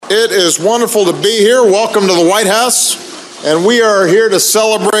It is wonderful to be here. Welcome to the White House. And we are here to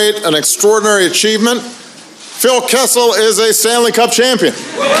celebrate an extraordinary achievement. Phil Kessel is a Stanley Cup champion.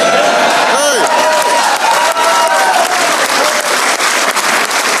 Hey.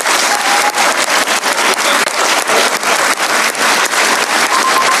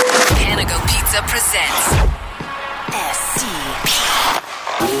 Presents STP.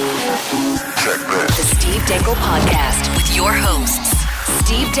 The Steve Dangle Podcast with your hosts,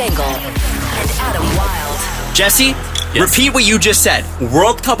 Steve Dangle and Adam Wilde. Jesse, repeat what you just said.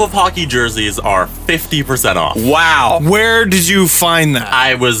 World Cup of Hockey jerseys are 50% off. Wow. Where did you find that?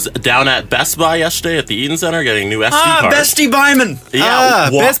 I was down at Best Buy yesterday at the Eaton Center getting new SD cards. Bestie Byman. Yeah,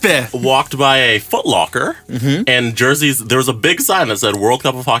 Best Buy. Walked by a Foot Locker and jerseys. There was a big sign that said World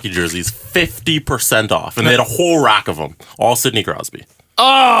Cup of Hockey jerseys 50% off, and they had a whole rack of them, all Sidney Crosby.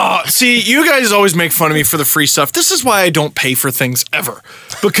 Oh, see, you guys always make fun of me for the free stuff. This is why I don't pay for things ever.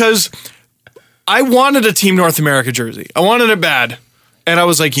 Because I wanted a Team North America jersey. I wanted it bad. And I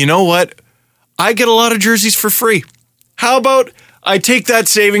was like, you know what? I get a lot of jerseys for free. How about I take that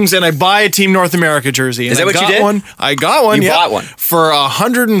savings and I buy a Team North America jersey? And Is that what you did? I got one. You bought one? For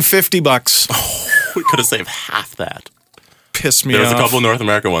 $150. Oh, we could have saved half that. Piss me There was off. a couple North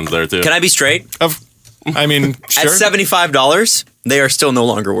American ones there, too. Can I be straight? Sure. At $75, they are still no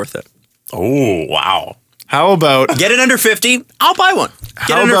longer worth it. Oh, wow. How about Get it under 50, I'll buy one.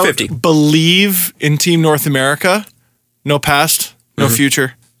 Get it under 50. believe in Team North America? No past, no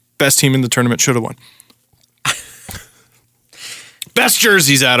future. Best team in the tournament should have won. Best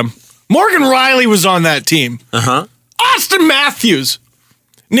jerseys, Adam. Morgan Riley was on that team. Uh-huh. Austin Matthews.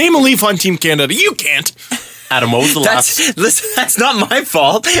 Name a Leaf on Team Canada. You can't. Adam, what was the last... Listen, that's not my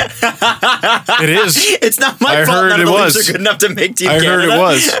fault. It is. It's not my I fault heard none of it the Leafs was. are good enough to make Team I Canada. heard it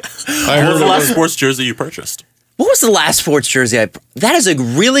was. What was the last sports jersey you purchased? What was the last sports jersey That is a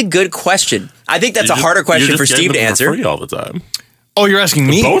really good question. I think that's a harder question for Steve to answer. Free all the time. Oh, you're asking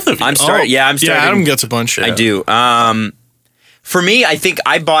me? Both of you. I'm starting. Yeah, I'm starting. Yeah, Adam gets a bunch. I do. For me, I think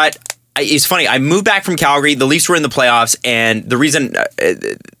I bought. It's funny. I moved back from Calgary. The Leafs were in the playoffs, and the reason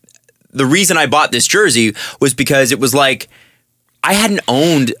I bought this jersey was because it was like I hadn't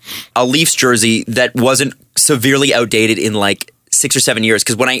owned a Leafs jersey that wasn't severely outdated in like 6 or 7 years.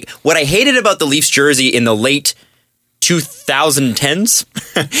 Because what I hated about the Leafs jersey in the late 2010s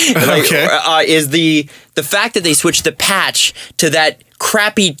is the fact that they switched the patch to that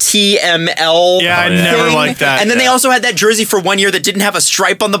crappy TML Yeah, I never liked that. And then they also had that jersey for 1 year that didn't have a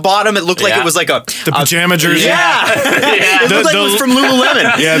stripe on the bottom. It looked like it was like the pajama jersey. Yeah. It looked like it was from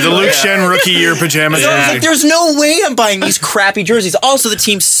Lululemon. Yeah, the Luke Shen rookie year pajama So I was jersey. like, there's no way I'm buying these crappy jerseys. Also, the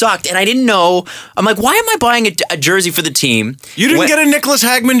team sucked, and I didn't know. I'm like, why am I buying a jersey for the team? You didn't get a Nicholas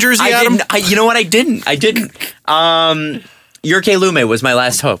Hagman jersey, Adam? You know what? I didn't. Yurke Lume was my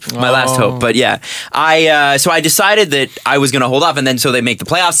last hope. But yeah, so I decided that I was going to hold off, and then so they make the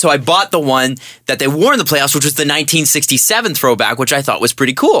playoffs. So I bought the one that they wore in the playoffs, which was the 1967 throwback, which I thought was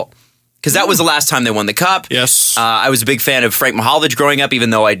pretty cool. Because that was the last time they won the cup. Yes. I was a big fan of Frank Mihaljevic growing up, even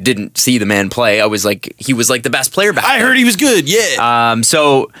though I didn't see the man play. I was like, he was like the best player back then. I heard he was good, yeah.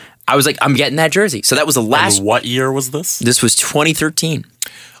 So I was like, I'm getting that jersey. So that was the last. And what year was this? This was 2013.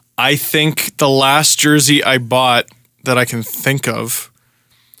 I think the last jersey I bought that I can think of.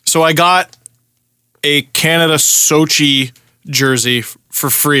 So I got a Canada Sochi jersey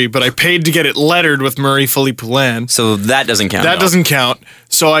for free, but I paid to get it lettered with Murray-Philippe Poulin. So that doesn't count. That doesn't count.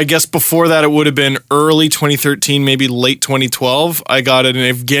 So I guess before that it would have been early 2013, maybe late 2012. I got an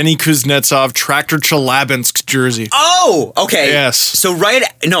Evgeny Kuznetsov Tractor Chelyabinsk jersey. Oh, okay. Yes. So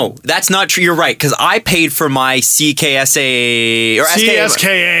no, that's not true. You're right, because I paid for my CSKA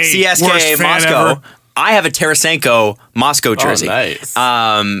Worst fan Moscow. ever. I have a Tarasenko Moscow jersey, nice.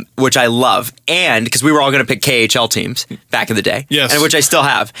 Which I love, and because we were all going to pick KHL teams back in the day, yes, and which I still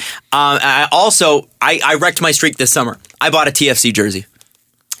have. I wrecked my streak this summer. I bought a TFC jersey,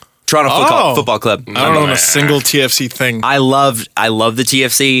 Toronto Football Club. I don't own a single TFC thing. I love the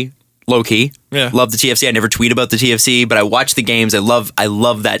TFC. Low key, love the TFC. I never tweet about the TFC, but I watch the games. I love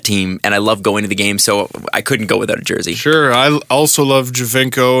that team, and I love going to the games. So I couldn't go without a jersey. Sure, I also love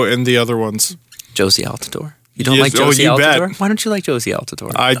Javinko and the other ones. Josie Altidore. You don't like Josie Altidore? Bet. Why don't you like Josie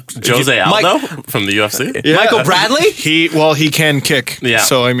Altidore? Jose Aldo from the UFC? Yeah. Michael Bradley? He can kick. Yeah.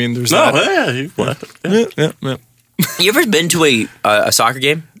 So, I mean, there's that. Yeah. You ever been to a soccer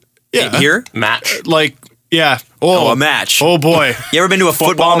game? Yeah. Here? Match? Yeah. Oh, a match. Oh, boy. You ever been to a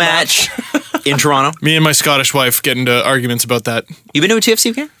football match in Toronto? Me and my Scottish wife get into arguments about that. You been to a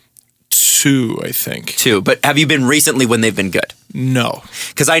TFC game? 2, I think. 2. But have you been recently when they've been good? No.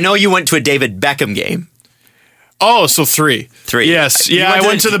 Because I know you went to a David Beckham game. Oh, so 3. 3. Yes. You Yeah, I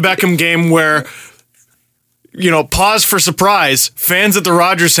went to the Beckham game where, pause for surprise, fans at the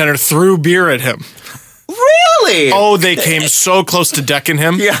Rogers Center threw beer at him. Really? Oh, they came so close to decking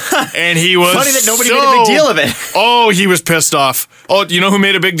him. Yeah. And he was Funny that nobody made a big deal of it. Oh, he was pissed off. Oh, you know who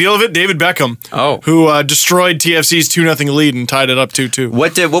made a big deal of it? David Beckham. Oh. Who destroyed TFC's 2-0 lead and tied it up 2-2.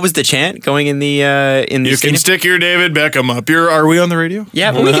 What was the chant going in the You stadium? can stick your David Beckham up your... Are we on the radio?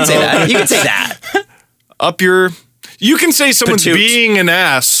 Yeah, but we can say that. You can say that. Up your... You can say someone's Patoot. being an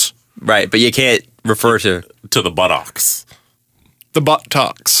ass. Right, but you can't refer to... To the buttocks. The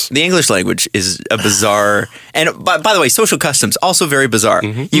buttocks. The English language is a bizarre... And by the way, social customs, also very bizarre.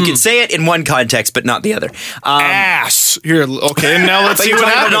 You can say it in one context, but not the other. Ass. Here, okay, and now let's But see you're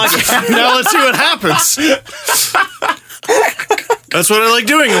what talking about happens. Now let's see what happens. That's what I like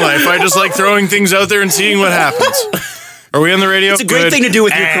doing in life. I just like throwing things out there and seeing what happens. Are we on the radio? It's a great thing to do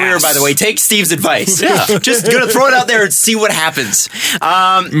with your career, by the way. Take Steve's advice. Yeah. Just gonna throw it out there and see what happens.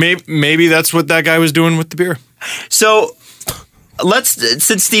 Maybe that's what that guy was doing with the beer. So...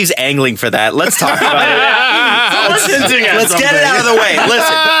 since Steve's angling for that, let's talk about it. Let's get it out of the way.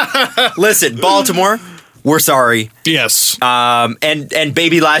 Listen, Baltimore, we're sorry. Yes. And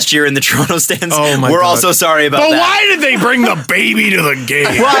baby last year in the Toronto stands, Oh my we're God. also sorry about But that. why did they bring the baby to the game?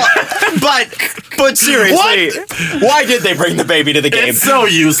 Well, but seriously, why did they bring the baby to the game? It's so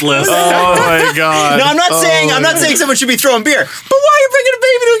useless. Oh my God. No, I'm not saying someone should be throwing beer, but why are you bringing a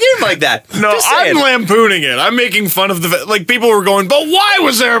baby to a game like that? No, Just I'm saying. lampooning it. I'm making fun of people were going, but why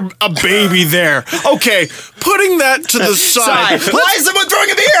was there a baby there? Okay, putting that to the side. Why is someone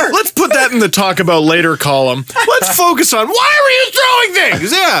throwing a beer? Let's put that in the talk about later column. Let's focus on why were you throwing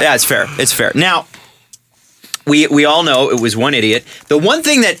things? Yeah. Yeah, it's fair. It's fair. Now, we all know it was one idiot. The one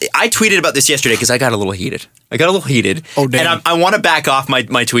thing that I tweeted about this yesterday because I got a little heated. Oh, damn. And I want to back off my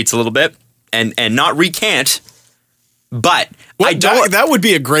tweets a little bit and not recant. But I don't. That would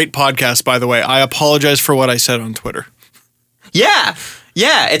be a great podcast, by the way. I apologize for what I said on Twitter. Yeah.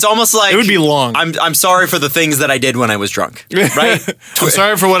 It's almost like It would be long. I'm sorry for the things that I did when I was drunk. Right? I'm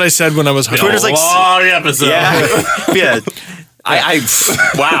sorry for what I said when I was hungry. Twitter's like- long episode. Yeah.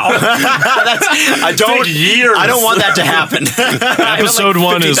 Wow. I don't want that to happen. Episode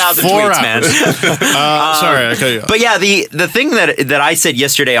 1 is 4 tweets, man. Sorry, I cut you off. But yeah, the thing that I said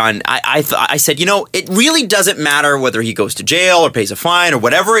yesterday on, I said, it really doesn't matter whether he goes to jail or pays a fine or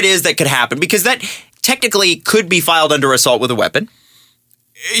whatever it is that could happen, because that technically could be filed under assault with a weapon.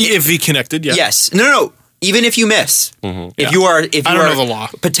 If he connected, yeah. Yes. No. Even if you miss, if you are know the law.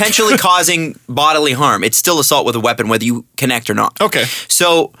 potentially causing bodily harm, it's still assault with a weapon, whether you connect or not. Okay.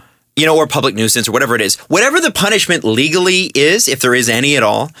 So, or public nuisance or whatever it is. Whatever the punishment legally is, if there is any at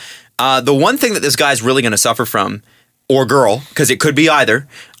all, the one thing that this guy's really going to suffer from, or girl, because it could be either,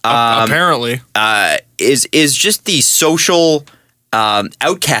 Apparently. is just the social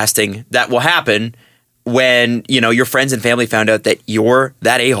outcasting that will happen when, your friends and family found out that you're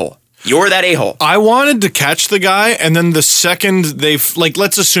that a-hole. You're that a-hole. I wanted to catch the guy, and then the second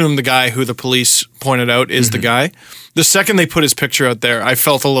let's assume the guy who the police pointed out is the guy. The second they put his picture out there, I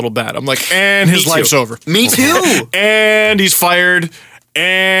felt a little bad. I'm like, and his life's over. Me too. And he's fired.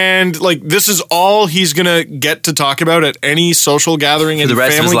 And this is all he's gonna get to talk about at any social gathering and the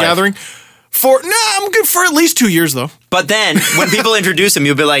rest of his family life. gathering. I'm good for at least 2 years though. But then, when people introduce him,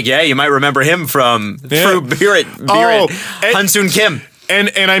 you'll be like, yeah, you might remember him from Beer at Hansoon Kim.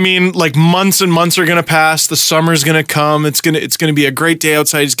 And I mean, months and months are gonna pass. The summer's gonna come. It's gonna be a great day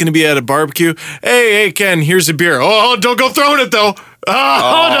outside. He's gonna be at a barbecue. Hey, Ken, here's a beer. Oh, don't go throwing it though. No.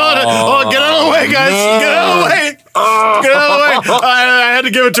 Oh, get out of the way, guys. Get out of the way. Get out of the way. I had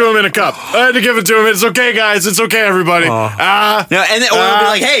to give it to him in a cup. It's okay, guys. It's okay, everybody. No, and then, or it'll be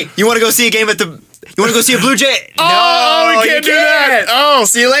like, hey, you want to go see a game at the... You want to go see a Blue Jay? No, we can't do that. Oh,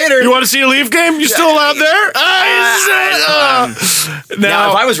 see you later. You want to see a Leaf game? You still allowed there?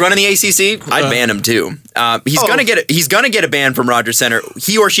 Now, if I was running the ACC, I'd ban him too. He's gonna get a ban from Rogers Center.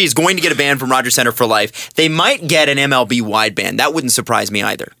 He or she is going to get a ban from Rogers Center for life. They might get an MLB wide ban. That wouldn't surprise me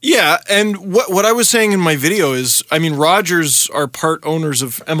either. Yeah, and what I was saying in my video is, I mean, Rogers are part owners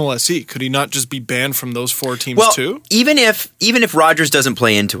of MLSE. Could he not just be banned from those 4 teams too? Even if Rogers doesn't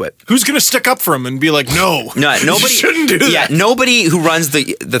play into it, who's going to stick up for him and be like, no, nobody you shouldn't do that. Yeah, nobody who runs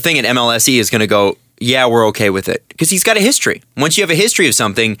the thing at MLSE is going to go, yeah, we're okay with it, because he's got a history. Once you have a history of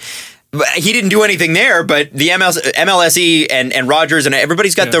something. He didn't do anything there, but the MLSE and Rogers and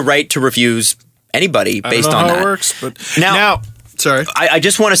everybody's got the right to refuse anybody based on that. I don't know how it works, but now sorry. I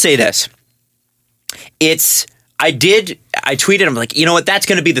just want to say this. I tweeted, I'm like, you know what, that's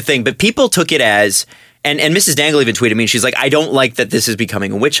going to be the thing. But people took it as And Mrs. Dangle even tweeted me, and she's like, I don't like that this is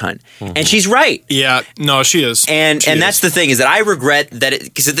becoming a witch hunt. And she's right. Yeah, no, she is. And that's the thing, is that I regret that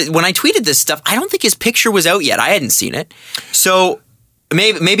because when I tweeted this stuff, I don't think his picture was out yet. I hadn't seen it. So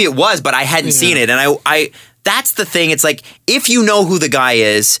maybe it was, but I hadn't seen it. And I that's the thing. It's like, if you know who the guy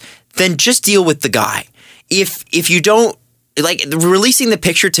is, then just deal with the guy. If you don't, like, releasing the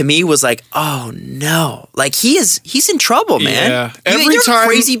picture to me was like, oh no, like he's in trouble, man. Yeah. There are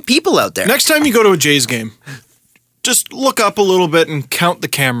crazy people out there. Next time you go to a Jays game, just look up a little bit and count the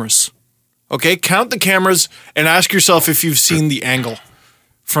cameras. Okay, count the cameras and ask yourself if you've seen the angle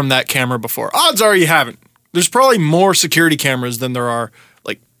from that camera before. Odds are you haven't. There's probably more security cameras than there are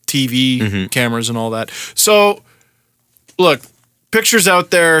like TV cameras and all that. So, look, pictures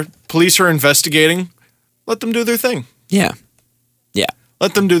out there. Police are investigating. Let them do their thing. Yeah.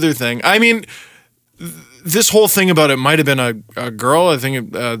 Let them do their thing. I mean, this whole thing about it might have been a girl. I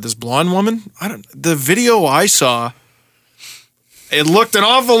think this blonde woman. The video I saw, it looked an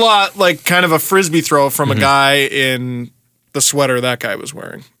awful lot like kind of a frisbee throw from a guy in the sweater that guy was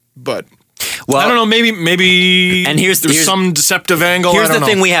wearing. But I don't know. Maybe. And here's some deceptive angle. Here's the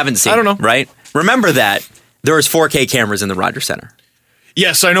thing we haven't seen. I don't know. Right? Remember that there was 4K cameras in the Rogers Center.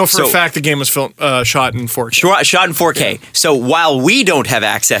 Yes, I know for a fact the game was shot in 4K. Shot in 4K. Yeah. So while we don't have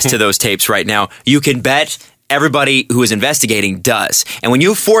access to those tapes right now, you can bet everybody who is investigating does. And when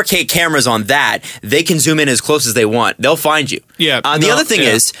you have 4K cameras on that, they can zoom in as close as they want. They'll find you. Yeah. The other thing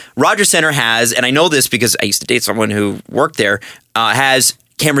is, Rogers Center has, and I know this because I used to date someone who worked there, has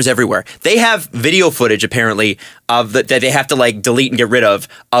cameras everywhere. They have video footage apparently of that they have to like delete and get rid of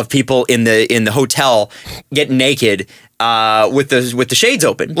people in the hotel getting naked with the shades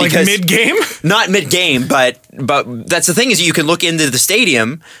open. Like mid game? Not mid game, but that's the thing, is you can look into the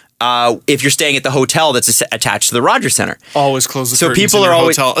stadium if you're staying at the hotel that's attached to the Rogers Center. Always close the so curtains people in are your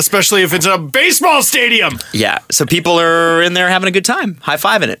always hotel, especially if it's a baseball stadium. Yeah, so people are in there having a good time,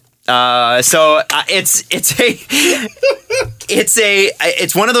 high-fiving it.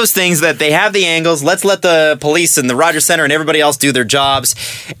 It's one of those things that they have the angles. Let's let the police and the Rogers Center and everybody else do their jobs.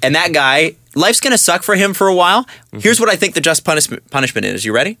 And that guy, life's going to suck for him for a while. Here's what I think the just punishment is.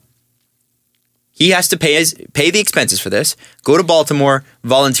 You ready? He has to pay the expenses for this. Go to Baltimore,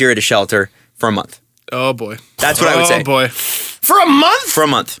 volunteer at a shelter for a month. Oh boy, that's what I would say. Oh boy, for a month? For a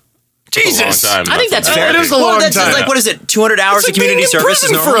month. Jesus, I think that's fair. It is a long time. Like, what is it? 200 hours of community service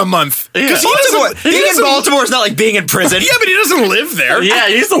is normal for a month. Because being in Baltimore is not like being in prison. Yeah, but he doesn't live there. Yeah,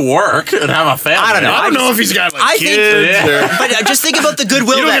 he needs to work and have a family. I don't know. I don't know if he's got like kids. But just think about the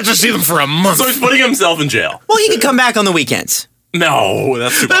goodwill. You don't get to see them for a month. So he's putting himself in jail. Well, he can come back on the weekends. No,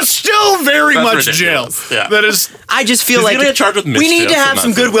 that's too much. That's still very much ridiculous. jail. Yeah. That is. I just feel like get charged with we need to have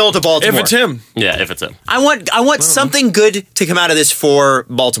some goodwill to Baltimore. If it's him. Yeah, if it's him. I want something good to come out of this for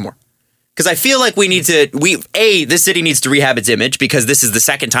Baltimore. Because I feel like we need to, this city needs to rehab its image because this is the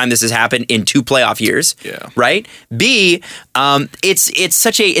second time this has happened in 2 playoff years. Yeah. Right? B, it's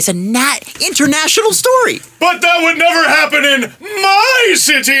an international story. But that would never happen in my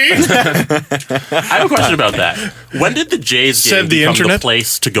city. I have a question about that. When did the Jays game become the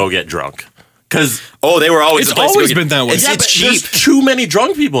place to go get drunk? Because they were always. It's always been that way. It's cheap. There's too many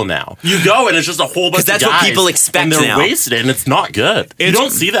drunk people now. You go and it's just a whole bunch of guys. Because that's what people expect and they're now. wasted and it's not good. You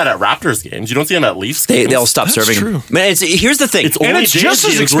don't see that at Raptors games. You don't see them at Leafs games. They'll stop serving them. Man, here's the thing. It's only it's just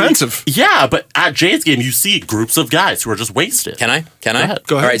as expensive. Yeah, but at Jays game you see groups of guys who are just wasted. Can I? Go ahead.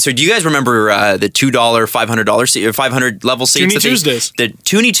 All right. So do you guys remember the $2, $500, 500 level seats? Toonie Tuesdays. The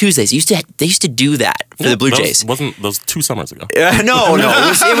Toonie Tuesdays. They used to do that for the Blue Jays. Wasn't those 2 summers ago? No.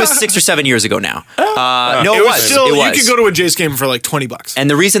 It was 6 or 7 years ago now. No, it was. Still, it was. you could go to a Jays game for like $20. And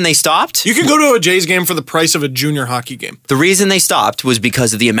the reason they stopped? You can go to a Jays game for the price of a junior hockey game. The reason they stopped was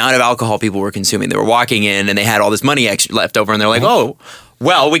because of the amount of alcohol people were consuming. They were walking in and they had all this money left over and they're like, oh,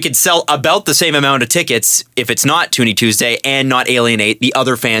 well, we could sell about the same amount of tickets if it's not Toonie Tuesday and not alienate the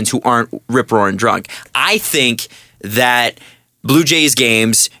other fans who aren't rip-roaring drunk. I think that Blue Jays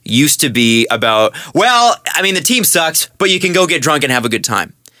games used to be about, the team sucks, but you can go get drunk and have a good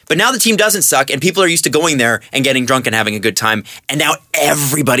time. But now the team doesn't suck, and people are used to going there and getting drunk and having a good time. And now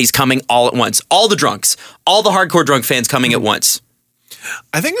everybody's coming all at once. All the drunks, all the hardcore drunk fans coming at once.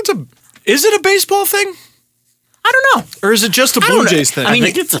 I think is it a baseball thing? I don't know. Or is it just a Blue Jays thing? I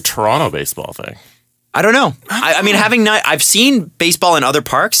think it's a Toronto baseball thing. I don't know. I've seen baseball in other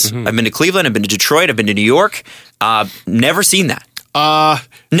parks. I've been to Cleveland. I've been to Detroit. I've been to New York. Never seen that.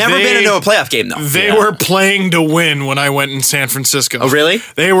 Never been into a playoff game, though. They were playing to win when I went in San Francisco. Oh, really?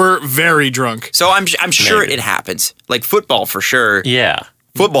 They were very drunk. So I'm sure it happens. Like football, for sure. Yeah.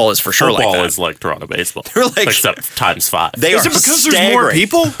 Football is for sure Football like that. is like Toronto baseball. They're like- except times 5. They Is are it because there's staggering. more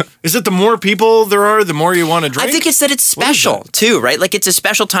people? Is it the more people there are, the more you want to drink? I think it's that it's special too, right? Like it's a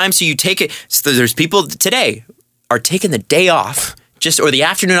special time, so you take it. So there's people today are taking the day off, or the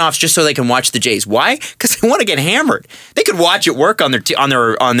afternoon off, just so they can watch the Jays. Why? Because they want to get hammered. They could watch it work on their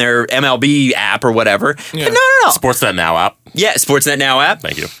MLB app or whatever. Yeah. But no. Sportsnet Now app. Yeah, Sportsnet Now app.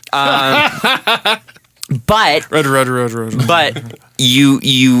 Thank you. But Roger. but you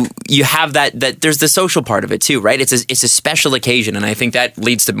have that there's the social part of it too, right? It's a special occasion, and I think that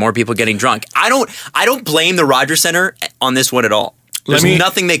leads to more people getting drunk. I don't blame the Rogers Center on this one at all. There's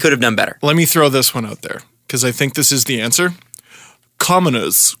nothing they could have done better. Let me throw this one out there, because I think this is the answer.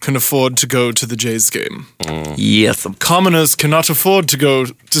 Commoners can afford to go to the Jays game. Yes. Commoners cannot afford to go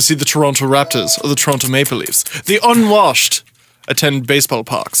to see the Toronto Raptors or the Toronto Maple Leafs. The unwashed attend baseball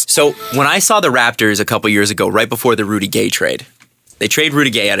parks. So when I saw the Raptors a couple years ago, right before the Rudy Gay trade, they trade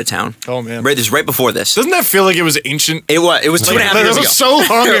Rudy Gay out of town. Oh, man. Right, this is right before this. Doesn't that feel like it was ancient? It was 2.5 years ago. That was so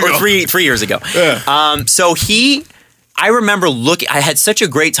long ago. Or 3 years ago. Yeah. So I remember I had such a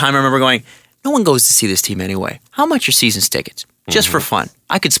great time. I remember going, no one goes to see this team anyway. How much are season's tickets? Just for fun.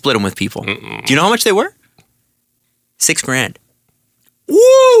 I could split them with people. Do you know how much they were? $6,000.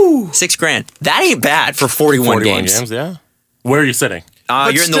 Woo! $6,000. That ain't bad for 41 games. Yeah. Where are you sitting? You're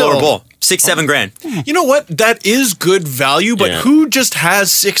in the still- lower bowl. $6,000-7,000. You know what? That is good value, but Yeah. who just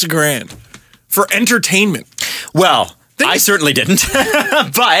has $6,000 for entertainment? Well, I certainly didn't.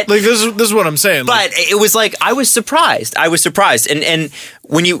 But Like this is what I'm saying. But it was like I was surprised. And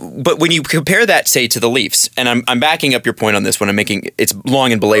when you compare that, say, to the Leafs, and I'm backing up your point on this one. I'm making it's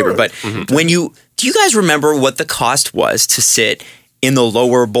long and belabored. But do you guys remember what the cost was to sit in the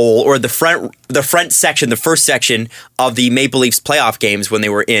lower bowl or the front section, the first section of the Maple Leafs playoff games when they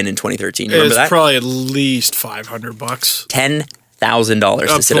were in 2013? You remember it's that? probably at least $500. $10,000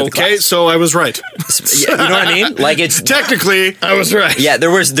 to sit at the Okay, class. so I was right. You know what I mean? Like it's Technically, I was right. Yeah,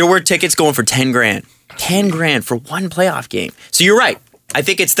 there were tickets going for $10,000. $10,000 for one playoff game. So you're right. I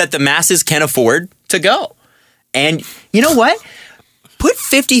think it's that the masses can afford to go. And you know what? Put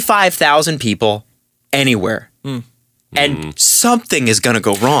 55,000 people anywhere. And something is going to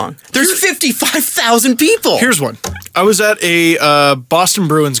go wrong. There's 55,000 people. Here's one. I was at a Boston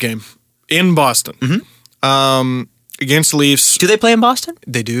Bruins game in Boston. Against the Leafs. Do they play in Boston?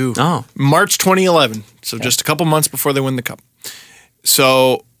 They do. Oh. March 2011. So just a couple months before they win the cup.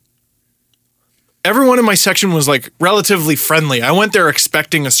 So everyone in my section was like relatively friendly. I went there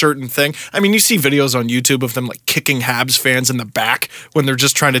expecting a certain thing. I mean, you see videos on YouTube of them like kicking Habs fans in the back when they're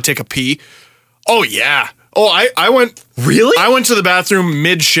just trying to take a pee. Oh, yeah. Oh, I went. Really? I went to the bathroom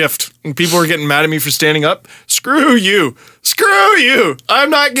mid-shift and people were getting mad at me for standing up. Screw you. Screw you. I'm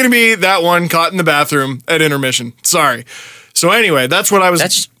not going to be that one caught in the bathroom at intermission. Sorry. So anyway, that's what I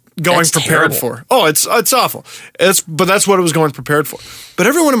was going that's prepared terrible. for. Oh, it's awful. But that's what I was going prepared for. But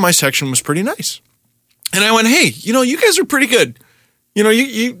everyone in my section was pretty nice. And I went, hey, you guys are pretty good. You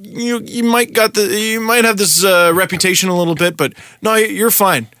might have this reputation a little bit, but no, you're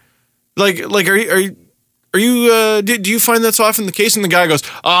fine. Like, are you? Do you find that's often the case? And the guy goes,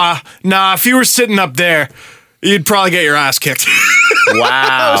 nah. If you were sitting up there, you'd probably get your ass kicked. I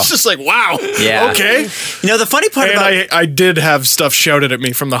Wow. was just like, wow. Yeah. Okay. You know, the funny part And about... I did have stuff shouted at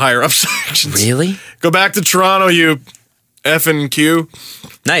me from the higher up sections. Really? Go back to Toronto, you effing Q.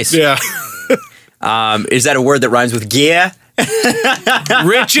 Nice. Yeah. Is that a word that rhymes with gear?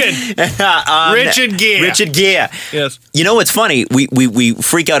 Richard Gear. Richard Gear. Yes. You know what's funny? We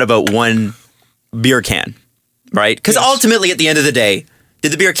freak out about one beer can, right? Because Yes. ultimately, at the end of the day,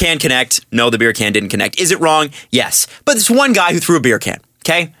 did the beer can connect? No, the beer can didn't connect. Is it wrong? Yes. But it's one guy who threw a beer can,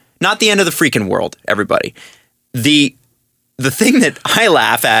 okay? Not the end of the freaking world, everybody. The thing that I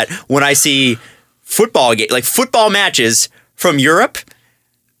laugh at when I see football matches from Europe.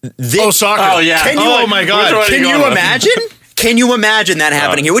 Soccer. Oh, yeah. Oh, my God. Can you imagine? Can you imagine that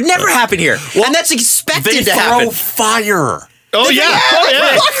happening here? It would never happen here. And that's expected They to throw happen. fire. Oh yeah.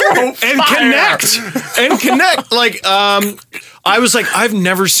 And connect. Like, I was like, I've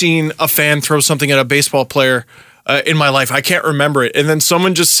never seen a fan throw something at a baseball player in my life. I can't remember it. And then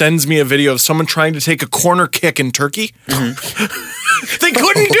someone just sends me a video of someone trying to take a corner kick in Turkey. They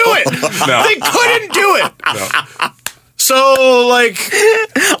couldn't do it. No. They couldn't do it. So, like,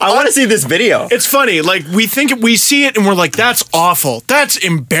 I want to see this video. it's funny. Like, we see it and we're like, that's awful. That's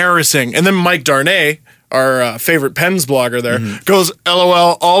embarrassing. And then Mike Darnay, our favorite Pens blogger there, goes,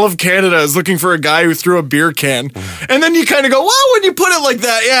 LOL, all of Canada is looking for a guy who threw a beer can. And then you kind of go, well, when you put it like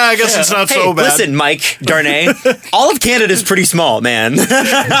that, yeah, I guess it's not so bad. Listen, Mike Darnay, all of Canada is pretty small, man. That's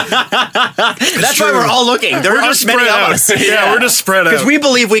why we're all looking. There are just many of us. Yeah, we're just spread out. Because we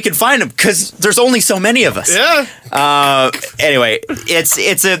believe we can find them, because there's only so many of us. Yeah. Anyway,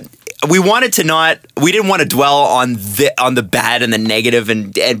 we didn't want to dwell on the bad and the negative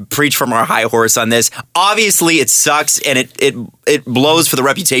and preach from our high horse on this. Obviously, it sucks and it blows for the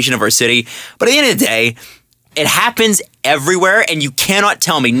reputation of our city. But at the end of the day, it happens everywhere, and you cannot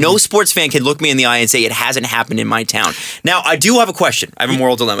tell me, no sports fan can look me in the eye and say it hasn't happened in my town. Now, I do have a question. I have a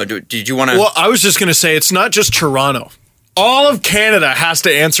moral dilemma. Did you want to? Well, I was just going to say, it's not just Toronto. All of Canada has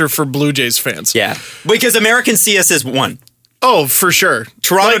to answer for Blue Jays fans. Yeah, because Americans see us as one. Oh, for sure.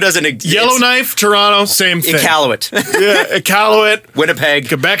 Toronto doesn't exist. Yellowknife, Toronto, same thing. Iqaluit. Yeah, Iqaluit. Winnipeg.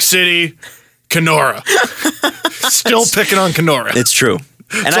 Quebec City. Kenora. Still picking on Kenora. It's true.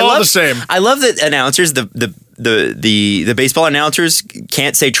 And It's all the same. I love that announcers, the baseball announcers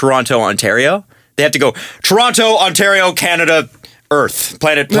can't say Toronto, Ontario. They have to go Toronto, Ontario, Canada, Earth,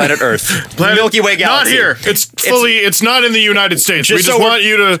 planet Earth, Milky Way galaxy. Not here. It's not in the United States. We just want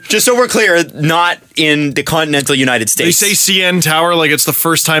you to. Just so we're clear, not in the continental United States. They say CN Tower like it's the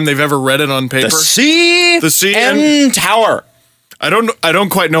first time they've ever read it on paper. The CN Tower. I don't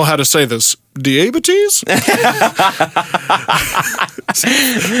quite know how to say this. Diabetes? One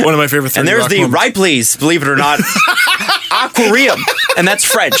of my favorite things. And there's the Ripley's, believe it or not, aquarium, and that's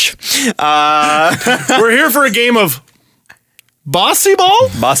French. We're here for a game of bossy ball.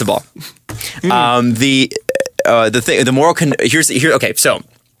 Bossy ball.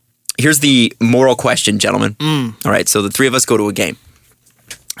 Here's the moral question, gentlemen. All right, so the three of us go to a game.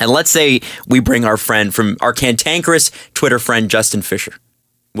 And let's say we bring our friend from our cantankerous Twitter friend, Justin Fisher,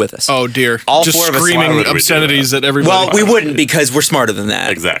 with us. Oh, dear. All just four of us. screaming obscenities at everybody. Well, we wouldn't, because we're smarter than that.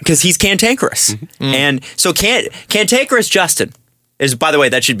 Exactly. Because he's cantankerous. And so cantankerous Justin is, by the way,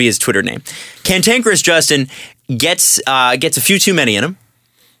 that should be his Twitter name. Cantankerous Justin gets a few too many in him.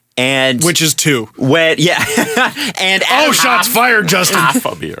 And which is two. And Adam, shots fired, Justin. Half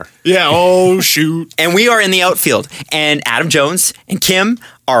a beer. Yeah, oh, shoot. And we are in the outfield. And Adam Jones and Kim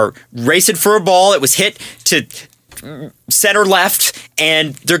are racing for a ball. It was hit to center left,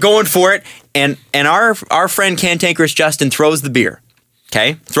 and they're going for it. And our friend cantankerous Justin throws the beer.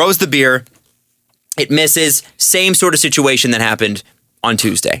 Okay? Throws the beer. It misses. Same sort of situation that happened on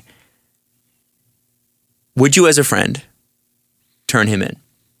Tuesday. Would you, as a friend, turn him in?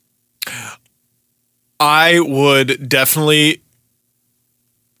 I would definitely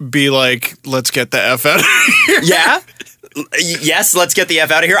be like, let's get the F out of here. Yeah? Yes, let's get the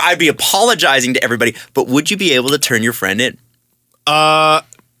F out of here. I'd be apologizing to everybody, but would you be able to turn your friend in? I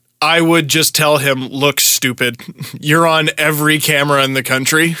would just tell him, look, stupid. You're on every camera in the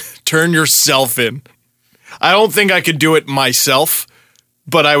country. Turn yourself in. I don't think I could do it myself,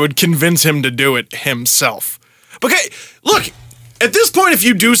 but I would convince him to do it himself. Okay, look. At this point, if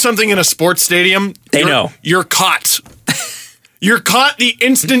you do something in a sports stadium, you're caught. You're caught the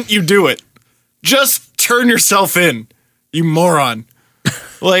instant you do it. Just turn yourself in, you moron.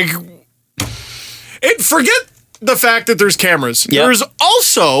 Forget the fact that there's cameras. Yep. There's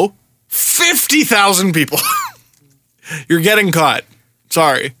also 50,000 people. You're getting caught.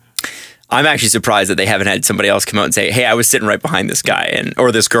 Sorry. I'm actually surprised that they haven't had somebody else come out and say, hey, I was sitting right behind this guy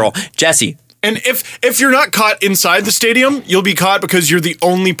or this girl. Jesse. And if you're not caught inside the stadium, you'll be caught because you're the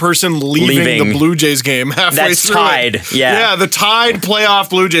only person leaving the Blue Jays game halfway That's through. tied. It. Yeah, the tied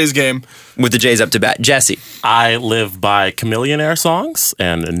playoff Blue Jays game with the Jays up to bat. Jesse, I live by Chameleonaire songs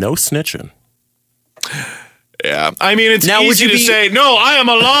and no snitching. Yeah, I mean it's easy to say no. I am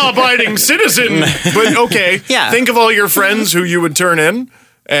a law-abiding citizen, but okay. Yeah. Think of all your friends who you would turn in,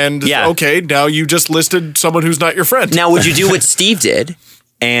 and okay, now you just listed someone who's not your friend. Now, would you do what Steve did?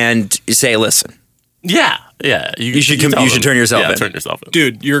 And say, listen. Yeah. You should turn yourself in. Yeah, turn yourself in.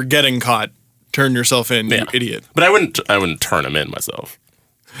 Dude, you're getting caught. Turn yourself in, you idiot. But I wouldn't turn him in myself.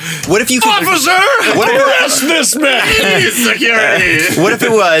 What if you could... Officer! Arrest this man! Security! What if it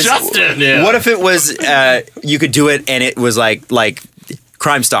was... Justin, yeah. What if it was... you could do it and it was like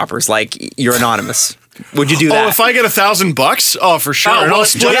Crime Stoppers, like you're anonymous. Would you do that? Oh, if I get $1,000? Oh, for sure. Oh, and I'll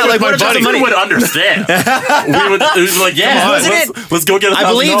split it with my buddy. We would understand. we would be like, let's go get $1,000. I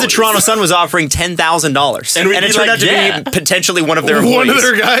believe the Toronto Sun was offering $10,000. And it turned out to be potentially one of their employees. One of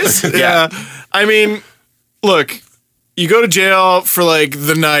their guys? Yeah. I mean, look, you go to jail for like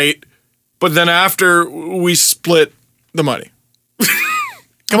the night, but then after we split the money.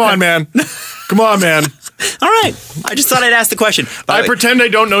 Come on, man. All right. I just thought I'd ask the question. I pretend I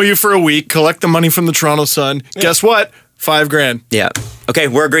don't know you for a week, collect the money from the Toronto Sun. Guess what? $5,000. Yeah. Okay,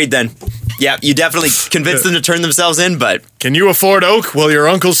 we're agreed then. Yeah, you definitely convinced them to turn themselves in, but... Can you afford Oak? Well, your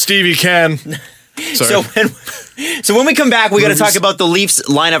Uncle Stevie can. Sorry. So when we come back, we got to talk about the Leafs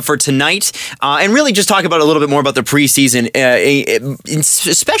lineup for tonight, and really just talk about a little bit more about the preseason,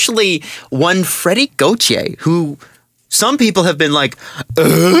 especially one Freddie Gauthier, who some people have been like,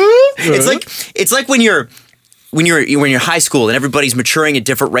 it's like when you're high school and everybody's maturing at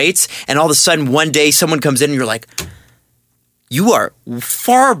different rates, and all of a sudden one day someone comes in and you're like, you are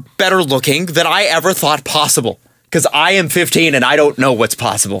far better looking than I ever thought possible. Because I am 15 and I don't know what's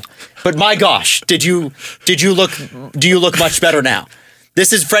possible. But my gosh, do you look much better now?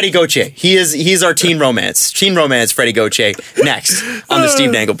 This is Freddie Gauthier. He's our teen romance. Teen romance Freddie Gauthier next on the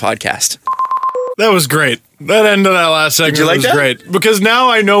Steve Dangle podcast. That was great. That end of that last segment was great. Because now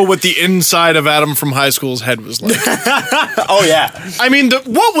I know what the inside of Adam from high school's head was like. Oh, yeah. I mean,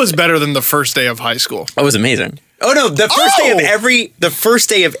 what was better than the first day of high school? It was amazing. Oh no! The first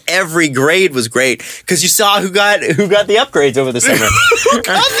day of every grade was great because you saw who got the upgrades over the summer. Who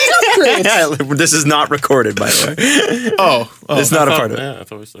got the upgrades? Yeah, this is not recorded, by the way. Oh, it's not a part of it. Yeah, I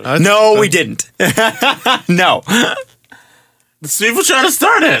thought we started. No, we didn't. No. Steve was trying to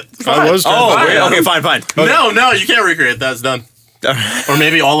start it. I was. Okay, fine. Okay. No, you can't recreate. That's done. Or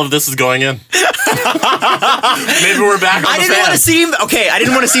maybe all of this is going in. Maybe we're back on I didn't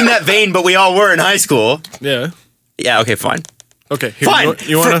want to seem that vain, but we all were in high school. Yeah. Yeah, okay, fine. Okay, here, fine.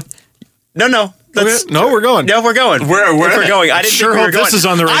 You want to? No. No, we're going. Yeah, we're going. We're going. I didn't sure think we were hope going. this is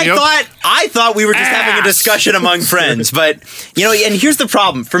on the radio. I thought we were just having a discussion among friends, but and here's the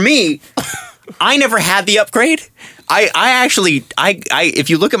problem. For me, I never had the upgrade. I actually, if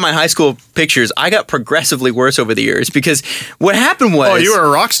you look at my high school pictures, I got progressively worse over the years because what happened was... Oh, you were a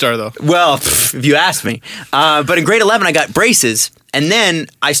rock star, though. Well, if you ask me. But in grade 11, I got braces, and then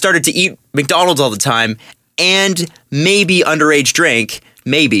I started to eat McDonald's all the time, and maybe underage drink,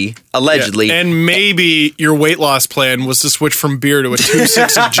 maybe, allegedly. Yeah. And maybe your weight loss plan was to switch from beer to a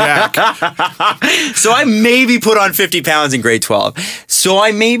 2-6 of Jack. So I maybe put on 50 pounds in grade 12. So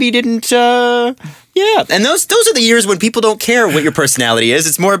I maybe didn't... Yeah, and those are the years when people don't care what your personality is.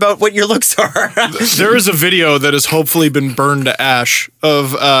 It's more about what your looks are. There is a video that has hopefully been burned to ash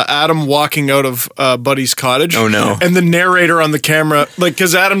of Adam walking out of Buddy's cottage. Oh, no. And the narrator on the camera,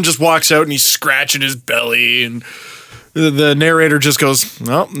 because Adam just walks out and he's scratching his belly, and the narrator just goes,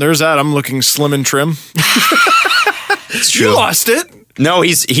 "Well, there's Adam looking slim and trim." It's true. You lost it. No,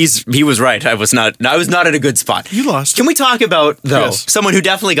 he was right. I was not at a good spot. You lost. Can we talk about Yes. someone who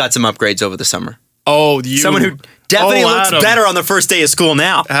definitely got some upgrades over the summer? Oh, someone who definitely looks Adam. better on the first day of school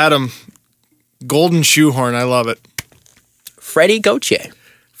now. Adam, golden shoehorn, I love it. Freddie Gauthier.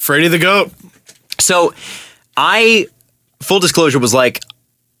 Freddie the Goat. So, full disclosure, was like,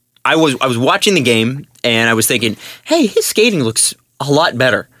 I was watching the game and I was thinking, hey, his skating looks a lot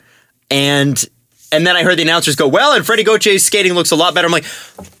better, and then I heard the announcers go, well, and Freddie Gauthier's skating looks a lot better. I'm like,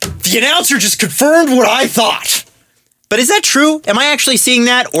 the announcer just confirmed what I thought. But is that true? Am I actually seeing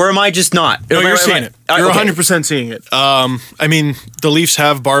that, or am I just not? No, you're seeing it. You're 100% seeing it. I mean, the Leafs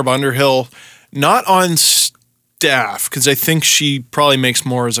have Barb Underhill not on staff because I think she probably makes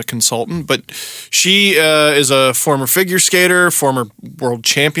more as a consultant, but she is a former figure skater, former world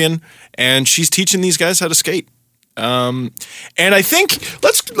champion, and she's teaching these guys how to skate. And I think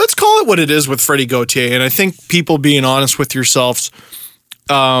let's call it what it is with Freddie Gauthier, and I think people being honest with yourselves,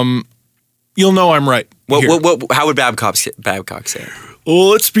 you'll know I'm right. How would Babcock say it? Well,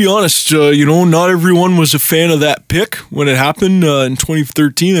 let's be honest. Not everyone was a fan of that pick when it happened in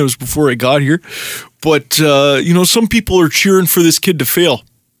 2013. That was before I got here. But, some people are cheering for this kid to fail.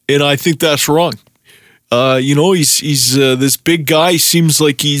 And I think that's wrong. He's this big guy. Seems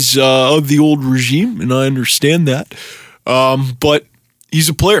like he's of the old regime, and I understand that. But he's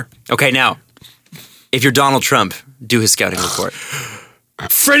a player. Okay, now, if you're Donald Trump, do his scouting report.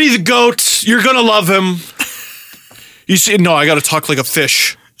 Freddie the Goat, you're going to love him. You see, no, I got to talk like a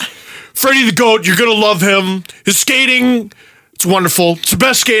fish. Freddie the Goat, you're going to love him. His skating, it's wonderful. It's the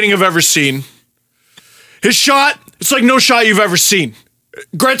best skating I've ever seen. His shot, it's like no shot you've ever seen.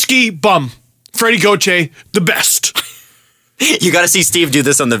 Gretzky, bum. Freddie Gauthier, the best. You got to see Steve do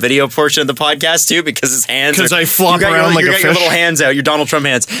this on the video portion of the podcast too, because his hands. Because I flop around like a fish. Your little hands out, your Donald Trump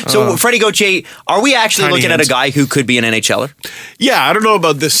hands. So, Freddie Gauthier, are we actually looking at a guy who could be an NHLer? Yeah, I don't know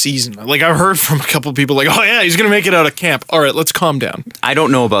about this season. Like, I've heard from a couple of people, like, oh yeah, he's going to make it out of camp. All right, let's calm down. I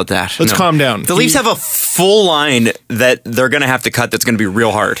don't know about that. Let's calm down. The Leafs have a full line that they're going to have to cut. That's going to be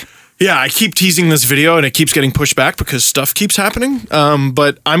real hard. Yeah, I keep teasing this video and it keeps getting pushed back because stuff keeps happening.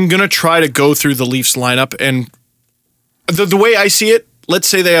 But I'm going to try to go through the Leafs lineup. And the way I see it, let's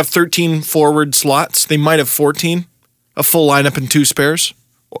say they have 13 forward slots. They might have 14, a full lineup and 2 spares.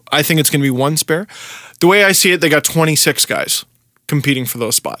 I think it's going to be 1 spare. The way I see it, they got 26 guys competing for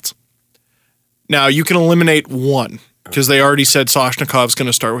those spots. Now, you can eliminate 1 because they already said Soshnikov's going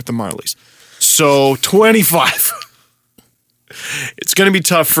to start with the Marlies. So 25. It's going to be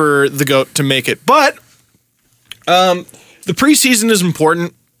tough for the GOAT to make it. But the preseason is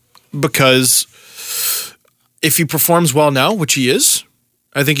important because if he performs well now, which he is,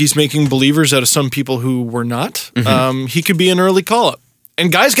 I think he's making believers out of some people who were not. He could be an early call-up.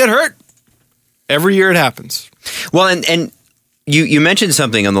 And guys get hurt. Every year it happens. Well, and you mentioned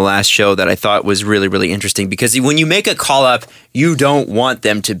something on the last show that I thought was really, really interesting because when you make a call-up, you don't want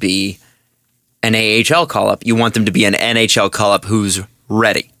them to be an AHL call-up. You want them to be an NHL call-up who's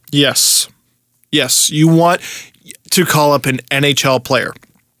ready. Yes. Yes, you want to call up an NHL player.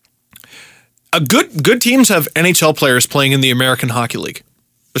 Good teams have NHL players playing in the American Hockey League.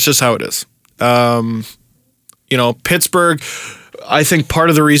 That's just how it is. Pittsburgh, I think part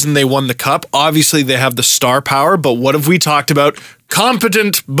of the reason they won the cup, obviously they have the star power, but what have we talked about?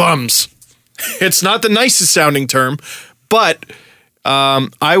 Competent bums. It's not the nicest sounding term, but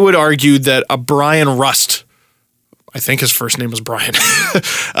I would argue that a Brian Rust, I think his first name was Brian,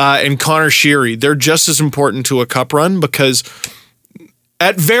 and Connor Sheary, they're just as important to a cup run because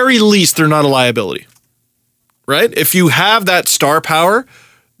at very least they're not a liability, right? If you have that star power,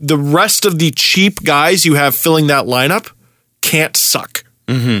 the rest of the cheap guys you have filling that lineup can't suck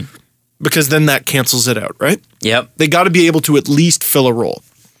because then that cancels it out, right? Yep. They got to be able to at least fill a role.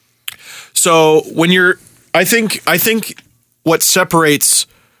 So I think what separates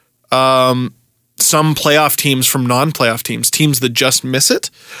some playoff teams from non-playoff teams that just miss it,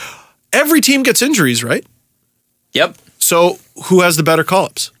 every team gets injuries, right? Yep. So who has the better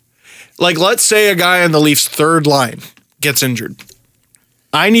call-ups? Like, let's say a guy on the Leafs' third line gets injured.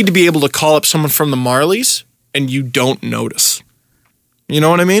 I need to be able to call up someone from the Marlies and you don't notice. You know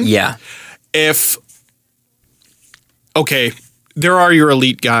what I mean? Yeah. There are your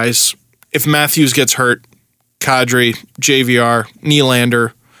elite guys. If Matthews gets hurt, Kadri, JVR,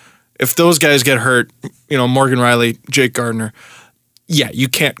 Nylander, if those guys get hurt, Morgan Riley, Jake Gardiner, yeah, you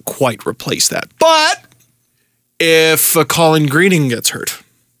can't quite replace that. But if Colin Greening gets hurt,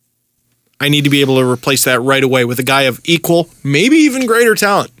 I need to be able to replace that right away with a guy of equal, maybe even greater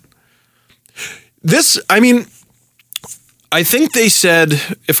talent. I think they said,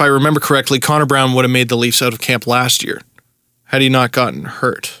 if I remember correctly, Connor Brown would have made the Leafs out of camp last year had he not gotten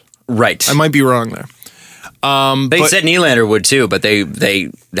hurt. Right. I might be wrong there. They said Nylander would too, but they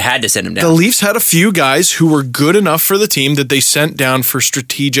had to send him down. The Leafs had a few guys who were good enough for the team that they sent down for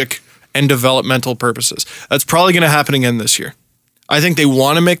strategic and developmental purposes. That's probably going to happen again this year. I think they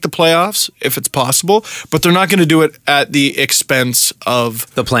want to make the playoffs if it's possible, but they're not going to do it at the expense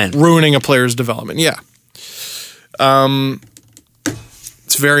of the plan, ruining a player's development. Yeah.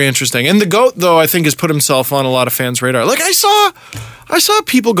 It's very interesting. And the GOAT, though, I think has put himself on a lot of fans' radar. Like I saw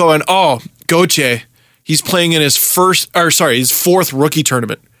people going, "Oh, Gauthier, he's playing in his fourth rookie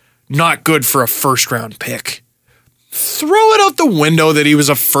tournament. Not good for a first-round pick." Throw it out the window that he was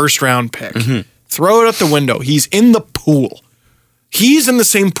a first-round pick. Throw it out the window. He's in the pool. He's in the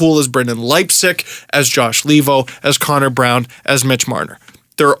same pool as Brendan Leipsic, as Josh Levo, as Connor Brown, as Mitch Marner.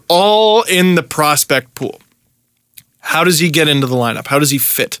 They're all in the prospect pool. How does he get into the lineup? How does he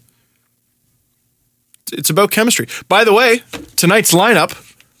fit? It's about chemistry. By the way, tonight's lineup,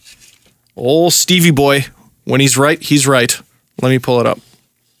 old Stevie boy, when he's right, he's right. Let me pull it up.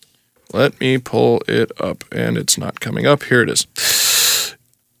 And it's not coming up. Here it is.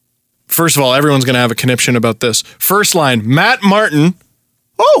 First of all, everyone's going to have a conniption about this. First line, Matt Martin.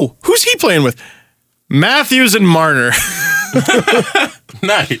 Oh, who's he playing with? Matthews and Marner.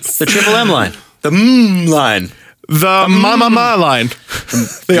 Nice. The Triple M line. The line. The Ma line.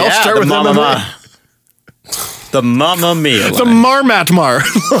 They all start with Ma. The Mamma Mia line. The Marmat Mar.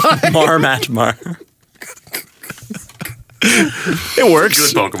 Marmat Mar. It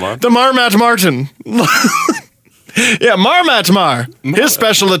works. Good Pokemon. The Marmat Martin. Yeah, Marmat Mar. His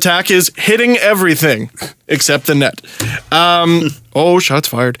special attack is hitting everything except the net. Shots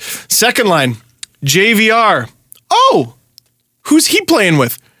fired. Second line, JVR. Oh, who's he playing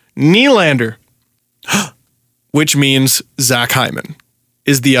with? Nylander. Which means Zach Hyman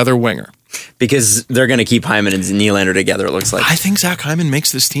is the other winger. Because they're going to keep Hyman and Nylander together, it looks like. I think Zach Hyman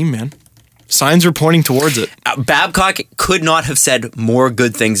makes this team, man. Signs are pointing towards it. Babcock could not have said more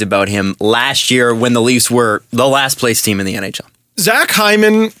good things about him last year when the Leafs were the last place team in the NHL. Zach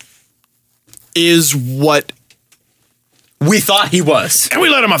Hyman is what. We thought he was. And we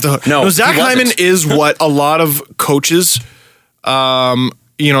let him off the hook. No, Zach he wasn't. Hyman is what a lot of coaches, coaches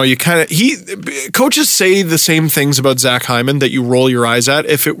say the same things about Zach Hyman that you roll your eyes at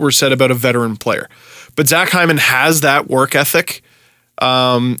if it were said about a veteran player. But Zach Hyman has that work ethic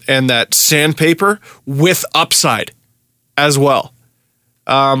and that sandpaper with upside as well.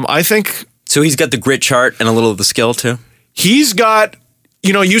 I think. So he's got the grit chart and a little of the skill too? He's got,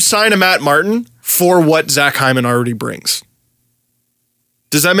 you sign a Matt Martin for what Zach Hyman already brings.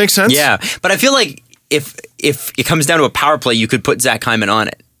 Does that make sense? Yeah, but I feel like if it comes down to a power play, you could put Zach Hyman on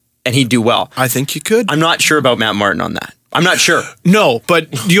it, and he'd do well. I think you could. I'm not sure about Matt Martin on that. I'm not sure. No,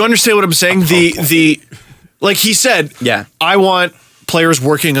 but do you understand what I'm saying? Like he said, Yeah. I want players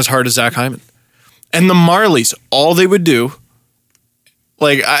working as hard as Zach Hyman. And the Marlies, all they would do,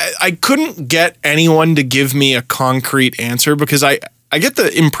 like I couldn't get anyone to give me a concrete answer because I get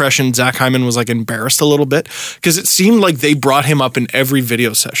the impression Zach Hyman was like embarrassed a little bit because it seemed like they brought him up in every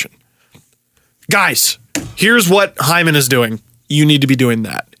video session. Guys, here's what Hyman is doing. You need to be doing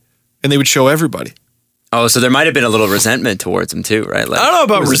that. And they would show everybody. Oh, so there might have been a little resentment towards him too, right? Like, I don't know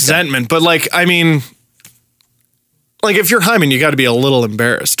about resentment, but if you're Hyman, you got to be a little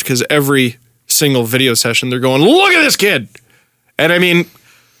embarrassed because every single video session they're going, look at this kid. And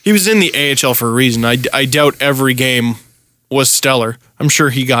he was in the AHL for a reason. I doubt every game was stellar. I'm sure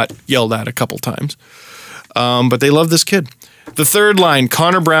he got yelled at a couple times. But they love this kid. The third line,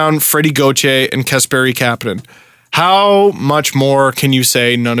 Connor Brown, Freddie Gauthier, and Kasperi Kapanen. How much more can you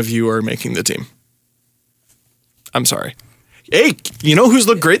say none of you are making the team? I'm sorry. Hey, you know who's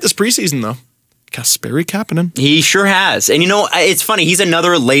looked great this preseason, though? Kasperi Kapanen. He sure has. And it's funny. He's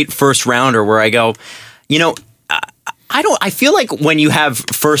another late first rounder where I go, I feel like when you have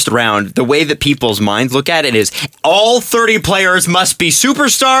first round, the way that people's minds look at it is all 30 players must be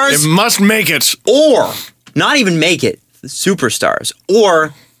superstars. It must make it. Or not even make it, superstars.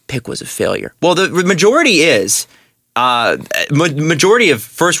 Or pick was a failure. Well, the majority is, majority of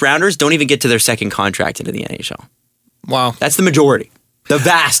first rounders don't even get to their second contract into the NHL. Wow. That's the majority. The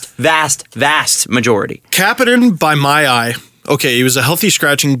vast, vast, vast majority. Kapanen, by my eye, okay, he was a healthy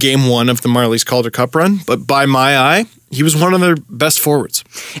scratch in game one of the Marlies Calder Cup run, but by my eye, he was one of their best forwards.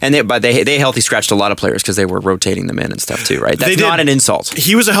 And they healthy scratched a lot of players because they were rotating them in and stuff too, right? That's not an insult.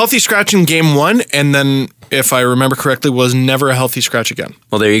 He was a healthy scratch in game one, and then, if I remember correctly, was never a healthy scratch again.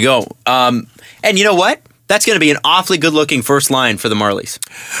 Well, there you go. And you know what? That's going to be an awfully good-looking first line for the Marlies.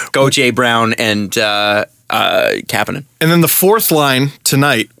 Gauthier, Brown, and Kapanen. And then the fourth line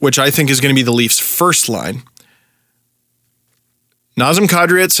tonight, which I think is going to be the Leafs' first line, Nazem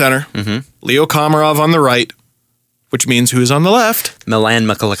Kadri at center, Leo Komarov on the right, which means who's on the left? Milan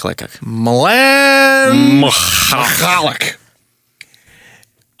Michalek. Milan Michalek.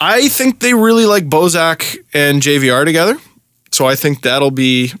 I think they really like Bozak and JVR together, so I think that'll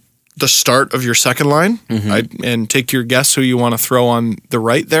be the start of your second line. And take your guess who you want to throw on the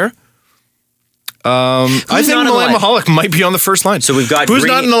right there. I think Milan Michalek might be on the first line. So we've got who's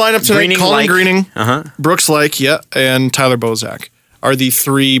not in the lineup tonight? Colin Greening, Brooks Laich, and Tyler Bozak are the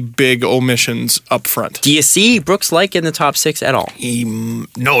three big omissions up front. Do you see Brooks Laich in the top six at all?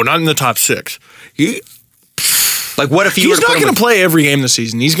 No, not in the top six. What if he's not going to play every game this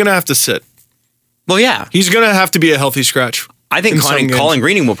season? He's going to have to sit. Well, yeah. He's going to have to be a healthy scratch. I think Colin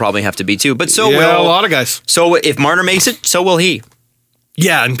Greening will probably have to be too, but so will a lot of guys. So if Marner makes it, so will he.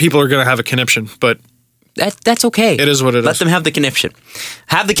 Yeah, and people are going to have a conniption, but that's okay. It is what it is. Let them have the conniption.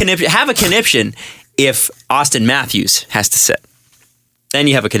 Have a conniption if Austin Matthews has to sit. Then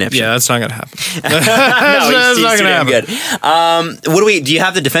you have a conniption. Yeah, that's not going to happen. That's not going to happen. Good. Do you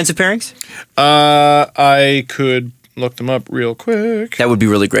have the defensive pairings? I could look them up real quick. That would be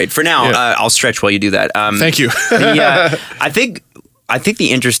really great. For now, I'll stretch while you do that. Thank you. I think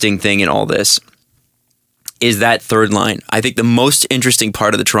the interesting thing in all this is that third line. I think the most interesting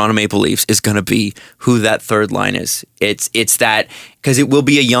part of the Toronto Maple Leafs is going to be who that third line is. It's that, because it will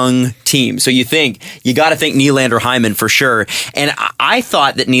be a young team. So you got to think Nylander, Hyman for sure. And I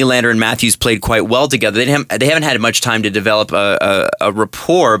thought that Nylander and Matthews played quite well together. They haven't had much time to develop a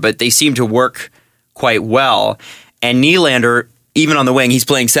rapport, but they seem to work quite well. And Nylander, even on the wing, he's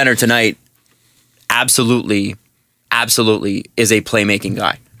playing center tonight, absolutely is a playmaking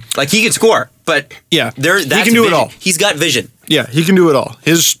guy. Like, he can score, but he can do it all. He's got vision. Yeah, he can do it all.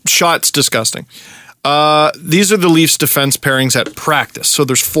 His shot's disgusting. These are the Leafs defense pairings at practice. So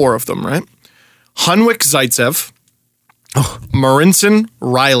there's four of them, right? Hunwick, Zaitsev, Marinson,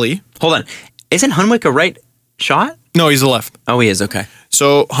 Riley. Hold on. Isn't Hunwick a right shot? No, he's the left. Oh, he is. Okay.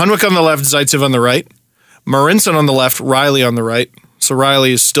 So Hunwick on the left, Zaitsev on the right. Marinson on the left, Riley on the right. So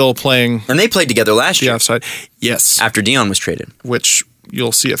Riley is still playing And they played together last the year offside. Yes. after Dion was traded. Which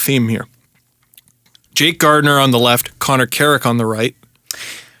you'll see a theme here. Jake Gardner on the left, Connor Carrick on the right.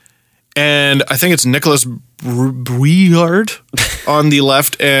 And I think it's Nicholas Briard on the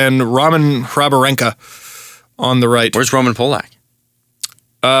left and Roman Hrabarenka on the right. Where's Roman Polak?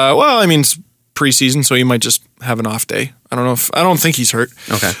 Well, I mean, it's preseason, so he might just have an off day. I don't think he's hurt.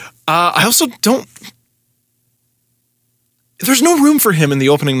 Okay. I also don't. There's no room for him in the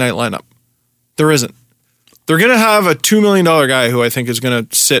opening night lineup. There isn't. They're going to have a $2 million guy who I think is going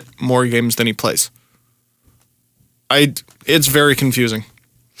to sit more games than he plays. It's very confusing.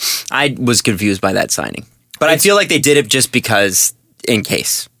 I was confused by that signing. But I feel like they did it just because, in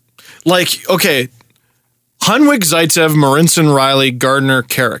case. Like, okay, Hunwick, Zaitsev, Marinson, Riley, Gardner,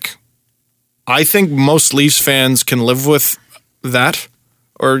 Carrick. I think most Leafs fans can live with that.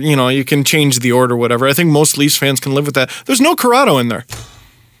 Or, you can change the order, whatever. I think most Leafs fans can live with that. There's no Corrado in there.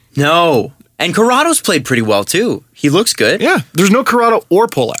 No. And Corrado's played pretty well, too. He looks good. Yeah, there's no Corrado or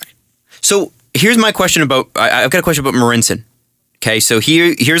Polak. So here's my question about... I've got a question about Marinson. Okay, so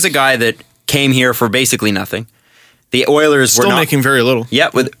here's a guy that came here for basically nothing. The Oilers were Still making very little. Yeah,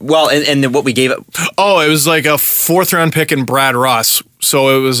 and what we gave up... Oh, it was like a 4th-round pick in Brad Ross.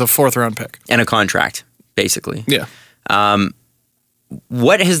 So it was a 4th-round pick. And a contract, basically. Yeah.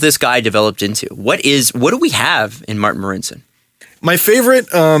 What has this guy developed into? What do we have in Martin Marinson? My favorite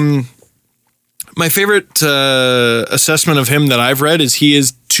assessment of him that I've read is he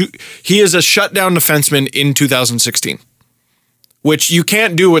is a shutdown defenseman in 2016, which you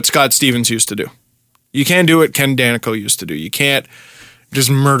can't do what Scott Stevens used to do. You can't do what Ken Danico used to do. You can't just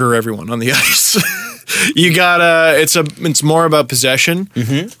murder everyone on the ice. You gotta. It's more about possession,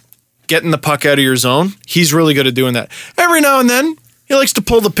 getting the puck out of your zone. He's really good at doing that. Every now and then, he likes to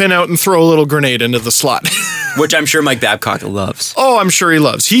pull the pin out and throw a little grenade into the slot. Which I'm sure Mike Babcock loves. Oh, I'm sure he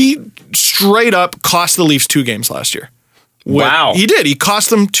loves. He straight up cost the Leafs 2 games last year. Wow. He did. He cost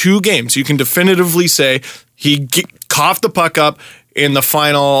them 2 games. You can definitively say he coughed the puck up in the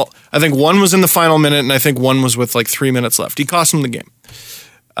final. I think one was in the final minute, and I think one was with like 3 minutes left. He cost them the game.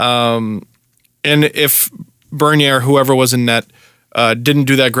 And if Bernier, whoever was in net, didn't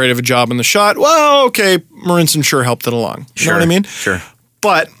do that great of a job in the shot, well, okay, Marinson sure helped it along. You know what I mean? Sure.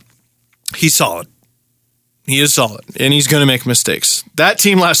 But he's solid. He is solid, and he's going to make mistakes. That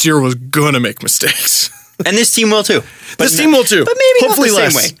team last year was going to make mistakes. And this team will too. This team will too. But maybe hopefully not the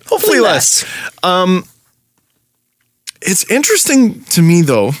less. same way. Hopefully less. It's interesting to me,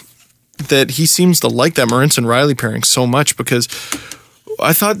 though, that he seems to like that Marinson-Riley pairing so much, because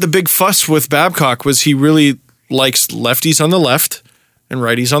I thought the big fuss with Babcock was he really likes lefties on the left and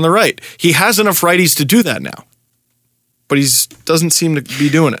righties on the right. He has enough righties to do that now, but he doesn't seem to be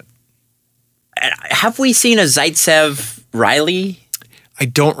doing it. Have we seen a Zaitsev-Riley? I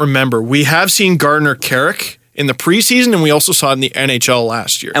don't remember. We have seen Gardner Carrick in the preseason, and we also saw it in the NHL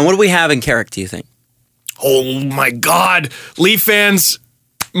last year. And what do we have in Carrick, do you think? Oh, my God. Leaf fans,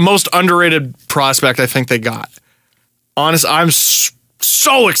 most underrated prospect I think they got. Honest, I'm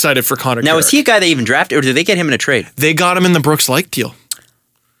so excited for Connor Now, Carrick. is he a guy they even drafted, or did they get him in a trade? They got him in the Brooks Lake deal.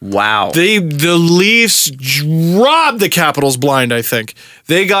 Wow. The Leafs robbed the Capitals blind, I think.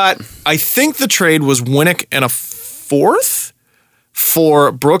 I think the trade was Winnick and a 4th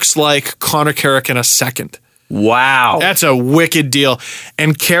for Brooks Lake, Connor Carrick, and a 2nd. Wow. That's a wicked deal.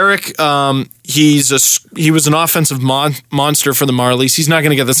 And Carrick, he was an offensive monster for the Marlies. He's not going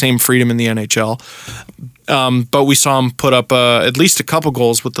to get the same freedom in the NHL. But we saw him put up at least a couple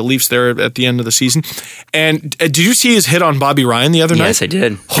goals with the Leafs there at the end of the season. And did you see his hit on Bobby Ryan the other night? Yes, I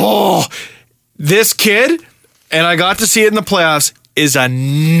did. Oh, this kid, and I got to see it in the playoffs, is a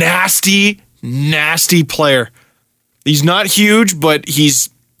nasty, nasty player. He's not huge, but he's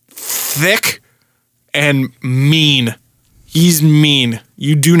thick and mean. He's mean.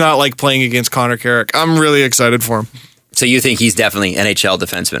 You do not like playing against Connor Carrick. I'm really excited for him. So you think he's definitely NHL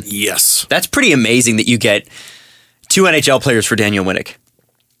defenseman? Yes. That's pretty amazing that you get 2 NHL players for Daniel Winnick.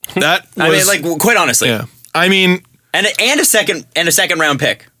 Quite honestly. Yeah. I mean, and a second round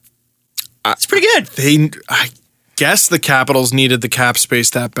pick. It's pretty good. I guess the Capitals needed the cap space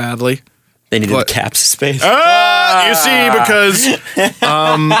that badly. They needed the cap space. You see, because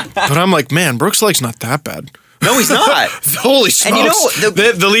but I'm like, man, Brooks Lake's not that bad. No, he's not. Holy smokes. And you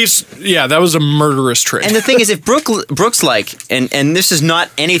know, the Leafs, yeah, that was a murderous trade. And the thing is, if Brooks Lake, and this is not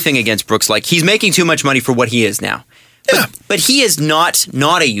anything against Brooks Lake, he's making too much money for what he is now. Yeah. But he is not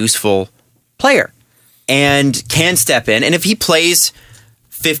a useful player and can step in. And if he plays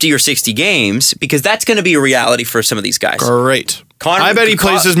 50 or 60 games, because that's going to be a reality for some of these guys. Great. I bet he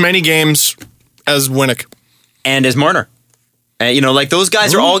plays as many games as Winnick. And as Marner. Like those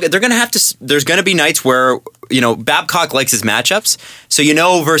guys are all. They're going to have to. There's going to be nights where Babcock likes his matchups,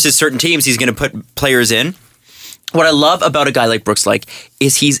 so versus certain teams he's going to put players in. What I love about a guy like Brooks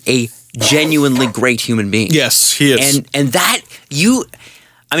is he's a genuinely great human being. Yes, he is. And that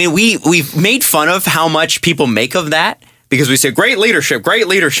we've made fun of how much people make of that because we say great leadership.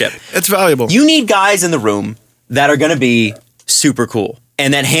 It's valuable. You need guys in the room that are going to be super cool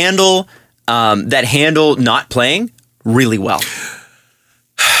and that handle not playing really well.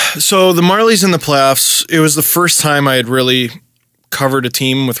 So the Marlies in the playoffs, it was the first time I had really covered a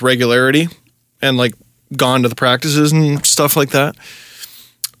team with regularity and gone to the practices and stuff like that.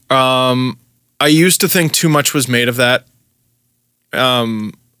 I used to think too much was made of that,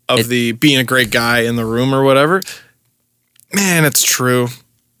 being a great guy in the room or whatever. Man, it's true.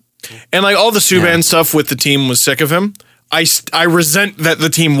 And all the Subban stuff with the team was sick of him. I resent that the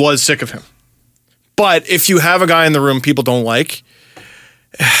team was sick of him. But if you have a guy in the room people don't like,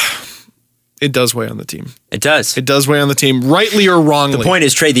 it does weigh on the team. It does. It does weigh on the team, rightly or wrongly. The point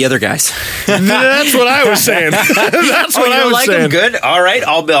is trade the other guys. That's what I was saying. That's what I was saying. Them? Good. All right.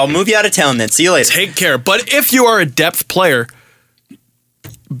 I'll move you out of town then. See you later. Take care. But if you are a depth player,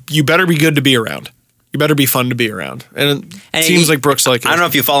 you better be good to be around. You better be fun to be around. And it seems like Brooks like it. I don't know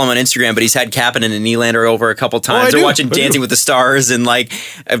if you follow him on Instagram, but he's had Kapanen and Nylander over a couple times. They're watching Dancing with the Stars and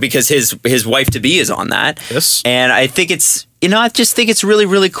because his wife-to-be is on that. Yes. And I think it's, I just think it's really,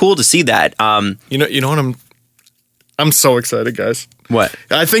 really cool to see that. You know what I'm so excited, guys. What?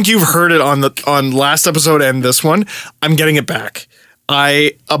 I think you've heard it on last episode and this one. I'm getting it back.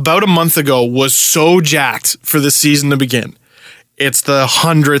 I, about a month ago, was so jacked for this season to begin. It's the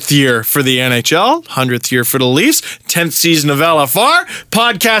 100th year for the NHL, 100th year for the Leafs, 10th season of LFR.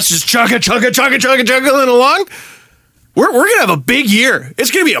 Podcast is chugging along. We're going to have a big year.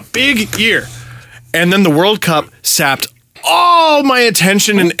 It's going to be a big year. And then the World Cup sapped all my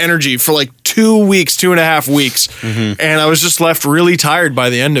attention and energy for 2.5 weeks. Mm-hmm. And I was just left really tired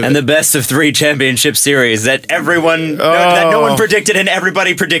by the end of it. And the best of 3 championship series that no one predicted and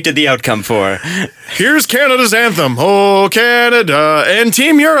everybody predicted the outcome for. Here's Canada's anthem. Oh, Canada and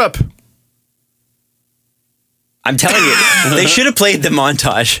Team Europe. I'm telling you, they should have played the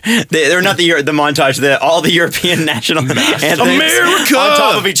montage. They're not the montage. All the European national anthems America on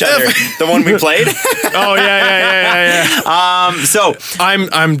top of each other. The one we played. Oh yeah. So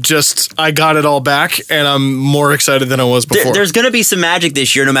I got it all back, and I'm more excited than I was before. There's going to be some magic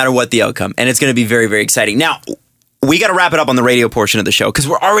this year, no matter what the outcome, and it's going to be very, very exciting. Now, we got to wrap it up on the radio portion of the show because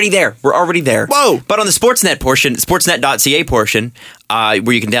we're already there. Whoa! But on the Sportsnet portion, sportsnet.ca portion,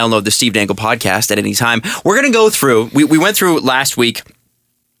 where you can download the Steve Dangle podcast at any time, we're going to go through. We went through last week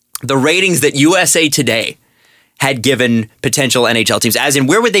the ratings that USA Today had given potential NHL teams, as in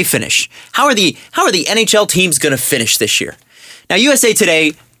where would they finish? How are the NHL teams going to finish this year? Now, USA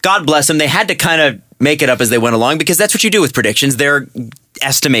Today, God bless them, they had to kind of make it up as they went along because that's what you do with predictions. They're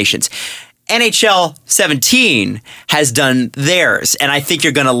estimations. NHL 17 has done theirs, and I think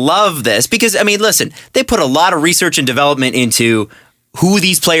you're going to love this because, listen, they put a lot of research and development into who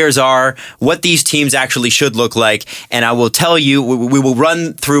these players are, what these teams actually should look like, and I will tell you, we will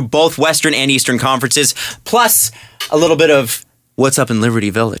run through both Western and Eastern conferences, plus a little bit of What's Up in Liberty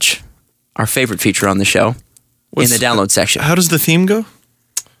Village, our favorite feature on the show, in the download section. How does the theme go?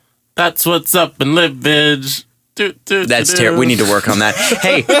 That's what's up in Livage. That's terrible. We need to work on that.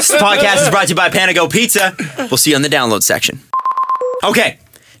 Hey, this podcast is brought to you by Panago Pizza. We'll see you on the download section. Okay,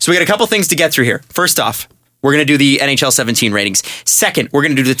 so we got a couple things to get through here. First off, we're going to do the NHL 17 ratings. Second, we're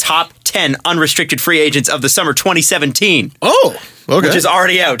going to do the top 10 unrestricted free agents of the summer 2017. Oh, okay. Which is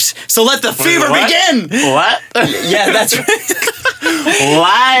already out. So let the fever begin. What? Yeah, that's right.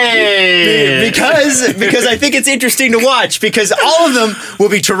 Why? Because I think it's interesting to watch because all of them will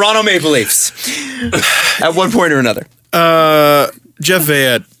be Toronto Maple Leafs at one point or another. Jeff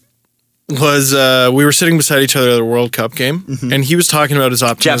Veillette was, we were sitting beside each other at the World Cup game, and he was talking about his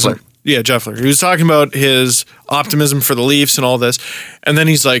optimism. Jeffler. Yeah, Jeffler. He was talking about his optimism for the Leafs and all this. And then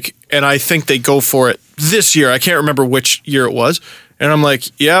he's like, and I think they go for it this year. I can't remember which year it was. And I'm like,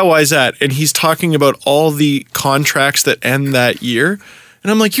 yeah, why is that? And he's talking about all the contracts that end that year.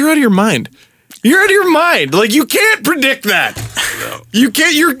 And I'm like, you're out of your mind. You're out of your mind. You can't predict that. No. You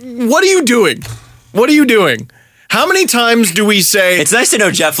can't. What are you doing? What are you doing? How many times do we say... It's nice to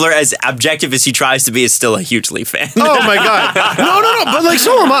know Jeffler, as objective as he tries to be, is still a huge Leaf fan. Oh, my God. No. But,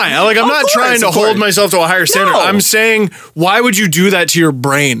 so am I. I'm not trying to hold myself to a higher standard. No. I'm saying, why would you do that to your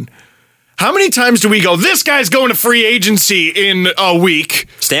brain? How many times do we go, this guy's going to free agency in a week?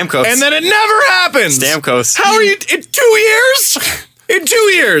 Stamkos. And then it never happens. Stamkos. How are you... In 2 years? In 2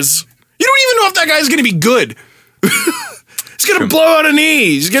 years. You don't even know if that guy's going to be good. He's going to blow out a knee.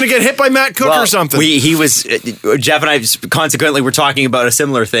 He's going to get hit by Matt Cook or something. Jeff and I consequently were talking about a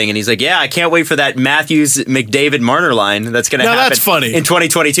similar thing, and he's like, yeah, I can't wait for that Matthews, McDavid, Marner line that's going to happen that's funny. in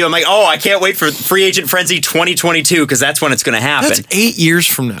 2022. I'm like, oh, I can't wait for Free Agent Frenzy 2022 because that's when it's going to happen. That's 8 years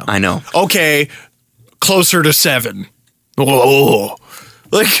from now. I know. Okay, closer to 7. Whoa.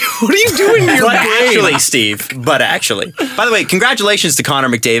 Like, what are you doing to your brain? But actually. By the way, congratulations to Connor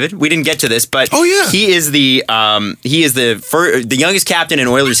McDavid. We didn't get to this, but he is the youngest captain in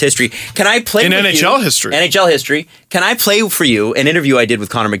Oilers history. Can I play in with NHL you? history? NHL history. Can I play for you an interview I did with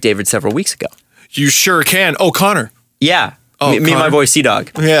Connor McDavid several weeks ago? You sure can. Oh, Connor. Yeah. Oh, me and my boy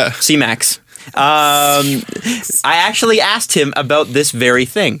C-Dog. Yeah. C-Max. I actually asked him about this very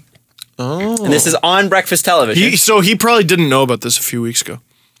thing. Oh. And this is on breakfast television. So he probably didn't know about this a few weeks ago.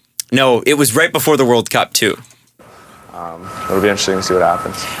 No, it was right before the World Cup, too. It'll be interesting to see what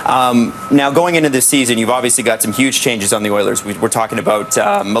happens. Now, going into this season, you've obviously got some huge changes on the Oilers. We're talking about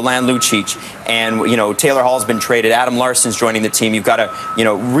Milan Lucic, and Taylor Hall's been traded. Adam Larson's joining the team. You've got a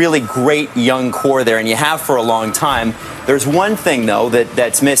really great young core there, and you have for a long time. There's one thing though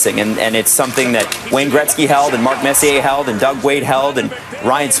that's missing, and it's something that Wayne Gretzky held, and Mark Messier held, and Doug Wade held, and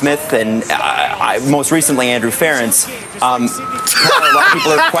Ryan Smith, and most recently Andrew Ferentz. A lot of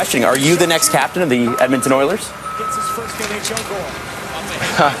people are questioning: are you the next captain of the Edmonton Oilers?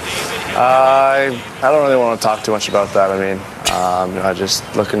 I don't really want to talk too much about that. I mean, I'm just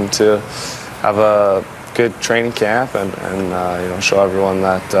looking to have a good training camp and show everyone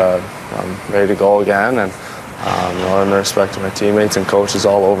that I'm ready to go again and earn the respect of my teammates and coaches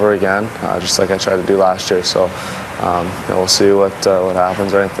all over again, just like I tried to do last year. So we'll see what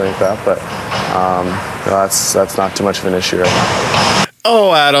happens or anything like that. But that's not too much of an issue right now.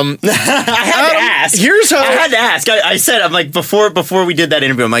 Oh, Adam. I had to ask. Here's how I had to ask. I said, I'm like, before we did that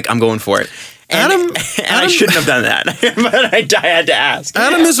interview, I'm like, I'm going for it. And I shouldn't have done that, but I had to ask.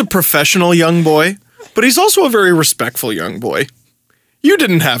 Adam is a professional young boy, but he's also a very respectful young boy. You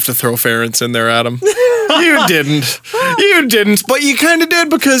didn't have to throw Ferentz in there, Adam. You didn't. You didn't, but you kind of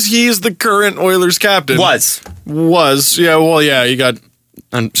did because he's the current Oilers captain. Was. Yeah, well, yeah, you got...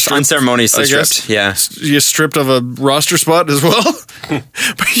 unceremoniously stripped. Yeah, you stripped of a roster spot as well.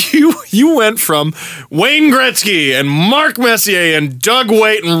 But you went from Wayne Gretzky and Mark Messier and Doug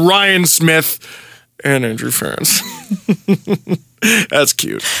Wade and Ryan Smith and Andrew Ferentz. That's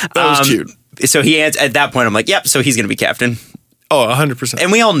cute. That was cute. So he at that point, I'm like, yep. So he's going to be captain. Oh, 100%.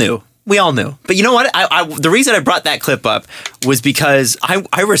 And we all knew. But you know what? The reason I brought that clip up was because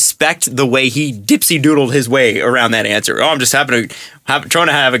I respect the way he dipsy-doodled his way around that answer. Oh, I'm just trying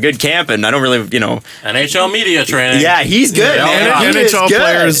to have a good camp, and I don't really, NHL media training. Yeah, he's good. Yeah,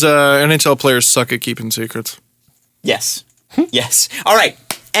 NHL players suck at keeping secrets. Yes. Yes. All right.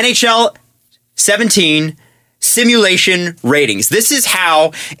 NHL 17 simulation ratings. This is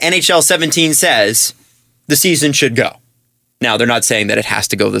how NHL 17 says the season should go. Now, they're not saying that it has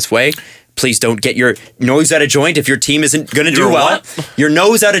to go this way. Please don't get your nose out of joint if your team isn't going to do well. Your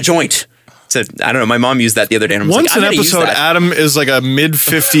nose out of joint. So, I don't know. My mom used that the other day. And Once an episode, Adam is like a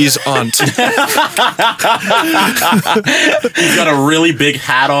mid-50s aunt. He's got a really big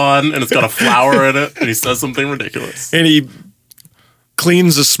hat on, and it's got a flower in it, and he says something ridiculous. And he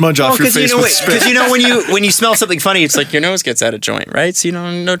cleans a smudge off your face with spit. Because when you smell something funny, it's like your nose gets out of joint, right? So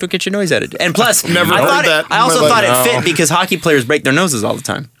don't get your nose out of. And plus, I also thought it fit because hockey players break their noses all the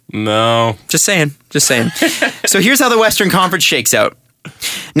time. No, just saying. So here's how the Western Conference shakes out.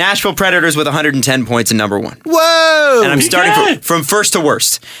 Nashville Predators with 110 points in number one. Whoa! And I'm starting from first to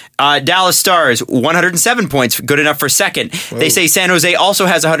worst. Dallas Stars, 107 points, good enough for second. Whoa. They say San Jose also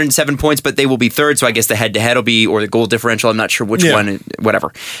has 107 points, but they will be third, so I guess the head-to-head will be, or the goal differential, I'm not sure which one,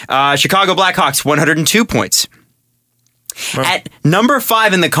 whatever. Chicago Blackhawks, 102 points. Wow. At number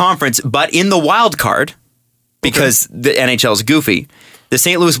 5 in the conference, but in the wild card, because the NHL is goofy, the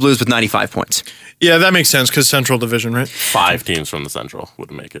St. Louis Blues with 95 points. Yeah, that makes sense because Central Division, right? 5 teams from the Central would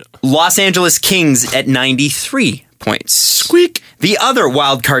make it. Los Angeles Kings at 93 points. Squeak. The other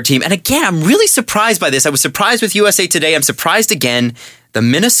wild card team, and again, I'm really surprised by this. I was surprised with USA Today. I'm surprised again. The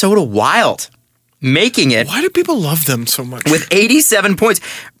Minnesota Wild making it. Why do people love them so much? With 87 points.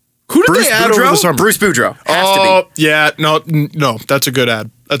 Who did they add over the summer? Bruce Boudreau. Has to be. Yeah. No. That's a good ad.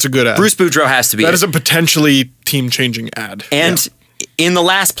 Bruce Boudreau has to be. That is a potentially team-changing ad. And in the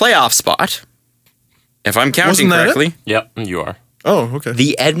last playoff spot, if I'm counting correctly. Yep, you are. Oh, okay.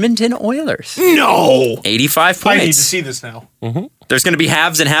 The Edmonton Oilers. No! 85 points. I need to see this now. Mm-hmm. There's going to be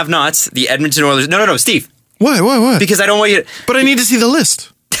haves and have-nots. The Edmonton Oilers. No, Steve. Why? Because I don't want you to... But I need to see the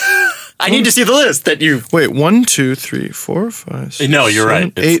list. I need to see the list that you... Wait, 1, 2, 3, 4, 5, 6, No, you're 7,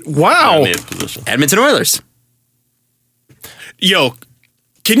 right. 8. Wow. Edmonton Oilers. Yo,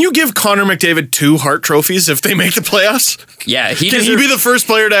 can you give Connor McDavid 2 Hart trophies if they make the playoffs? Yeah, Can he be the first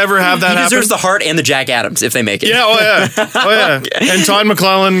player to ever have that He happen? deserves the Hart and the Jack Adams if they make it. Yeah, oh yeah. And Todd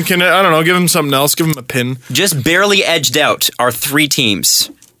McClellan can, I don't know, give him something else, give him a pin. Just barely edged out are 3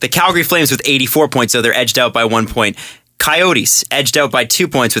 teams. The Calgary Flames with 84 points, so they're edged out by 1 point. Coyotes edged out by 2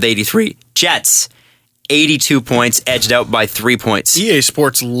 points with 83. Jets, 82 points, edged out by 3 points. EA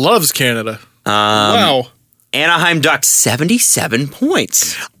Sports loves Canada. Wow. Anaheim Ducks, 77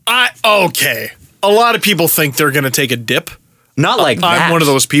 points. Okay. A lot of people think they're going to take a dip. Not like that. I'm one of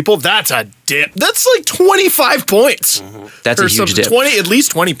those people. That's a dip. That's like 25 points. That's a huge dip. At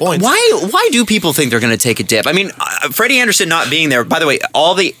least 20 points. Why do people think they're going to take a dip? I mean, Freddie Anderson not being there. By the way,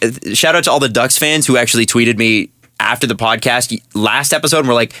 shout out to all the Ducks fans who actually tweeted me after the podcast last episode and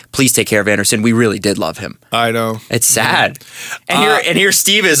were like, please take care of Anderson. We really did love him. I know. It's sad. And here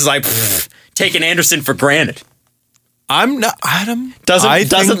Steve is like taking Anderson for granted. I'm not Adam.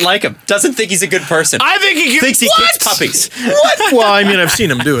 Doesn't like him. Doesn't think he's a good person. I think he thinks he kicks puppies. What? Well, I mean, I've seen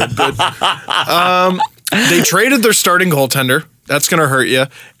him do it, but they traded their starting goaltender. That's going to hurt you.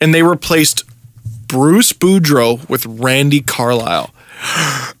 And they replaced Bruce Boudreau with Randy Carlyle.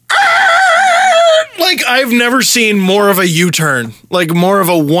 Like, I've never seen more of a U-turn, like more of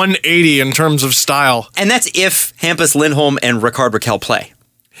a 180 in terms of style. And that's if Hampus Lindholm and Ricard Raquel play.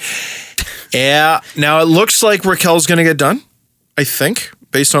 Yeah. Now, it looks like Raquel's going to get done, I think,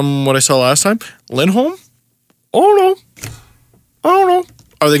 based on what I saw last time. Lindholm? Oh, no. I don't know.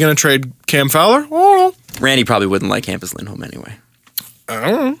 Are they going to trade Cam Fowler? Oh, no. Randy probably wouldn't like Hampus Lindholm anyway. I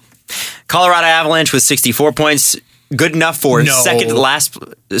don't know. Colorado Avalanche with 64 points. Good enough for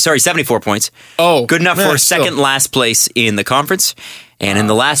 74 points. Oh. Good enough for still. second last place in the conference. And in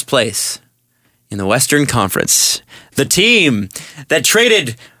the last place in the Western Conference, the team that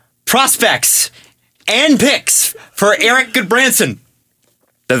traded prospects and picks for Eric Goodbranson,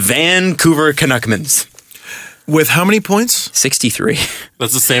 the Vancouver Canuckmans. With how many points? 63.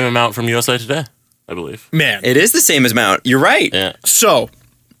 That's the same amount from USA Today, I believe. Man. It is the same amount. You're right. Yeah. So,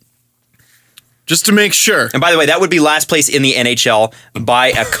 just to make sure. And by the way, that would be last place in the NHL by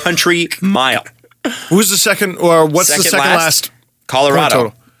a country mile. Who's the second, or what's the second last? Colorado.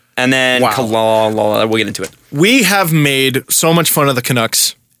 Total. And then Wow. we'll get into it. We have made so much fun of the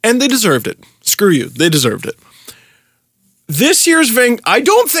Canucks, and they deserved it. Screw you. They deserved it. I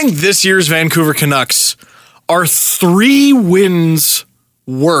don't think this year's Vancouver Canucks are 3 wins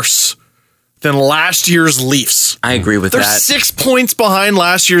worse than last year's Leafs. I agree with They're that. 6 points behind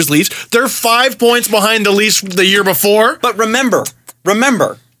last year's Leafs. They're 5 points behind the Leafs the year before. But remember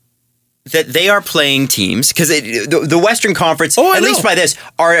that they are playing teams because the Western Conference, at least by this,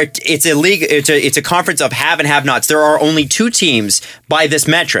 it's a league. It's a conference of have and have-nots. There are only 2 teams by this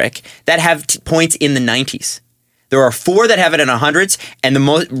metric that have points in the 90s. There are 4 that have it in the hundreds, and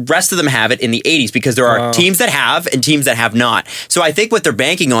the rest of them have it in the 80s because there are teams that have and teams that have not. So I think what they're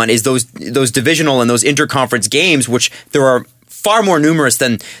banking on is those divisional and those interconference games, which there are far more numerous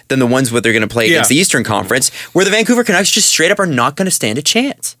than the ones that they're going to play against the Eastern Conference, where the Vancouver Canucks just straight up are not going to stand a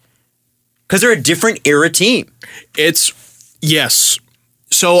chance because they're a different era team. Yes.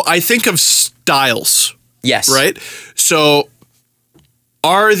 So I think of styles. Yes. Right? So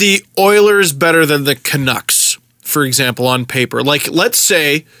are the Oilers better than the Canucks? For example, on paper, like let's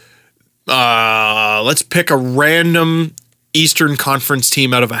say, let's pick a random Eastern Conference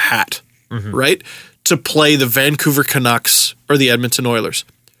team out of a hat, right? To play the Vancouver Canucks or the Edmonton Oilers.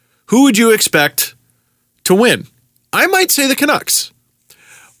 Who would you expect to win? I might say the Canucks.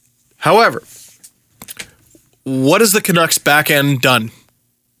 However, what has the Canucks back end done?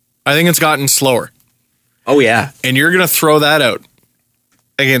 I think it's gotten slower. Oh, yeah. And you're going to throw that out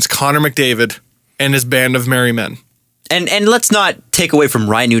against Connor McDavid and his band of merry men. And let's not take away from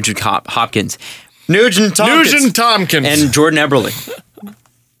Ryan Nugent-Hopkins. Nugent-Tompkins. And Jordan Eberle.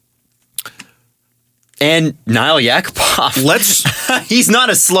 And Niall Yakupov. He's not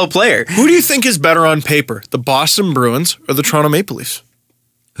a slow player. Who do you think is better on paper, the Boston Bruins or the Toronto Maple Leafs?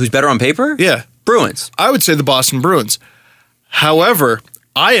 Who's better on paper? Yeah. Bruins. I would say the Boston Bruins. However,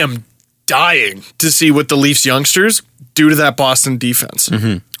 I am dying to see what the Leafs youngsters do to that Boston defense.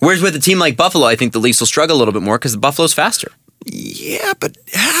 Whereas with a team like Buffalo, I think the Leafs will struggle a little bit more because the Buffalo's faster. Yeah, but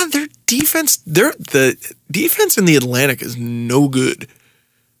their defense, the defense in the Atlantic is no good.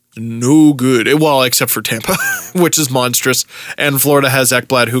 No good. Well, except for Tampa, which is monstrous. And Florida has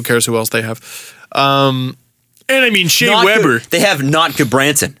Ekblad. Who cares who else they have? And I mean, Shea Weber. They have not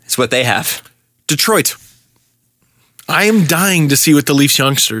Goodbranson. It's what they have. Detroit. I am dying to see what the Leafs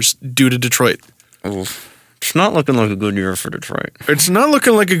youngsters do to Detroit. It's not looking like a good year for Detroit. It's not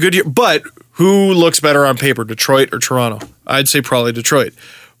looking like a good year, but who looks better on paper, Detroit or Toronto? I'd say probably Detroit.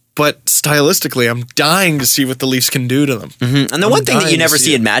 But stylistically, I'm dying to see what the Leafs can do to them. Mm-hmm. And the one thing that you never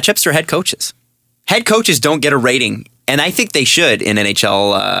see in matchups are head coaches. Head coaches don't get a rating, and I think they should in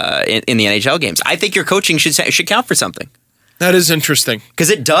NHL in the NHL games. I think your coaching should count for something. That is interesting. Because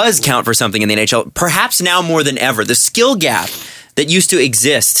it does count for something in the NHL, perhaps now more than ever. The skill gap that used to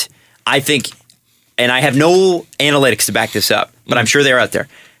exist, I think, and I have no analytics to back this up, but I'm sure they're out there,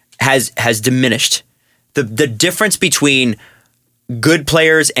 has diminished. The difference between good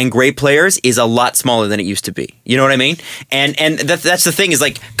players and great players is a lot smaller than it used to be. You know what I mean? And that's the thing is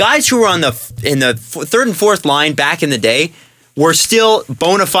like guys who were in the third and fourth line back in the day were still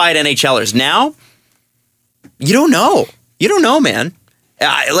bona fide NHLers. Now, you don't know. You don't know, man.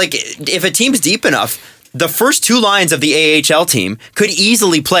 Like if a team's deep enough, the first two lines of the AHL team could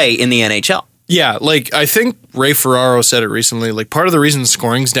easily play in the NHL. Yeah, like I think Ray Ferraro said it recently. Like part of the reason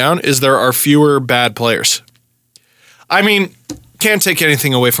scoring's down is there are fewer bad players. I mean, can't take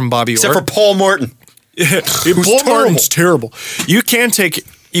anything away from Bobby Orr. Except for Paul Morton. Yeah, Paul Morton's terrible. You can't take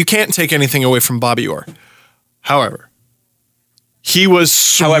anything away from Bobby Orr. However, he was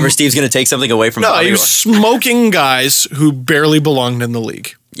Steve's going to take something away from Bobby Orr. He was smoking guys who barely belonged in the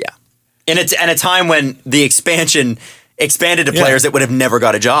league. Yeah. And it's at a time when the expansion expanded to players that would have never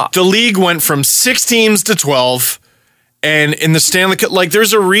got a job. The league went from 6 teams to 12. And in the Stanley Cup, like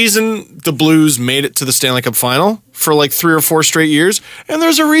there's a reason the Blues made it to the Stanley Cup final for like 3 or 4 straight years. And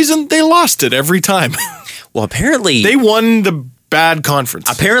there's a reason they lost it every time. Well, apparently they won the bad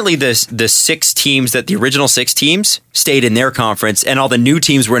conference. Apparently the 6 teams the original 6 teams stayed in their conference and all the new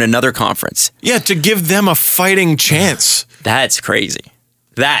teams were in another conference. Yeah, to give them a fighting chance. That's crazy.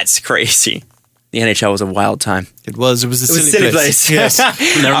 That's crazy. The NHL was a wild time. It was a silly place. Yes.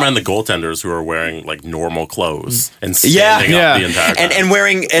 Never mind the goaltenders who are wearing like normal clothes and standing up the entire time. And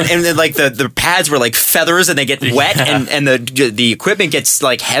wearing and then, like the pads were like feathers and they get wet and the equipment gets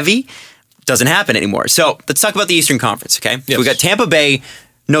like heavy. Doesn't happen anymore. So let's talk about the Eastern Conference, okay? Yes. We got Tampa Bay,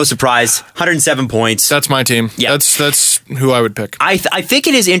 no surprise, 107 points. That's my team. Yeah. That's who I would pick. I think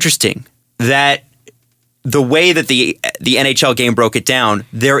it is interesting that the way that the NHL game broke it down,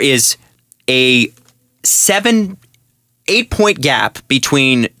 there is a 7-8 point gap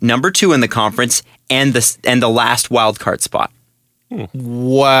between number 2 in the conference and the last wild card spot.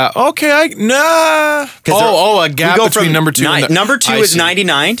 Wow. Okay. A gap between number 2 and number 2 is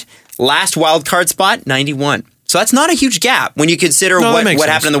 99. Last wild card spot 91. So that's not a huge gap when you consider what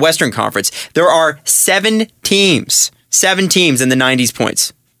happened in the Western Conference. There are 7 teams in the 90s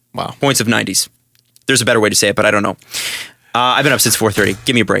points. Wow. Points of 90s. There's a better way to say it, but I don't know. I've been up since 4:30.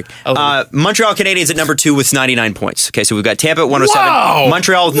 Give me a break. Montreal Canadiens at number 2 with 99 points. Okay, so we've got Tampa at 107. Wow.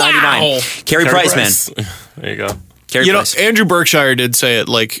 Montreal with 99. Wow. Carey Price, man. There you go. Carey Price. Andrew Berkshire did say it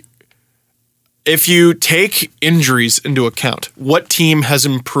like, if you take injuries into account, what team has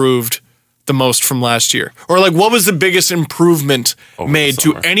improved the most from last year? Or like, what was the biggest improvement made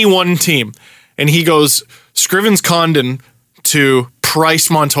to any one team? And he goes, Scrivens Condon to Price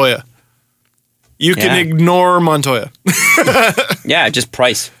Montoya. You can ignore Montoya. Yeah, just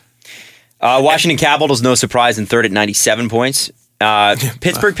Price. Washington Capitals, no surprise, in third at 97 points.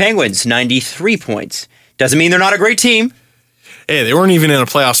 Pittsburgh Penguins, 93 points. Doesn't mean they're not a great team. Hey, they weren't even in a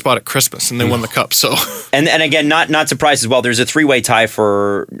playoff spot at Christmas, and they won the cup. So, and again, not surprised as well. There's a 3-way tie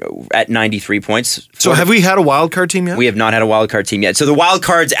at 93 points. So, have we had a wild card team yet? We have not had a wild card team yet. So the wild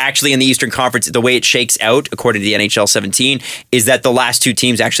cards actually in the Eastern Conference, the way it shakes out, according to the NHL 17, is that the last 2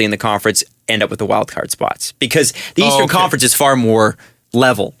 teams actually in the conference end up with the wild card spots because the Eastern Conference is far more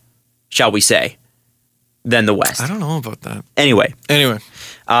level, shall we say, than the West. I don't know about that. Anyway.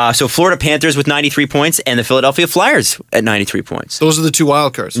 So Florida Panthers with 93 points and the Philadelphia Flyers at 93 points. Those are the 2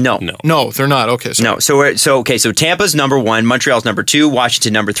 wild cards. No, they're not. Okay, no. So Tampa's number 1, Montreal's number 2,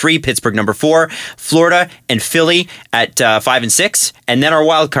 Washington number 3, Pittsburgh number 4, Florida and Philly at 5 and 6, and then our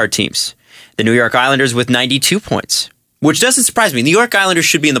wild card teams, the New York Islanders with 92 points, which doesn't surprise me. The New York Islanders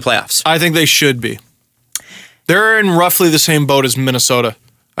should be in the playoffs. I think they should be. They're in roughly the same boat as Minnesota,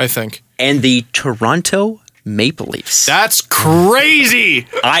 I think. And the Toronto Maple Leafs. That's crazy.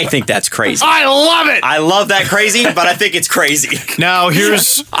 I think that's crazy. I love it. I love that crazy, but I think it's crazy. Now,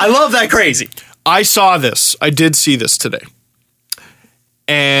 I love that crazy. I saw this. I did see this today.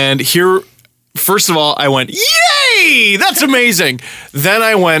 And here, first of all, I went, yay! That's amazing. Then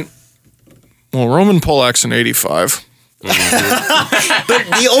I went, well, Roman Polak's an 85. But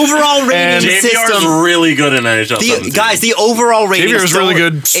the overall rating system is really good in NHL. Guys, the overall rating is really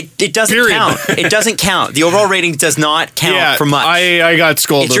good. It doesn't count. It doesn't count. The overall rating does not count for much. I got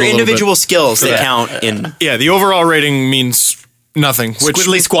scolded. It's your individual skills that count. The overall rating means Nothing.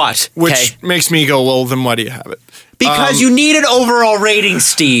 Squiddly squat. Which Okay. makes me go, well, then why do you have it? Because you need an overall rating,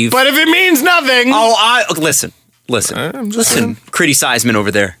 Steve. But if it means nothing. Listen. I'm just Listen. Critty Seisman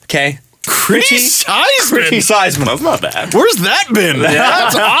over there, okay? Critty Seisman. That's not bad. Where's that been?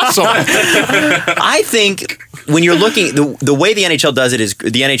 That's awesome. I think when you're looking, the way the NHL does it is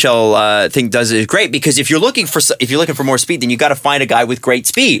the NHL thing does it is great because if you're looking for more speed, then you got to find a guy with great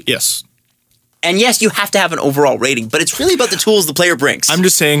speed. Yes. And yes, you have to have an overall rating, but it's really about the tools the player brings. I'm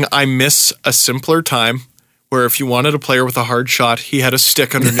just saying I miss a simpler time where if you wanted a player with a hard shot, he had a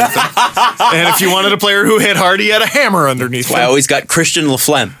stick underneath him. And if you wanted a player who hit hard, he had a hammer underneath him. I always got Christian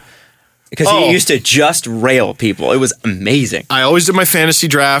Laflemme because he used to just rail people. It was amazing. I always did my fantasy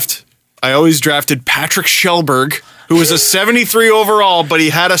draft. I always drafted Patrick Schellberg, who was a 73 overall, but he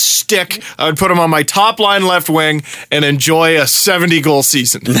had a stick. I would put him on my top line left wing and enjoy a 70-goal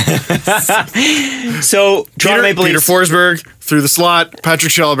season. So Toronto Maple Peter Leafs. Forsberg through the slot,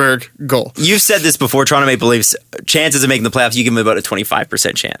 Patrick Schellberg, goal. You've said this before. Toronto Maple Leafs chances of making the playoffs. You give them about a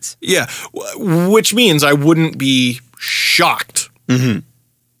 25% chance. Yeah, which means I wouldn't be shocked. Mm-hmm.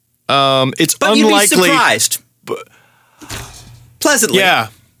 It's But unlikely. you'd be surprised. Pleasantly. Yeah.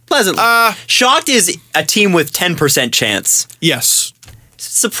 Pleasantly. Shocked is a team with 10% chance. Yes.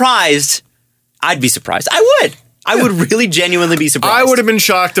 Surprised, I'd be surprised. I would really genuinely be surprised. I would have been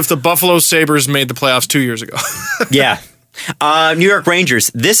shocked if the Buffalo Sabres made the playoffs 2 years ago. Yeah. New York Rangers,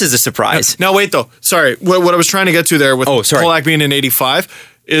 this is a surprise. Now, wait, though. Sorry. What I was trying to get to there with Polak being in 85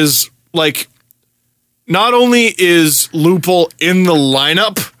 is, like, not only is Lupul in the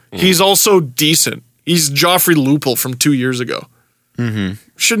lineup, he's also decent. He's Joffrey Lupul from 2 years ago. Mm-hmm.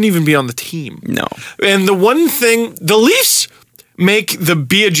 Shouldn't even be on the team. No. And the one thing, the Leafs make the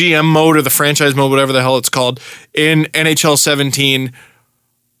be a GM mode or the franchise mode, whatever the hell it's called, in NHL 17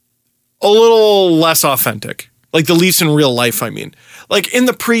 a little less authentic. Like the Leafs in real life, I mean. Like in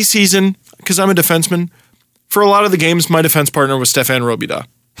the preseason, because I'm a defenseman, for a lot of the games, my defense partner was Stefan Robida.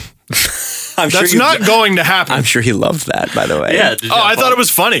 That's not going to happen. I'm sure he loved that, by the way. Yeah. I thought it was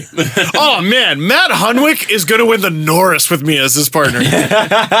funny. Oh, man. Matt Hunwick is going to win the Norris with me as his partner.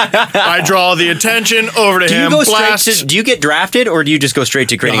 I draw the attention over to Do you him. go straight to, do you get drafted or do you just go straight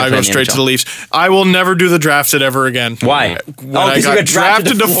to creating a I plan go in straight NHL? to the Leafs. I will never do the drafted ever again. Why? When I got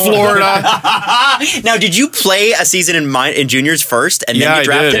drafted to Florida. Now, did you play a season in juniors first and then Yeah, get I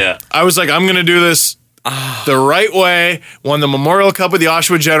drafted? did. Yeah. I was like, I'm going to do this the right way. Won the Memorial Cup with the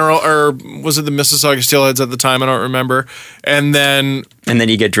Oshawa General, or was it the Mississauga Steelheads at the time? I don't remember. And then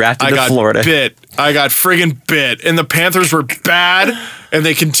you get drafted I to got Florida. bit. I got friggin' bit. And the Panthers were bad, and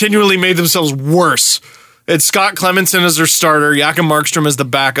they continually made themselves worse. It's Scott Clemenson as their starter, Jakob Markstrom as the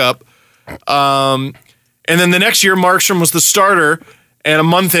backup. And then the next year, Markstrom was the starter, and a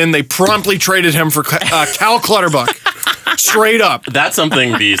month in, they promptly traded him for Cal Clutterbuck. Straight up. That's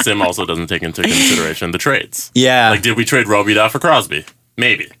something the sim also doesn't take into consideration. The trades. Yeah. Like, did we trade Robida for Crosby?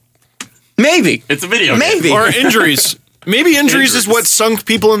 Maybe. Maybe. It's a video Maybe. game. Or injuries. Maybe injuries is what sunk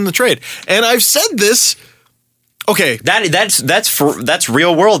people in the trade. And I've said this. Okay, That's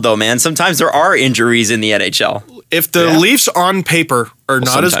real world though, man. Sometimes there are injuries in the NHL. if the Leafs on paper are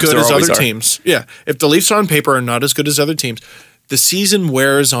not as sometimes good there as always other are. teams, if the Leafs on paper are not as good as other teams, the season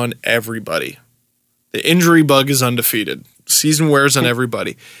wears on everybody. The injury bug is undefeated. Season wears on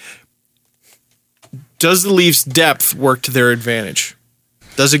everybody. Does the Leafs' depth work to their advantage?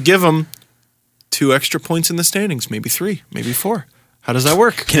 Does it give them 2 extra points in the standings? Maybe 3, maybe 4. How does that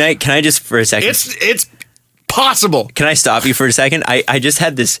work? Can I just for a second? It's possible. Can I stop you for a second? I just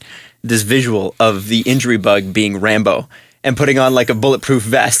had this visual of the injury bug being Rambo and putting on like a bulletproof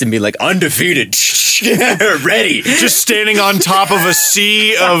vest and being like undefeated, ready. Just standing on top of a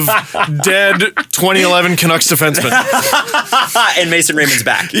sea of dead 2011 Canucks defensemen. And Mason Raymond's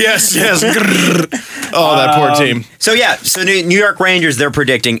back. Yes. Oh, that poor team. So New York Rangers, they're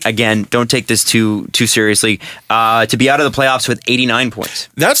predicting, again, don't take this too seriously, to be out of the playoffs with 89 points.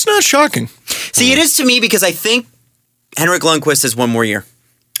 That's not shocking. See, it is to me because I think Henrik Lundqvist has one more year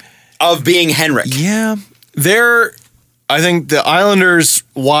of being Henrik. Yeah. I think the Islanders,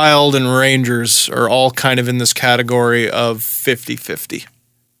 Wild, and Rangers are all kind of in this category of 50-50.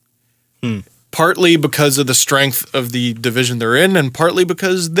 Partly because of the strength of the division they're in, and partly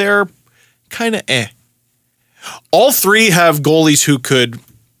because they're kind of All 3 have goalies who could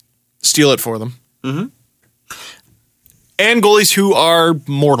steal it for them. Mm-hmm. And goalies who are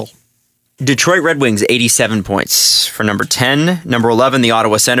mortal. Detroit Red Wings, 87 points for number 10. Number 11, the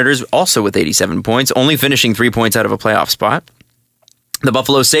Ottawa Senators, also with 87 points, only finishing 3 points out of a playoff spot. The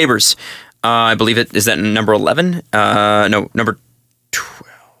Buffalo Sabres, I believe is that number 11? No, number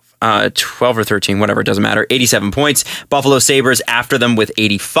 12. 12 or 13, whatever, it doesn't matter. 87 points. Buffalo Sabres after them with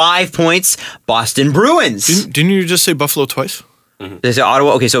 85 points. Boston Bruins. Didn't you just say Buffalo twice? There's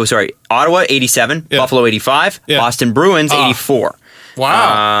Ottawa. Okay, so sorry. Ottawa 87, Buffalo 85, Boston Bruins 84.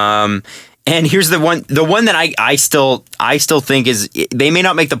 Wow. And here's the one that I still think is, they may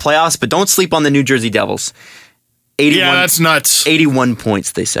not make the playoffs, but don't sleep on the New Jersey Devils. 81, yeah, that's nuts. 81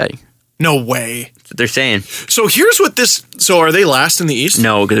 points, they say. No way. That's what they're saying. So here's what this. So are they last in the East?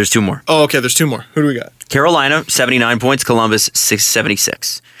 No, because there's two more. Oh, okay. There's two more. Who do we got? Carolina 79 points. Columbus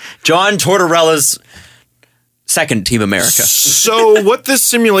 76. John Tortorella's second Team America. So what this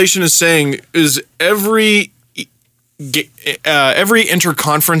simulation is saying is every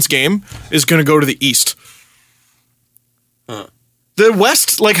interconference game is going to go to the East. The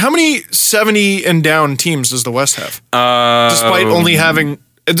West, like, how many 70 and down teams does the West have?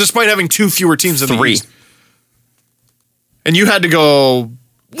 Despite having two fewer teams than the East. And you had to go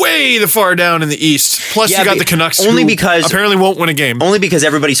way the far down in the East. Plus, you got the Canucks, only who because apparently won't win a game. Only because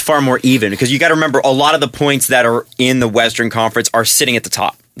everybody's far more even. Because you got to remember, a lot of the points that are in the Western Conference are sitting at the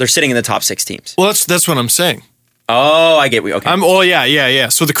top. They're sitting in the top 6 teams. Well, that's what I'm saying. Oh, I get you. Okay. Yeah.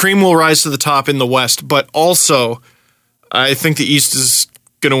 So the cream will rise to the top in the West, but also I think the East is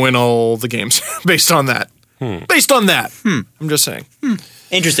going to win all the games based on that. Based on that. I'm just saying.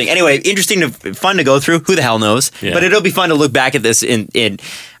 Interesting. Anyway, fun to go through. Who the hell knows? Yeah. But it'll be fun to look back at this and you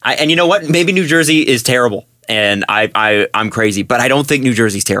know what? Maybe New Jersey is terrible, and I'm crazy, but I don't think New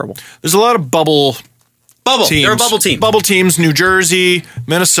Jersey's terrible. There's a lot of bubble teams. They're a bubble team. Bubble teams. New Jersey,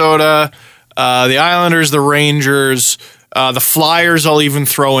 Minnesota, the Islanders, the Rangers, the Flyers. I'll even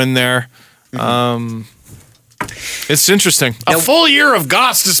throw in there. It's interesting. A full year of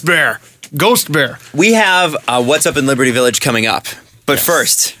Ghost Bear. We have What's Up in Liberty Village coming up. But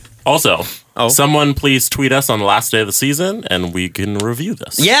first. Also, someone please tweet us on the last day of the season, and we can review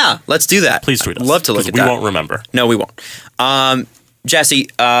this. Yeah, let's do that. Please tweet us. I'd love to look at that. We won't remember. No, we won't. Jesse,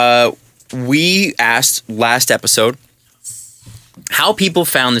 we asked last episode how people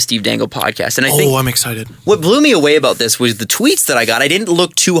found the Steve Dangle podcast. And I think I'm excited. What blew me away about this was the tweets that I got. I didn't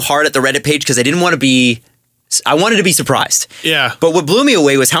look too hard at the Reddit page because I wanted to be surprised. Yeah. But what blew me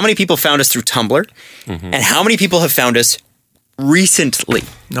away was how many people found us through Tumblr and how many people have found us recently.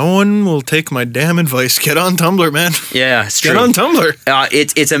 No one will take my damn advice. Get on Tumblr, man. Yeah, it's true. Get on Tumblr.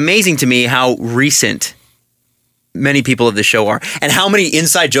 It's amazing to me how recent many people of the show are, and how many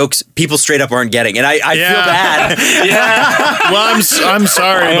inside jokes people straight up aren't getting. And I feel bad. Yeah. Well, I'm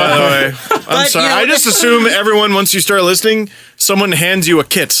sorry, by the way. I'm sorry. I just assume everyone, once you start listening, someone hands you a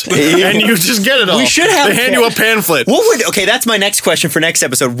kit and you just get it all. We should have. They hand you a pamphlet. Okay, that's my next question for next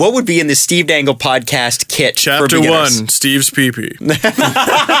episode. What would be in the Steve Dangle podcast kit? Chapter 1, Steve's pee-pee. A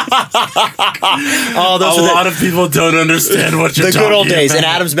lot of people don't understand what you're talking about. The good old days. And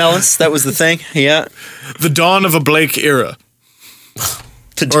Adam's Melons, that was the thing. Yeah. The dawn of a Blake era.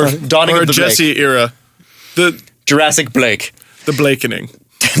 Dawning of the Jesse Blake. era. The Jurassic Blake. The Blakening.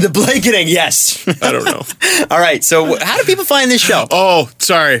 The Blakening, yes. I don't know. All right, so how do people find this show? Oh,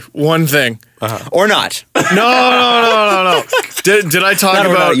 sorry. One thing. Or not. No. Did I talk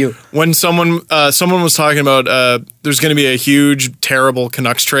about you. When someone was talking about there's going to be a huge, terrible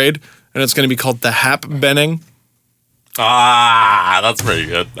Canucks trade, and it's going to be called the Hap Benning? That's pretty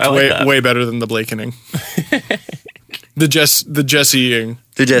good. I like that. Way better than the Blakening. The Jesseing.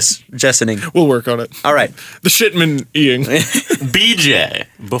 The Jessening. We'll work on it. All right. The Shitman-ing. BJ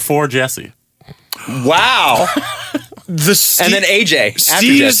before Jesse. Wow. And then AJ after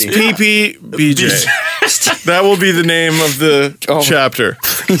Steve's Jesse. PP BJ. That will be the name of the chapter.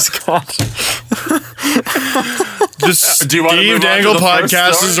 Please God. The Steve Dangle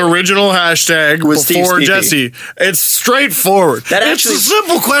Podcast's original hashtag was before Steve's Jesse. It's straightforward. It's a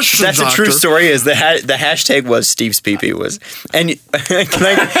simple question. That's doctor. a true story. Is the hashtag was Steve's PP was, and I'm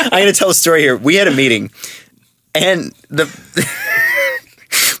going to tell a story here. We had a meeting, and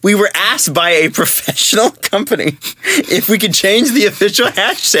we were asked by a professional company if we could change the official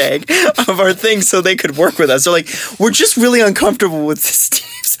hashtag of our thing so they could work with us. So, we're just really uncomfortable with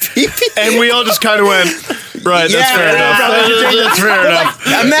Steve's PP. And we all just kind of went, right, that's fair enough. That's fair enough.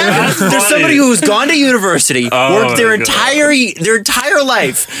 Imagine there's somebody who's gone to university, worked their entire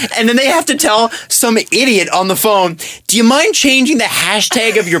life, and then they have to tell some idiot on the phone, do you mind changing the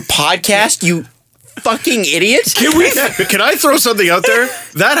hashtag of your podcast, you fucking idiots? Can I throw something out there?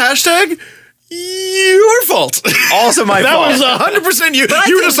 That hashtag, Your fault. Also my fault. That was 100% you. But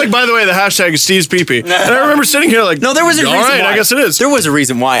You were just like, by the way, the hashtag is Steve's pee-pee. And I remember sitting here like, No, there was a all reason right, why. I guess it is. There was a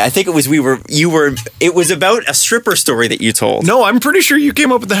reason why. I think it was it was about a stripper story that you told. No, I'm pretty sure you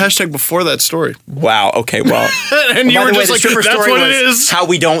came up with the hashtag before that story. Wow. Okay. Well. And you By were the way, just the like, stripper that's story what it was is. how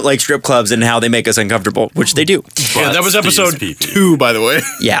we don't like strip clubs and how they make us uncomfortable, which they do. Yeah, that was Steve's episode pee-pee. 2, by the way.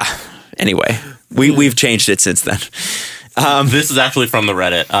 Yeah. Anyway, we've changed it since then. This is actually from the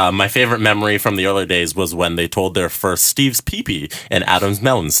Reddit. My favorite memory from the early days was when they told their first Steve's Pee-Pee and Adam's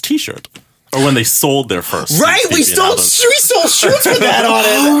Melons t-shirt. Or when they sold their first Right, Steve's we Pee-Pee and stole Adam's- shirts with that on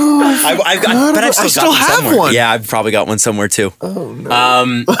it. I've got, but I've still, I still got one have somewhere. one. Yeah, I've probably got one somewhere too.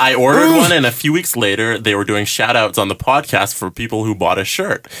 I ordered one, and a few weeks later, they were doing shout-outs on the podcast for people who bought a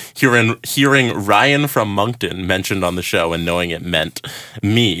shirt. Hearing Ryan from Moncton mentioned on the show and knowing it meant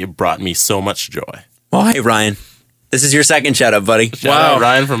me brought me so much joy. Well, hey Ryan, this is your second shout out, buddy. Shout out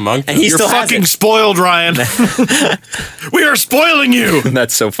Ryan from Moncton. And he's You're still has fucking it. spoiled, Ryan. We are spoiling you.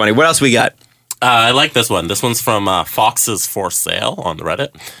 That's so funny. What else we got? I like this one. This one's from Foxes for Sale on the Reddit.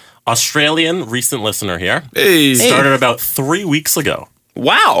 Australian recent listener here. Hey. Started about 3 weeks ago.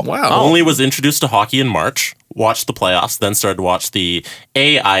 Wow. Only was introduced to hockey in March, watched the playoffs, then started to watch the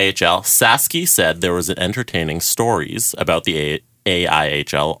AIHL. Sasky said there was entertaining stories about the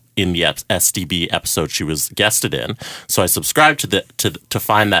AIHL in the SDB episode she was guested in. So I subscribed to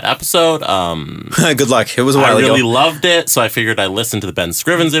find that episode. Good luck. It was a I while really ago. loved it, so I figured I'd listen to the Ben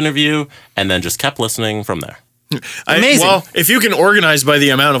Scrivens interview and then just kept listening from there. Amazing. Well, if you can organize by the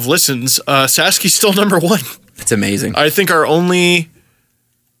amount of listens, Sasky's still number 1. It's amazing. I think our only,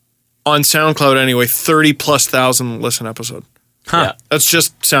 on SoundCloud anyway, 30,000+ listen episode. Yeah. That's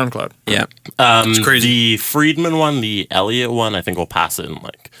just SoundCloud. Yeah. It's crazy. The Friedman one, the Elliott one, I think we'll pass it in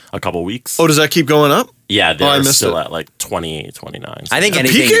like a couple weeks. Oh, does that keep going up? Yeah, I they're missed still it. at like 28, 29. I think The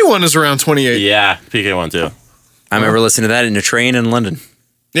anything. PK one is around 28. Yeah, PK one too. I remember listening to that in a train in London.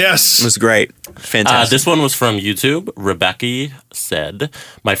 Yes. It was great. Fantastic. This one was from YouTube. Rebecca said,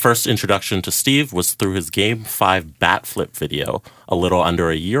 "My first introduction to Steve was through his Game 5 bat flip video a little under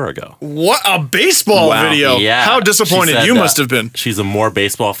a year ago." What a baseball video. Yeah. How She disappointed said you that must have been. She's a more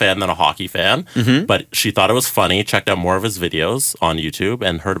baseball fan than a hockey fan, but she thought it was funny, checked out more of his videos on YouTube,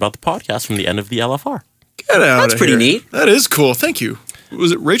 and heard about the podcast from the end of the LFR. Get out That's of pretty here. neat. That is cool. Thank you.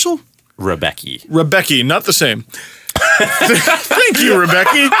 Was it Rachel? Rebecca. Rebecca, not the same. Thank you,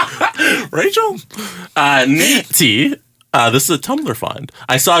 Rebecca. Rachel? Nate T. This is a Tumblr find.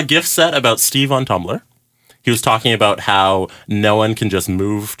 I saw a gift set about Steve on Tumblr. He was talking about how no one can just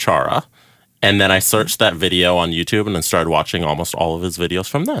move Chara. And then I searched that video on YouTube and then started watching almost all of his videos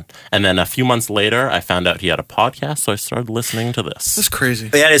from then. And then a few months later, I found out he had a podcast, so I started listening to this. That's crazy.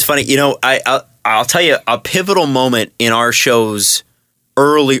 That is funny. You know, I'll tell you a pivotal moment in our show's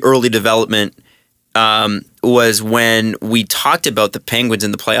early development was when we talked about the Penguins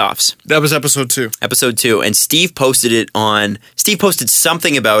in the playoffs. That was episode 2. Episode 2, and Steve posted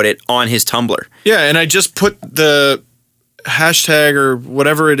something about it on his Tumblr. Yeah, and I just put the hashtag or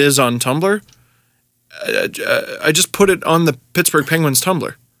whatever it is on Tumblr. I just put it on the Pittsburgh Penguins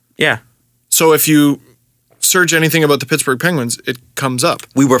Tumblr. Yeah. So if you search anything about the Pittsburgh Penguins, it comes up.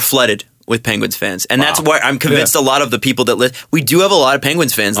 We were flooded with Penguins fans. And that's why I'm convinced a lot of the people that listen, we do have a lot of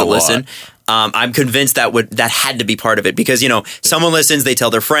Penguins fans that listen. I'm convinced that had to be part of it because, you know, someone listens, they tell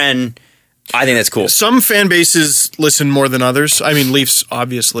their friend. I think that's cool. Some fan bases listen more than others. I mean, Leafs,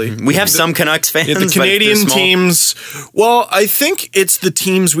 obviously. We have some Canucks fans. Yeah, the but they're Canadian small. teams. Well, I think it's the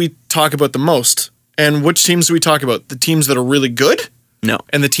teams we talk about the most. And which teams do we talk about? The teams that are really good No.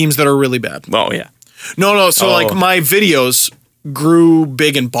 and the teams that are really bad. Well, yeah. No. So, like, my videos grew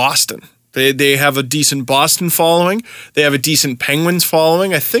big in Boston. They have a decent Boston following. They have a decent Penguins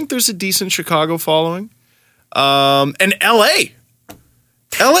following. I think there's a decent Chicago following. And LA.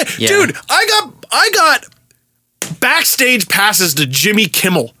 LA. Yeah. Dude, I got backstage passes to Jimmy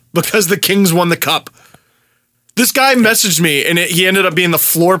Kimmel because the Kings won the cup. This guy messaged me, and he ended up being the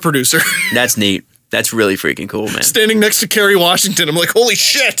floor producer. That's neat. That's really freaking cool, man. Standing next to Kerry Washington. I'm like, holy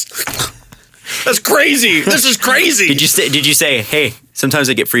shit. That's crazy. This is crazy. Did you say, hey, sometimes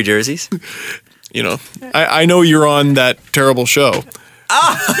I get free jerseys? You know, I know you're on that terrible show.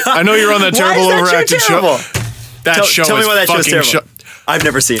 I know you're on that terrible Why is that overacted show terrible? That show Tell me is why that show's fucking terrible. I've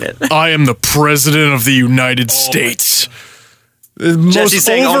never seen it. I am the president of the United States. The most Jesse's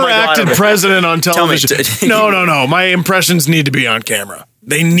saying, "Oh my God, overacted I'm- president on Tell me. television. No. My impressions need to be on camera.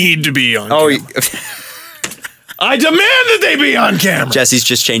 They need to be on camera. I demand that they be on camera. Jesse's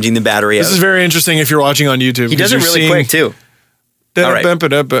just changing the battery out. This is very interesting if you're watching on YouTube. He does it really quick, too. All right. Well,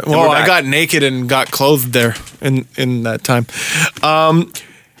 we're I back. got naked and got clothed there in that time.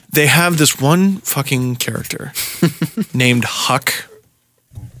 They have this one fucking character named Huck.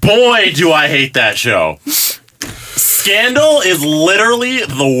 Boy, do I hate that show. Scandal is literally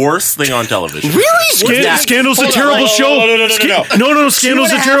the worst thing on television. Really? Scandal's a terrible show. No.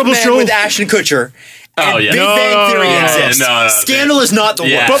 Scandal's a terrible show. With Ashton Kutcher. Oh, yeah. Big Bang Theory exists. No. Scandal is not the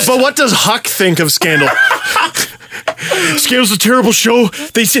worst. But what does Huck think of Scandal? Scandal's a terrible show.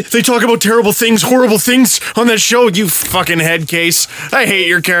 They talk about terrible things, horrible things on that show. You fucking head case. I hate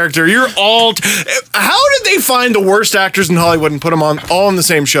your character. You're all. How did they find the worst actors in Hollywood and put them on all in the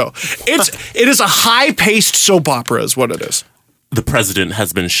same show? It is a high-paced soap opera, is what it is. The president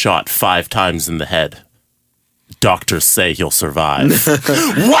has been shot 5 times in the head. Doctors say he'll survive. What?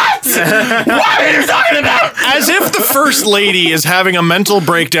 What are you talking about? As if the first lady is having a mental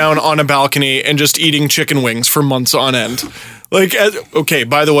breakdown on a balcony and just eating chicken wings for months on end. Like, okay,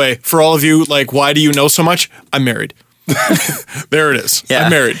 by the way, for all of you, like, why do you know so much? I'm married. There it is. Yeah. I'm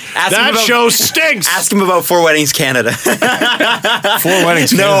married. That show stinks. Ask him about Four Weddings Canada. 4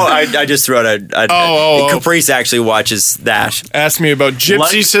 Weddings Canada. No, I just threw out Caprice actually watches that. Ask me about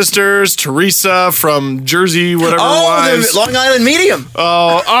Gypsy Sisters, Teresa from Jersey, whatever it was. The Long Island Medium.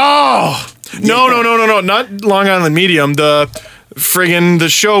 No, not Long Island Medium. The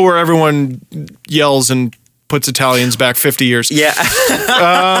show where everyone yells and puts Italians back 50 years. Yeah.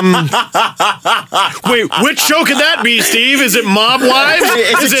 Wait, which show could that be, Steve? Is it Mob Wives?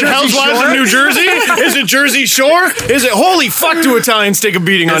 Is it Housewives of New Jersey? Is it Jersey Shore? Is it holy fuck do Italians take a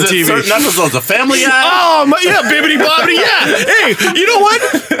beating on TV? Certain episodes of Family Guy? Oh, yeah, bibbity bobbity, yeah. Hey, you know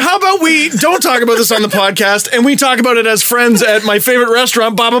what? How about we don't talk about this on the podcast and we talk about it as friends at my favorite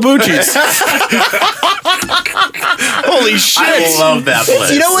restaurant, Baba Bucci's. Holy shit. I love that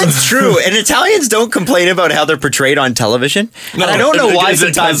place. You know, it's true. And Italians don't complain about how they're portrayed on television. And I don't know why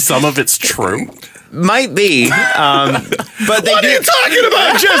sometimes. Some of it's true. Might be. But they what do. are you talking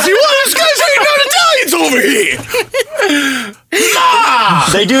about, Jesse? What is guys hating on Italians over here?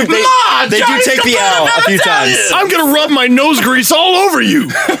 They do take the L a few times. I'm going to rub my nose grease all over you.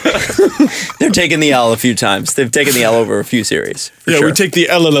 They're taking the L a few times. They've taken the L over a few series. Yeah, sure. we take the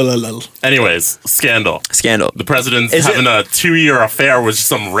L. Anyways, Scandal. The president's having a 2-year affair with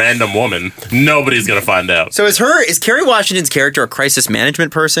some random woman. Nobody's going to find out. So is Kerry Washington's character a crisis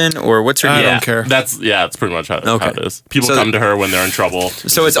management person, or what's her name? I don't care. That's pretty much how it is. People come to her when they're in trouble.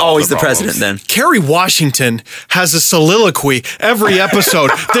 So it's always the president then. Kerry Washington has a soliloquy every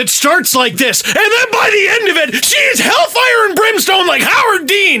episode that starts like this, and then by the end of it, she is hellfire and brimstone like Howard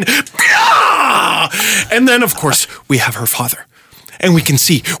Dean. And then, of course, we have her father. And we can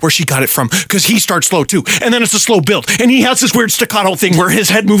see where she got it from, because he starts slow too. And then it's a slow build. And he has this weird staccato thing where his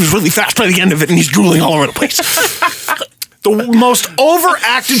head moves really fast by the end of it, and he's drooling all over the place. The most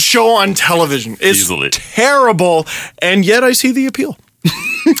overacted show on television is terrible, and yet I see the appeal.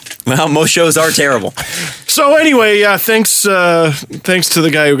 Well, most shows are terrible. So anyway, yeah, thanks to the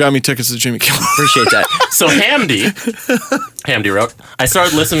guy who got me tickets to Jimmy Kimmel. Appreciate that. So Hamdi wrote, I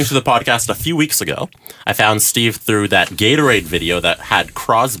started listening to the podcast a few weeks ago. I found Steve through that Gatorade video that had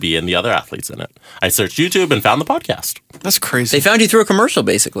Crosby and the other athletes in it. I searched YouTube and found the podcast. That's crazy. They found you through a commercial,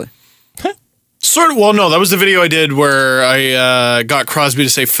 basically. Sort of. Well, no, that was the video I did where I got Crosby to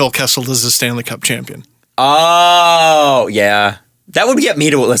say Phil Kessel is the Stanley Cup champion. Oh, yeah. That would get me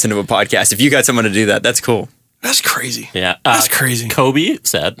to listen to a podcast if you got someone to do that. That's cool. That's crazy. Yeah. That's crazy. Kobe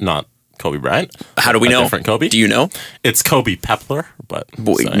said, not Kobe Bryant. How do we know? Different Kobe. Do you know? It's Kobe Pepler, but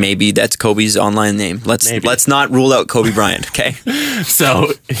maybe that's Kobe's online name. Let's not rule out Kobe Bryant, okay?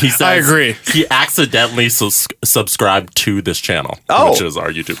 So he says I agree. He accidentally subscribed to this channel, which is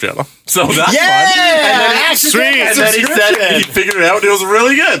our YouTube channel. So that's fun. Yeah, sweet. And then he said he figured it out and it was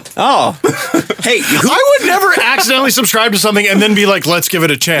really good. Oh. Hey, I would never accidentally subscribe to something and then be like, let's give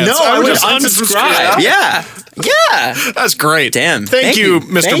it a chance. No, I would just unsubscribe. Yeah. That's great. Damn. Thank you,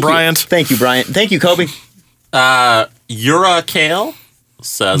 Mr. Bryant. Thank you, Bryant. Thank you, Kobe. Yura Kale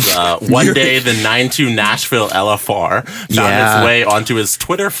says, one day the 9-2 Nashville LFR found its way onto his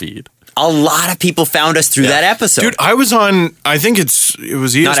Twitter feed. A lot of people found us through that episode. Dude, I was on, I think it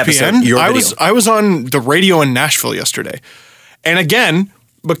was ESPN. Not episode, your video. I was on the radio in Nashville yesterday. And again,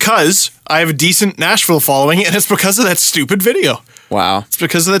 because I have a decent Nashville following, and it's because of that stupid video. Wow. It's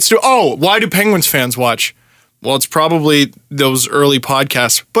because of that why do Penguins fans watch? Well, it's probably those early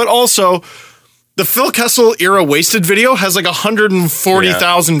podcasts, but also the Phil Kessel era wasted video has like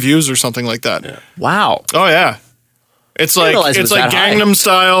 140,000 views or something like that. Yeah. Wow. Oh yeah. It's like Gangnam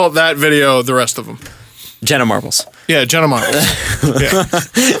Style, that video, the rest of them. Jenna Marbles. Yeah, Jenna Marbles. Yeah.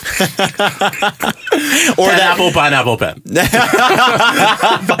 Or pineapple pen.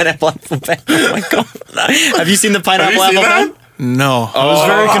 Pineapple apple pen. Oh my god. Have you seen the pineapple apple pen? No. I was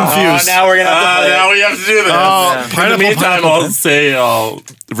very confused. Now we're gonna have to play it. Now we have to do this. Oh, In the pineapple, meantime, pineapple. I'll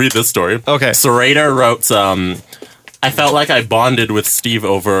read this story. Okay. Serrator wrote, I felt like I bonded with Steve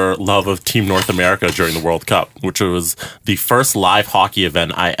over love of Team North America during the World Cup, which was the first live hockey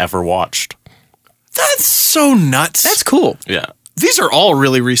event I ever watched. That's so nuts. That's cool. Yeah. These are all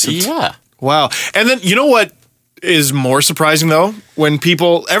really recent. Yeah. Wow. And then, you know what is more surprising, though? When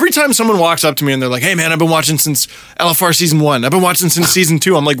people, every time someone walks up to me and they're like, hey, man, I've been watching since LFR season 1. I've been watching since season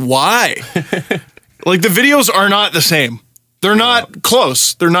 2. I'm like, why? Like, the videos are not the same. They're not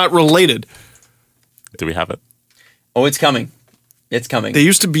close. They're not related. Do we have it? Oh, it's coming. It's coming. They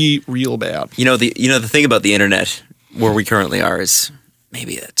used to be real bad. You know the thing about the internet where we currently are is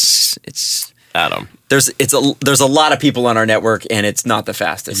maybe it's Adam. there's a lot of people on our network and it's not the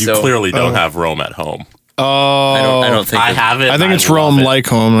fastest. You so clearly don't have Rome at home. Oh. I don't think I have it. I think and it's love Rome it. like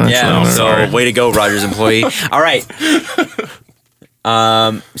home. Actually. Yeah. So sorry. way to go, Rogers employee. All right.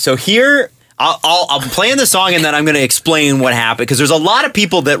 So here. I'm playing the song and then I'm going to explain what happened because there's a lot of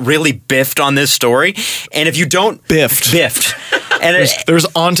people that really biffed on this story, and if you don't Biffed. and There's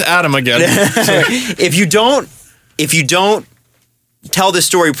on to Adam again. if you don't tell this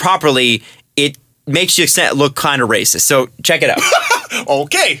story properly, it makes you look kind of racist. So check it out.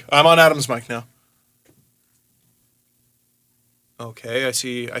 Okay. I'm on Adam's mic now. Okay, I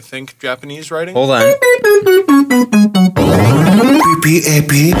think Japanese writing. Hold on.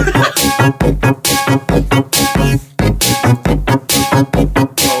 PPAP.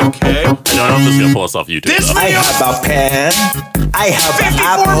 Okay. I don't know if this is going to pull us off YouTube. This though. I have a pen. I have an 54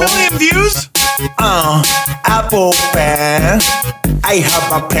 apple. million views? Apple pen. I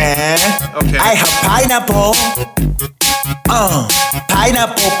have a pen. Okay. I have pineapple.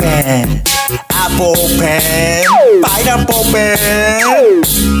 Pineapple pen. Apple pen. Pineapple pen.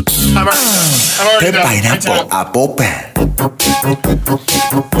 I'm already done. Pineapple apple pen.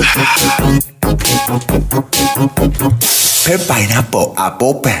 Pineapple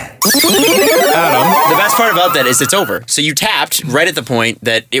apple pen. The best part about that is it's over. So you tapped right at the point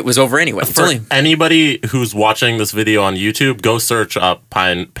that it was over anyway. It's For only anybody who's watching this video on YouTube, go search up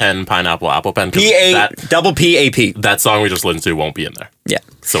pineapple apple pen. 'Cause double PAP. that song we just listened to won't be in there, Yeah.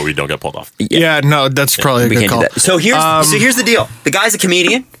 so we don't get pulled off. Yeah, no, that's probably a We good can't call. do that. So here's the deal. The guy's a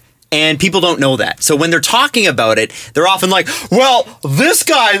comedian. And people don't know that. So when they're talking about it, they're often like, well, this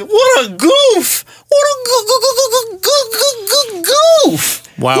guy, what a goof. What a goof.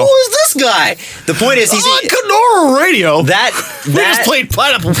 Wow. Who is this guy? The point is, he's on Kenora Radio. that We just played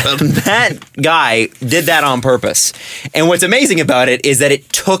Pineapple Pen. that guy did that on purpose. And what's amazing about it is that it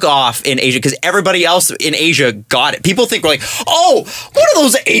took off in Asia because everybody else in Asia got it. People think we're like, oh, what are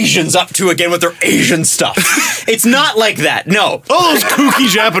those Asians up to again with their Asian stuff? It's not like that. No. All those kooky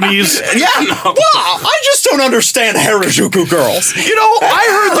Japanese. Yeah. Wow. I just don't understand Harajuku girls. You know, I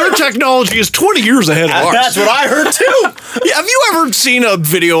heard their technology is 20 years ahead of ours. That's what I heard too. Yeah, have you ever seen a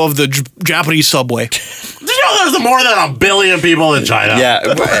video of the Japanese subway? Did you know there's more than 1 billion people in China? Yeah.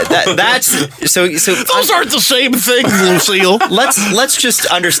 That's so. Those aren't the same thing, Lucille. Let's just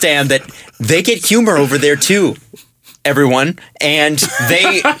understand that they get humor over there too. Everyone, and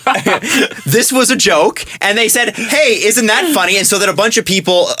they this was a joke, and they said, hey, isn't that funny? And so that a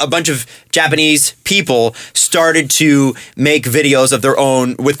bunch of Japanese people started to make videos of their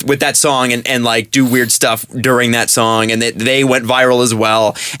own with that song and like do weird stuff during that song, and they went viral as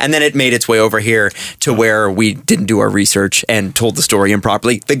well, and then it made its way over here to where we didn't do our research and told the story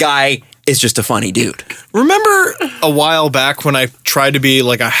improperly. The guy is just a funny dude. Remember a while back when I tried to be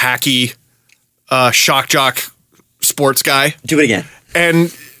like a hacky shock jock sports guy? Do it again.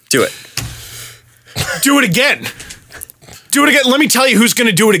 And Do it. do it again. Do it again. Let me tell you who's going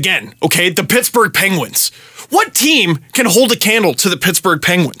to do it again, okay? The Pittsburgh Penguins. What team can hold a candle to the Pittsburgh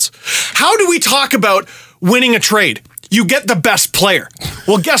Penguins? How do we talk about winning a trade? You get the best player.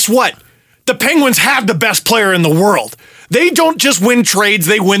 Well, guess what? The Penguins have the best player in the world. They don't just win trades,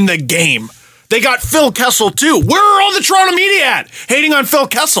 they win the game. They got Phil Kessel, too. Where are all the Toronto media at? Hating on Phil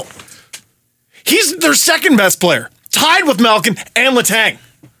Kessel. He's their second best player, tied with Malkin and Letang.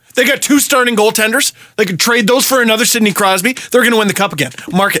 They got 2 starting goaltenders. They could trade those for another Sidney Crosby. They're going to win the cup again.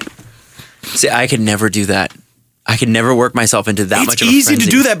 Mark it. See, I could never do that. I could never work myself into that much It's of a easy to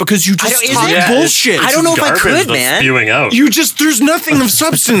frenzy. do that because you just is talk it? bullshit. I don't know if I Garbage could, that's man. spewing out. There's nothing of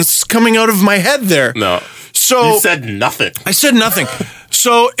substance coming out of my head there. No. So You said nothing. I said nothing.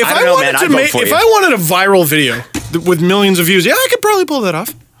 So if I I, don't know, wanted man. to I'd vote make, for if you. I wanted a viral video with millions of views, yeah, I could probably pull that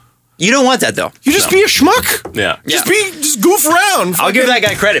off. You don't want that though. You just be a schmuck. Yeah. Just goof around. I'll give that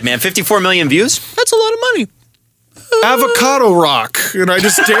guy credit, man. 54 million views. That's a lot of money. avocado rock, and I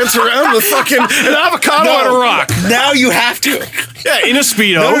just dance around with fucking an avocado on a rock. Now you have to. Yeah, in a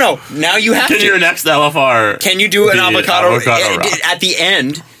Speedo. No. Now you have Can to. your next LFR? Can you do an be avocado rock? at the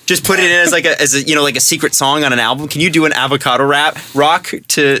end? Just put it in as like a you know, like a secret song on an album. Can you do an avocado rock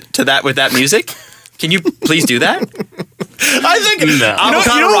to that with that music? Can you please do that? I think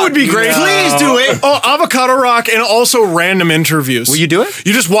No. you know what would be great? No. Please do it. Oh, avocado rock and also random interviews. Will you do it?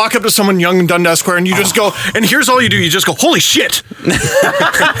 You just walk up to someone young in Dundas Square and you just go, and here's all you do. You just go, holy shit. And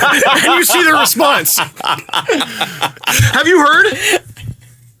you see the response. Have you heard?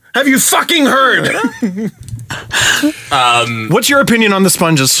 Have you fucking heard? What's your opinion on the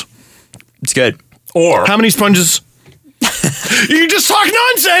sponges? It's good. Or How many sponges? You just talk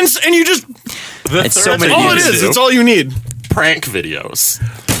nonsense and you just... the It's third so many thing All it you is. do, It's all you need. prank videos.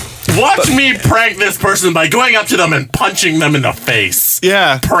 Watch me prank this person by going up to them and punching them in the face.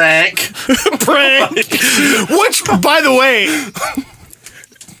 Yeah. Prank. Prank. Which, by the way,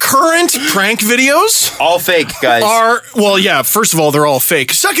 current prank videos All fake, guys. are, well, yeah, first of all, they're all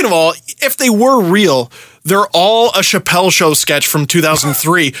fake. Second of all, if they were real, they're all a Chappelle Show sketch from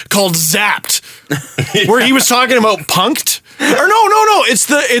 2003 called Zapped, where he was talking about punked. Or no, it's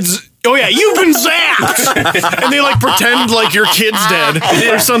oh yeah, you've been zapped, and they like pretend like your kid's dead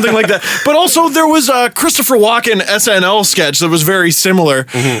or something like that. But also there was a Christopher Walken SNL sketch that was very similar,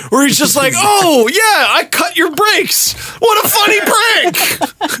 where he's just like, "Oh yeah, I cut your brakes. What a funny prank!"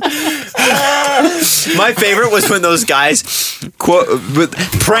 My favorite was when those guys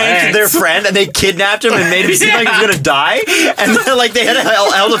pranked their friend and they kidnapped him and made him seem like he was gonna die, and then like they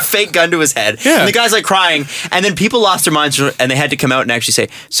held a fake gun to his head. Yeah. And the guy's like crying, and then people lost their minds and they had to come out and actually say,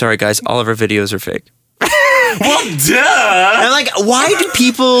 "Sorry guys, all of our videos are fake." Well, duh. And like, why do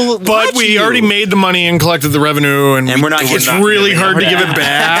people? But watch we you? already made the money and collected the revenue, and we're not It's giving really it hard to back. give it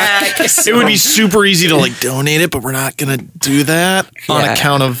back. It would be super easy to like donate it, but we're not gonna do that on Yeah.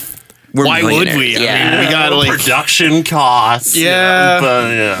 account of. We're Why would millionaires. we? I Yeah. mean, we got like. Production costs. Yeah.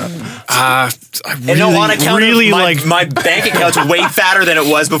 But yeah. I And really, no, on account really of like. my bank account's way fatter than it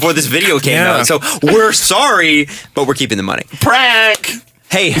was before this video came Yeah. out. So we're sorry, but we're keeping the money. Prank.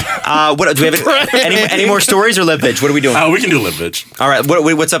 Hey, what do we have? Any more stories or live bitch? What are we doing? We can do Livage. All right,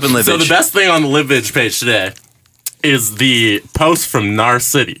 what's up in live So bitch? the best thing on the Livage page today is the post from Nar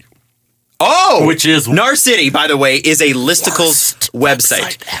City. Oh, Which is- Nar City, by the way, is a listicles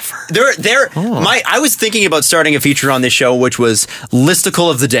website. I was thinking about starting a feature on this show, which was listicle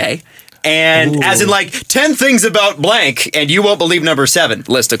of the day. And as in like 10 things about blank, and you won't believe number 7,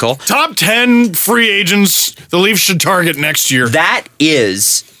 listicle. Top 10 free agents the Leafs should target next year. That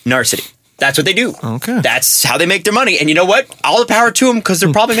is Nar City. That's what they do. Okay. That's how they make their money. And you know what? All the power to them because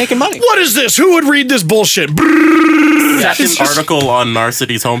they're probably making money. What is this? Who would read this bullshit? Second article on Nar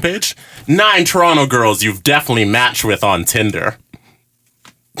City's homepage. 9 Toronto girls you've definitely matched with on Tinder.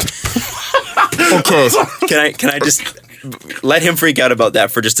 Okay. Can I just let him freak out about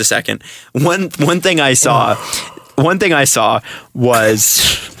that for just a second? One thing I saw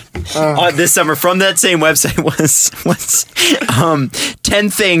was this summer from that same website was 10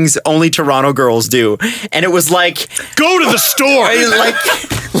 things only Toronto girls do, and it was like Go to the store. like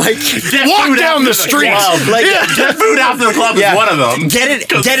Walk down the street. like Get food after the club is one of them.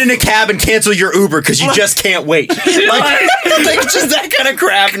 Get in a cab and cancel your Uber because you just can't wait. Like just that kind of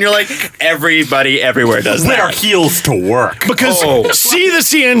crap, and you're like, everybody everywhere does Wear that. heels to work. Because see the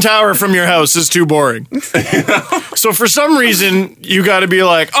CN Tower from your house is too boring. So for some reason, you got to be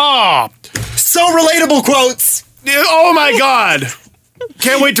like, oh, So relatable quotes. oh my God.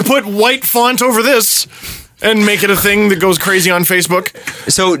 Can't wait to put white font over this and make it a thing that goes crazy on Facebook.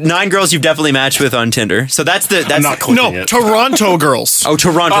 So 9 girls you've definitely matched with on Tinder. So that's I'm not clicking No, it. Toronto girls. oh,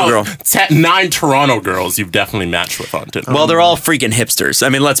 Toronto girl. 9 Toronto girls you've definitely matched with on Tinder. Well, they're all freaking hipsters. I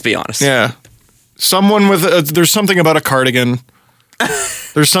mean, let's be honest. Yeah. Someone with there's something about a cardigan.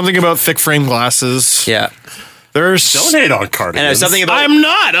 There's something about thick frame glasses. Yeah. There's Don't hate on cardigans. And there's something about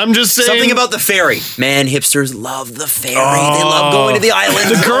I'm just saying. something about the ferry. Man, hipsters love the ferry. They love going to the island.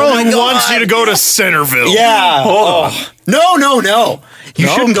 the girl Oh my who God. wants you to go to Centerville. Yeah. No. You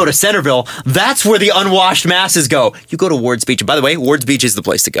shouldn't go to Centerville. That's where the unwashed masses go. You go to Ward's Beach. And by the way, Ward's Beach is the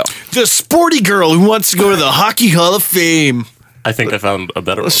place to go. The sporty girl who wants to go to the Hockey Hall of Fame. I think I found a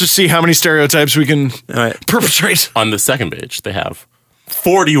better one. Let's just see how many stereotypes we can All right. perpetrate. On the second page, they have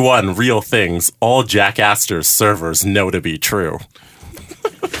 41 real things all Jack Astor's servers know to be true.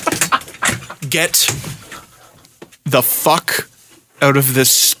 Get the fuck out of this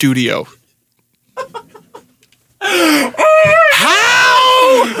studio.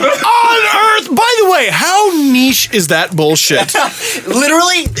 How on earth? By the way, how niche is that bullshit?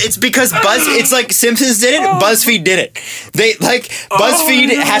 Literally, it's because it's like Simpsons did it, BuzzFeed did it. They BuzzFeed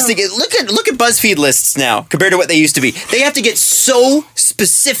has to get look at BuzzFeed lists now compared to what they used to be. They have to get so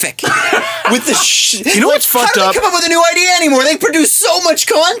specific with the You know what's fucked how do up? they come up with a new idea anymore? They produce so much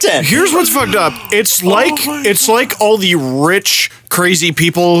content. Here's what's fucked up. It's like all the rich, crazy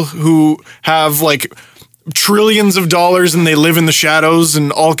people who have like trillions of dollars and they live in the shadows,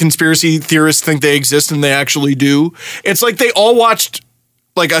 and all conspiracy theorists think they exist and they actually do. It's like they all watched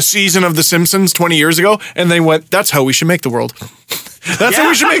like a season of The Simpsons 20 years ago and they went, that's how we should make the world. That's how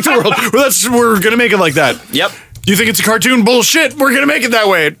we should make the world. We're going to make it like that. Yep. You think it's a cartoon? Bullshit. We're going to make it that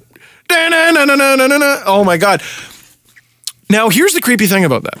way. Oh my God. Now, here's the creepy thing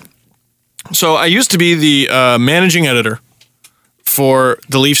about that. So I used to be the managing editor for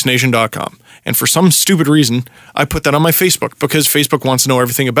theleafsnation.com. And for some stupid reason, I put that on my Facebook because Facebook wants to know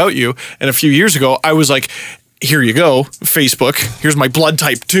everything about you. And a few years ago, I was like, here you go, Facebook. Here's my blood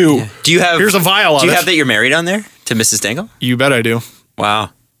type too. Yeah. Here's a vial of it. Do you have that you're married on there to Mrs. Dangle? You bet I do. Wow.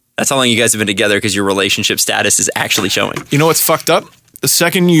 That's how long you guys have been together because your relationship status is actually showing. You know what's fucked up? The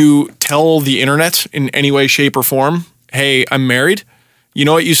second you tell the internet in any way, shape, or form, hey, I'm married, you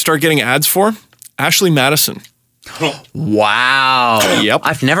know what you start getting ads for? Ashley Madison. Wow. Yep.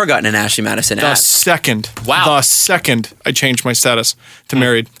 I've never gotten an Ashley Madison ad. The second I changed my status to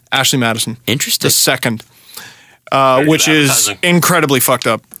married, Ashley Madison. Interesting. The second. Which is incredibly fucked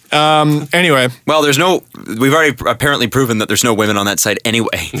up. Anyway. Well, we've already apparently proven that there's no women on that site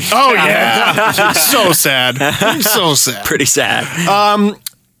anyway. Oh, yeah. So sad. So sad. Pretty sad.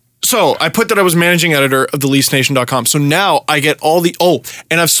 So I put that I was managing editor of theleafsnation.com. So now I get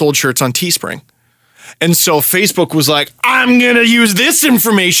and I've sold shirts on Teespring. And so Facebook was like, I'm going to use this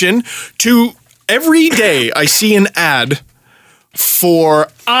information to every day I see an ad for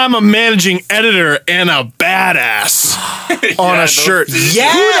I'm a managing editor and a badass on a shirt.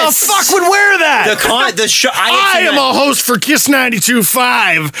 Yes. Who the fuck would wear that? I am a host for Kiss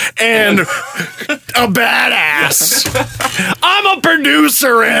 92.5 and a badass. I'm a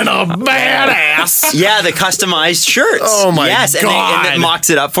producer and a badass. Yeah, the customized shirts. Oh my God. And it mocks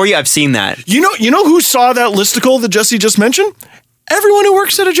it up for you. I've seen that. You know who saw that listicle that Jesse just mentioned? Everyone who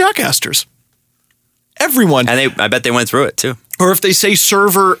works at a Jack Astor's. Everyone. And I bet they went through it too. Or if they say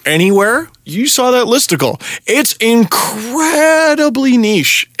server anywhere, you saw that listicle. It's incredibly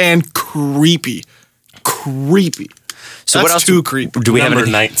niche and creepy. Creepy. So That's what else too creepy. Do we have number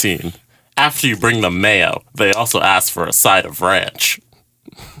 19? After you bring the mayo, they also ask for a side of ranch.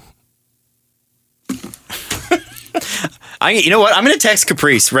 You know what? I'm going to text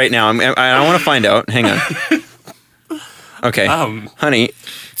Caprice right now. I want to find out. Hang on. Okay. Honey.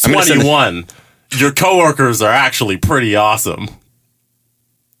 21. Your coworkers are actually pretty awesome.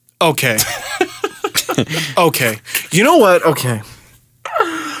 Okay. Okay. You know what? Okay.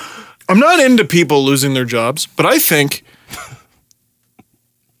 I'm not into people losing their jobs, but I think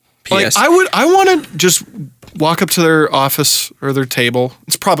like I want to just walk up to their office or their table.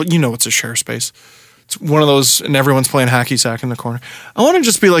 It's probably, it's a share space. It's one of those, and everyone's playing hacky sack in the corner. I want to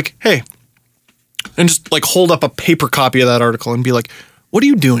just be like, hey, and just like hold up a paper copy of that article and be like, what are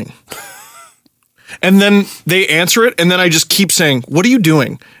you doing? And then they answer it, and then I just keep saying, what are you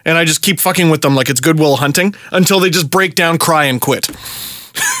doing? And I just keep fucking with them like it's Good Will Hunting until they just break down, cry, and quit.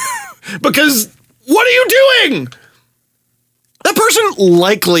 Because what are you doing? That person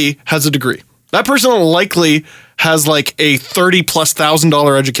likely has a degree. That person likely has like a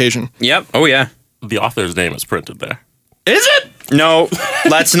 $30,000+ education. Yep. Oh, yeah. The author's name is printed there. Is it? No,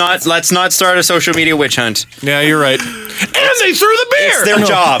 let's not start a social media witch hunt. Yeah, you're right. And they threw the beer. It's their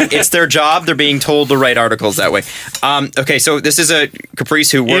job. It's their job. They're being told to write articles that way. Okay, so this is a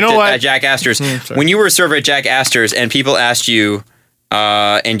Caprice who worked at Jack Astor's. When you were a server at Jack Astor's and people asked you,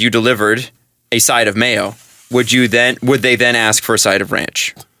 and you delivered a side of mayo, would they then ask for a side of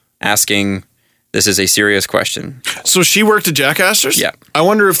ranch? Asking. This is a serious question. So she worked at Jack Astor's? Yeah. I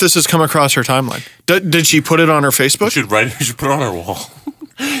wonder if this has come across her timeline. Did she put it on her Facebook? You should put it on her wall.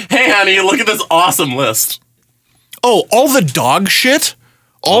 Hey, honey, look at this awesome list. Oh, all the dog shit?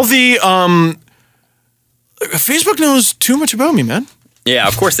 All the, Facebook knows too much about me, man. Yeah,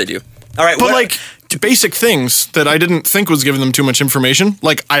 of course they do. All right. But basic things that I didn't think was giving them too much information.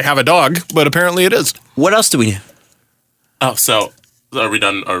 Like, I have a dog, but apparently it is. What else do we know? Oh, so... Are we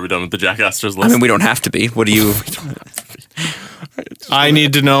done with the Jack Astor's list? I mean, we don't have to be. What do you... I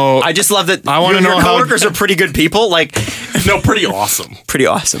need to know... I just love that I want to know your coworkers are pretty good people. Like, No, pretty awesome. Pretty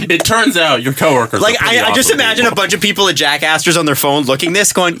awesome. It turns out your coworkers Like, are pretty I just awesome imagine a people. bunch of people at Jackasters on their phone looking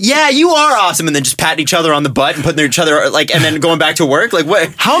this, going, "Yeah, you are awesome," and then just patting each other on the butt and putting each other, like, and then going back to work. Like,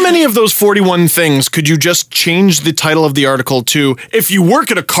 what? How many of those 41 things could you just change the title of the article to, if you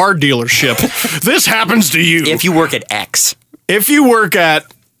work at a car dealership, this happens to you? If you work at X. If you work at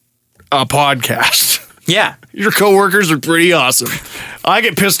a podcast, Yeah. your coworkers are pretty awesome. I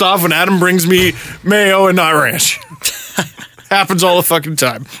get pissed off when Adam brings me mayo and not ranch. Happens all the fucking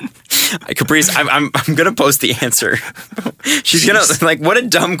time. Caprice, I'm gonna post the answer. She's gonna, like, what a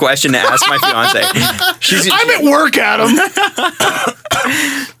dumb question to ask my fiance. I'm at work, Adam.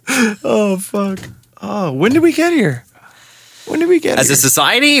 Oh, fuck. Oh, when did we get here? As a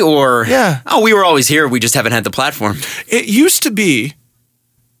society, or Yeah. Oh, we were always here. We just haven't had the platform. It used to be.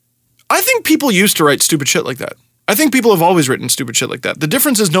 I think people used to write stupid shit like that. I think people have always written stupid shit like that. The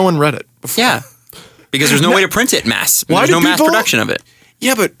difference is no one read it before. Yeah, because there's no way to print it mass. Why There's do no mass people- production of it.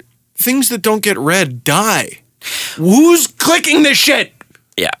 Yeah, but things that don't get read die. Who's clicking this shit?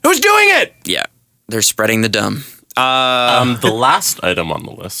 Yeah, Who's doing it? yeah. They're spreading the dumb. The last item on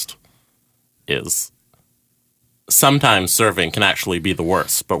the list is sometimes serving can actually be the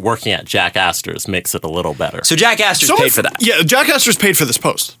worst, but working at Jack Astor's makes it a little better. So Jack Astor's paid for that Yeah, Jack Astor's paid for this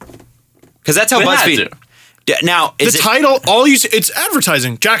post. because that's how They had BuzzFeed. to. Now, is The it, title, all you see, it's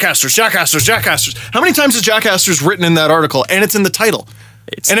advertising. Jack Astor's, Jack Astor's, Jack Astor's. How many times is Jack Astor's written in that article? And it's in the title.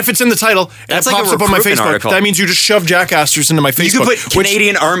 And if it's in the title and That's it like a pops up on my recruitment Facebook, article. that means you just shove Jack Astor's into my Facebook. you could put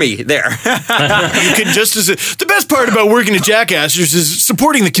Canadian Army there. You can just as the best part about working at Jack Astor's is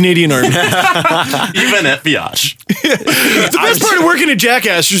supporting the Canadian Army. Even at Viage. The best part of working at Jack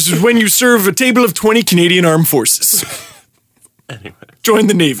Astor's is when you serve a table of 20 Canadian Armed Forces. Anyway. Join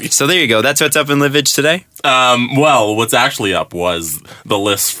the Navy. So there you go. That's what's up in Livage today. Well, what's actually up was the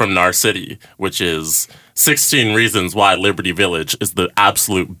list from Nar City, which is 16 reasons why Liberty Village is the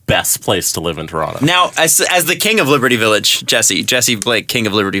absolute best place to live in Toronto. Now, as the king of Liberty Village, Jesse Blake, king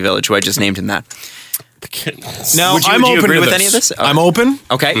of Liberty Village, who I just named him that. Now, Would you I'm open agree to with this. any of this? I'm open.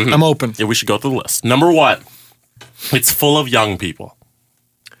 Okay. I'm open. Yeah, we should go through the list. Number 1, it's full of young people.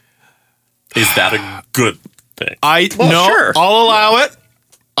 Is that a good thing? No, sure. I'll allow it.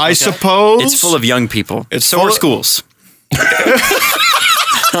 I suppose. It's full of young people. It's so full are of- schools.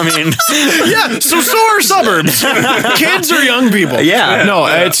 I mean, Yeah, so are suburbs. Kids are young people. Yeah. No,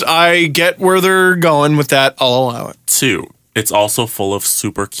 I get where they're going with that. I'll allow it. 2, it's also full of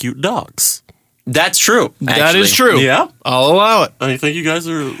super cute dogs. that's true. That is true. Yeah? I'll allow it. I think you guys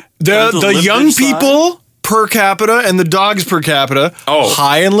are... The young people per capita and the dogs per capita,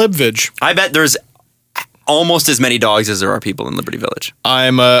 high in Libvidge. I bet there's almost as many dogs as there are people in Liberty Village.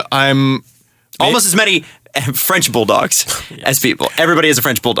 I'm Almost as many French bulldogs as people. Everybody has a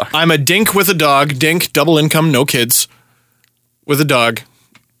French bulldog. a dink with a dog. Dink, double income, no kids. With a dog.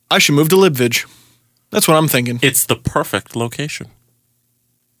 I should move to Libvidge. That's what I'm thinking. It's the perfect location.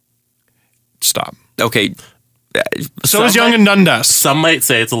 Stop. Okay. So is Young and Dundas. Some might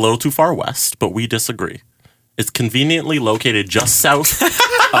say it's a little too far west, but we disagree. It's conveniently located just south.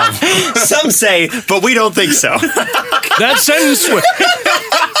 Some say, but we don't think so. That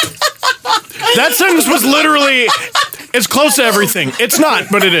sentence was literally, it's close to everything. It's not,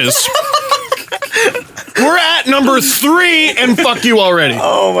 but it is. We're at number 3 and fuck you already.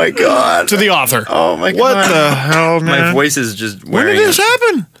 Oh my God. To the author. Oh my God. What the hell, man? My voice is just When wearing did this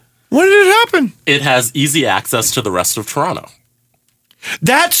happen? When did it happen? It has easy access to the rest of Toronto.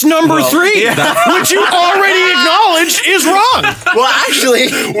 That's number 3, which you already acknowledged is wrong. Well, actually,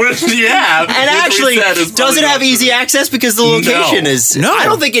 Yeah. and actually, does it have easy access because the location is? No. I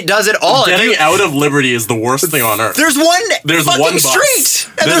don't think it does at all. If Getting you- out of Liberty is the worst thing on earth. There's one fucking one bus.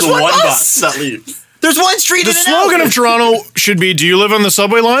 street, and There's one one bus. bus that leaves. There's one street. The in and slogan out. of Toronto should be, do you live on the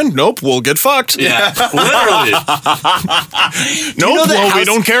subway line? Nope, we'll get fucked. Yeah, literally. Nope, You know that well, we house-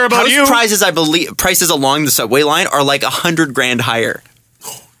 don't care about house you. Prices, I believe, prices along the subway line are like $100,000 higher.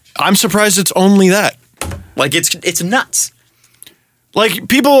 I'm surprised it's only that. Like it's nuts. Like,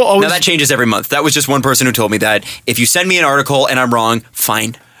 people always... Now that changes every month. That was just one person who told me that. If you send me an article and I'm wrong,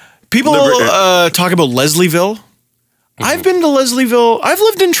 fine. People talk about Leslieville. I've been to Leslieville. I've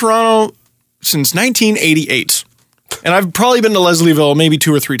lived in Toronto since 1988. And I've probably been to Leslieville maybe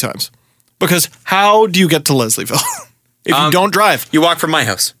 2 or 3 times. Because how do you get to Leslieville if you don't drive? You walk from my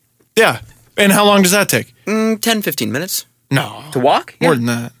house. Yeah. And how long does that take? 10-15 minutes. No. To walk? More than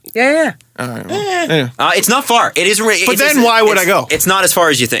that. Yeah. Yeah. It's not far. It is. But then why would I go? It's not as far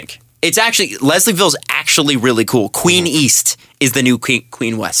as you think. It's actually Leslieville's actually really cool. Queen East is the new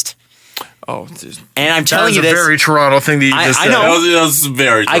Queen West. Oh, And I'm that telling is you a this. very Toronto thing that you I- just I said. know. That was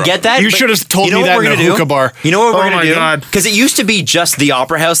very I get that. You but should have told you know me what that we're in a gonna do? hookah bar. You know what we're Oh going my to do? God. Because it used to be just the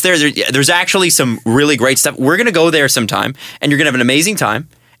Opera House there. There's actually some really great stuff. We're going to go there sometime, and you're going to have an amazing time,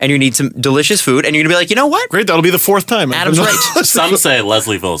 and you need some delicious food, and you're going to be like, you know what? Great, that'll be the 4th time. Adam's right. Some say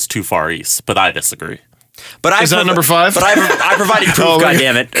Leslieville is too far east, but I disagree. But Is that number 5? But I provided proof, Oh, okay.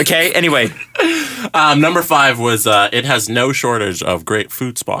 goddammit. Okay, anyway. Number 5 was it has no shortage of great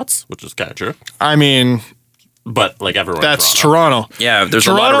food spots, which is kind of true. I mean, But like everywhere, that's in Toronto. Toronto. Yeah, there's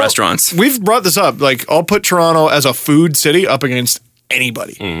a lot of restaurants. We've brought this up. Like, I'll put Toronto as a food city up against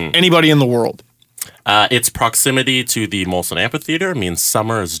anybody. Anybody in the world. Its proximity to the Molson Amphitheater means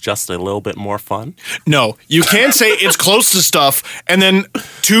summer is just a little bit more fun. No, you can't say it's close to stuff and then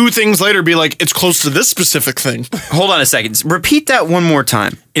 2 things later be like, it's close to this specific thing. Hold on a second. Repeat that one more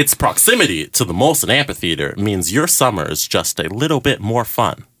time. Its proximity to the Molson Amphitheater means your summer is just a little bit more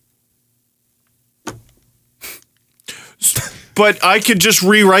fun. But I could just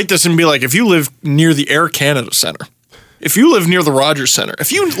rewrite this and be like, if you live near the Air Canada Centre, if you live near the Rogers Centre,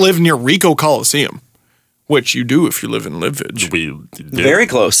 if you live near Ricoh Coliseum, which you do if you live in Livage. We do. Very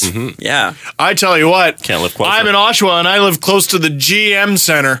close. Yeah. I tell you what, Can't live closer. I'm in Oshawa and I live close to the GM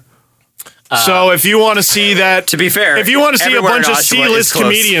Center. So if you want to see that, To be fair, if you want to see a everywhere in bunch of Oshawa is C-list close.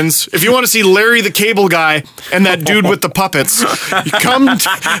 comedians, if you want to see Larry the Cable Guy and that dude with the puppets, you come.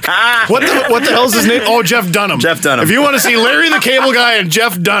 What the hell's his name? Oh, Jeff Dunham. Jeff Dunham. If you want to see Larry the Cable Guy and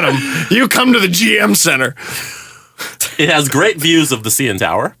Jeff Dunham, you come to the GM Center. It has great views of the CN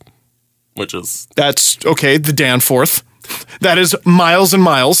Tower, which is That's okay. The Danforth. That is miles and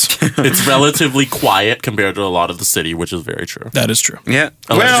miles. it's relatively quiet compared to a lot of the city, which is very true. That is true. Yeah.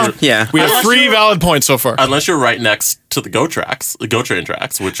 Unless Well, you're- yeah. We have 3 valid points so far. Unless you're right next to the GO train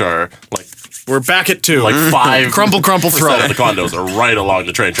tracks, which are like We're back at 2. 5 Crumple, throw. of the condos are right along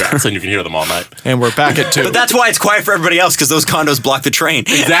the train tracks, and you can hear them all night. And we're back at 2. But that's why it's quiet for everybody else, because those condos block the train.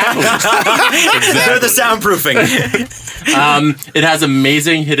 Exactly. They're the soundproofing. It has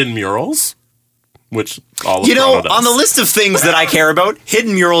amazing hidden murals, which all of You know, Toronto does. on the list of things that I care about,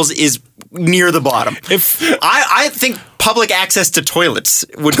 hidden murals is near the bottom. I think public access to toilets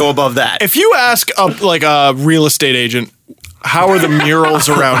would go above that. If you ask a real estate agent, how are the murals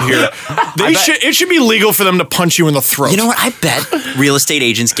around here? It should be legal for them to punch you in the throat. You know what? I bet real estate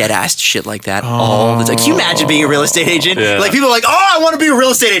agents get asked shit like that all the time. Can you imagine being a real estate agent? Yeah. Like, people are like, oh, I want to be a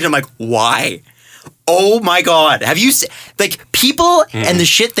real estate agent. I'm like, why? Oh my God. Have you like people and the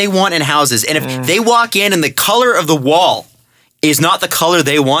shit they want in houses, and if they walk in and the color of the wall is not the color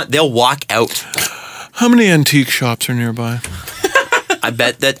they want, they'll walk out. How many antique shops are nearby? I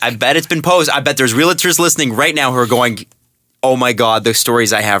bet it's been posed. I bet there's realtors listening right now who are going, oh my God, the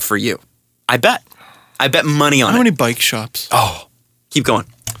stories I have for you. I bet money on How it. many bike shops? Oh, keep going.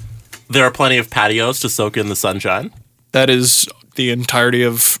 There are plenty of patios to soak in the sunshine. That is the entirety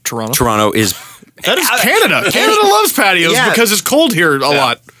of Toronto. Toronto is. That is Canada. Canada loves patios Yeah. because it's cold here a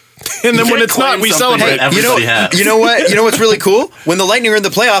lot. And then You when can't it's not, claim we something celebrate. that everybody has. You know what? You know what's really cool? When the Lightning are in the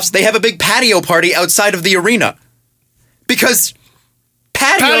playoffs, they have a big patio party outside of the arena. Because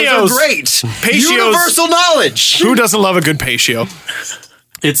patios are great. Patios. Universal knowledge. Who doesn't love a good patio?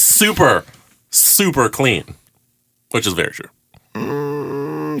 It's super, super clean, which is very true.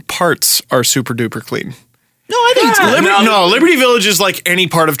 Parts are super duper clean. No, I think it's Liberty Village is like any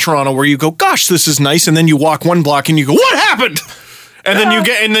part of Toronto where you go, gosh, this is nice, and then you walk one block and you go, what happened? And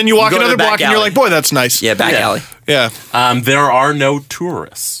then you walk go to another the back block and you're alley. like, boy, that's nice. Yeah, back alley. Yeah. There are no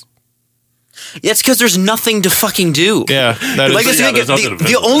tourists. It's because there's nothing to fucking do. Yeah. That is. Like, Yeah, there's nothing to the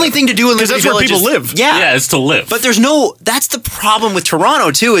visit. only thing to do in Liberty that's where Village people is- live. Yeah. It's to live. But there's no. That's the problem with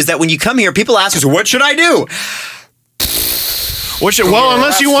Toronto too. Is that when you come here, people ask us, "What should I do?"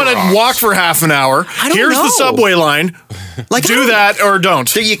 Unless you want to walk for half an hour, I don't here's know. the subway line. Like, Do that or don't.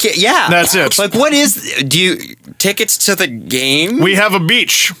 So you can't. Yeah, That's it. Like, what is? Do you tickets to the game? We have a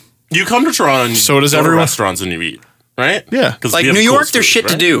beach. you come to Toronto and So does go to everyone. restaurants and you eat, right? Yeah. 'Cause Like we have New cool York, there's food, shit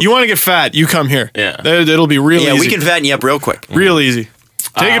to right? do. You want to get fat, you come here. Yeah. It'll be real Yeah, easy. we can fatten you up real quick. Real easy.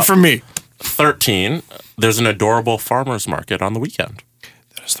 Take it from me. 13, there's an adorable farmer's market on the weekend.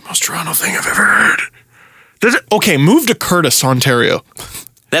 That's the most Toronto thing I've ever heard. Okay, move to Curtis, Ontario.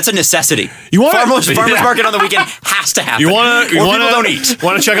 That's a necessity. You want farmers market on the weekend has to happen. You want to? Or people don't eat.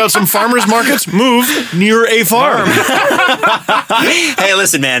 Want to check out some farmers markets? Move near a farm. Hey,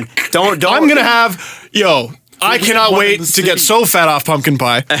 listen, man. Don't. I'm gonna have I cannot one in wait the to get city. so fat off pumpkin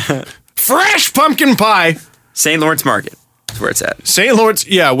pie. Fresh pumpkin pie. St. Lawrence Market. That's where it's at. St. Lawrence,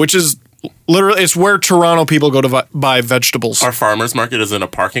 which is literally it's where Toronto people go to buy vegetables. Our farmer's market is in a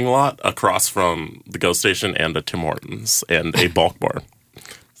parking lot across from the GO station and a Tim Hortons and a bulk barn.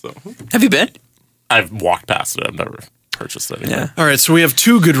 So Have you been? I've walked past it. I've never purchased it. Yeah. All right, so we have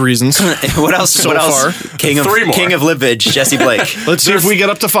 2 good reasons. What else? So what else? far. King of 3 more. King of Livage, Jesse Blake. Let's see if we get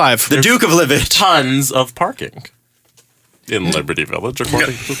up to 5. The Duke of Livage. Tons of parking in Liberty Village,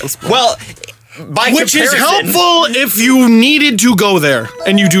 according to this book. Well, by Which is comparison- helpful if you needed to go there,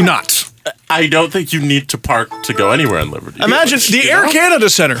 and you do not. I don't think you need to park to go anywhere in Liberty. Imagine Village, the you Air know? Canada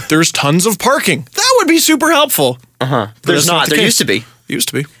Centre. There's tons of parking. That would be super helpful. There's not. There used to be. Used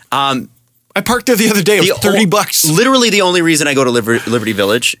to be. I parked there the other day. It was $30. Literally, the only reason I go to Liberty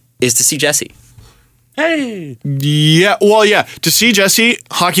Village is to see Jesse. Hey. Yeah. Well, yeah. To see Jesse,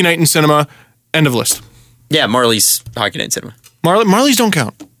 hockey night and cinema. End of list. Yeah, Marley's Hockey Night Cinema. Marley's don't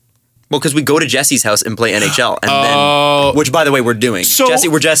count. Well, because we go to Jesse's house and play NHL, and then, which by the way, we're doing. So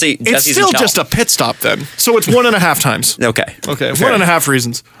Jesse's It's still in just a pit stop then. So it's 1.5 times. Okay. Okay. Fair. 1.5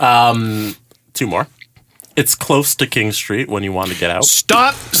 reasons. 2 more. It's close to King Street when you want to get out.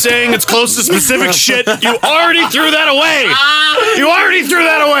 Stop saying it's close to specific shit. You already threw that away. You already threw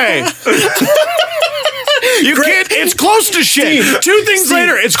that away. You can't. It's close to shit. Steve, 2 things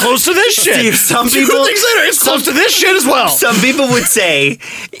later, it's close to this shit. Steve, some 2 people- things later, it's close to this shit as well. Some people would say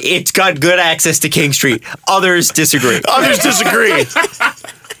it's got good access to King Street. Others disagree. Others disagree.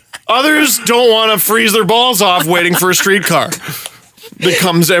 Others don't want to freeze their balls off waiting for a streetcar that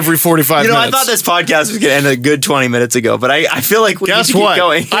comes every 45 You know, minutes. I thought this podcast was going to end a good 20 minutes ago, but I feel like we need Guess to keep what?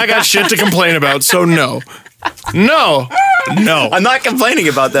 going. I got shit to complain about, so no. No. No. I'm not complaining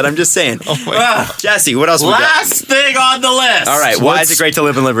about that. I'm just saying. Jesse, what else we got? Last thing on the list. All right. Why is it great to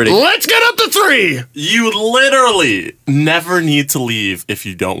live in Liberty? Let's get up to 3. You literally never need to leave if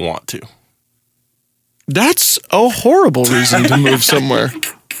you don't want to. That's a horrible reason to move somewhere.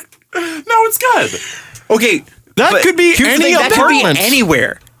 No, it's good. Okay. That but could be here's the any thing, that could apartment. be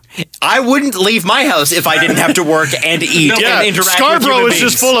anywhere. I wouldn't leave my house if I didn't have to work and eat Yeah, and interact with Scarborough human is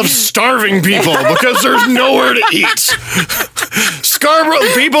just beings. full of starving people because there's nowhere to eat. Scarborough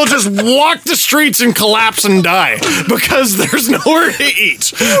people just walk the streets and collapse and die because there's nowhere to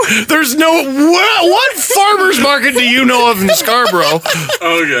eat. There's no what farmers market do you know of in Scarborough?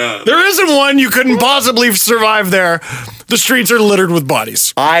 Oh, God. There isn't one. You couldn't possibly survive there. The streets are littered with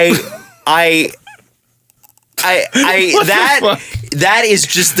bodies. That is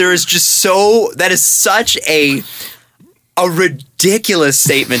just that is such a ridiculous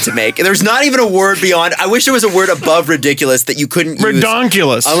statement to make. There's not even a word beyond. I wish there was a word above ridiculous that you couldn't use.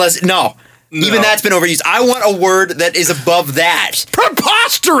 Redonkulous. Unless even that's been overused. I want a word that is above that.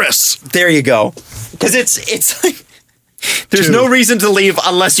 Preposterous. There you go. Because it's like there's no reason to leave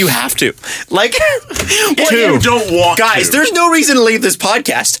unless you have to. Like If you don't want guys, to. there's no reason to leave this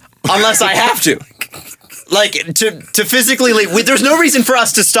podcast unless I have to. Like to physically leave. There's no reason for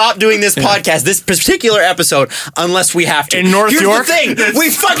us to stop doing this podcast, this particular episode, unless we have to. In North Here's York? the thing: we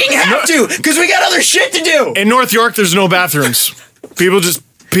fucking have to because we got other shit to do. In North York, there's no bathrooms. People just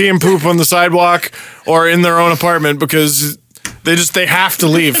pee and poop on the sidewalk or in their own apartment because they have to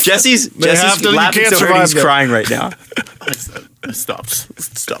leave. Jesse's have to- you laughing can't so hard survive he's there. crying right now.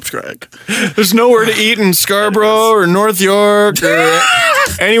 Stops, Greg. There's nowhere to eat in Scarborough or North York or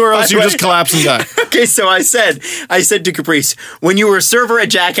anywhere else. By the You way- just collapse and die. Okay, so I said to Caprice, when you were a server at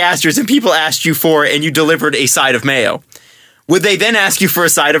Jack Astor's and people asked you for and you delivered a side of mayo, would they then ask you for a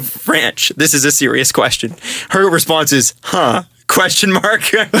side of ranch? This is a serious question. Her response is, huh? Question mark.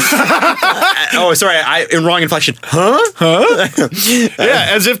 Oh, sorry, in wrong inflection. Huh? Yeah,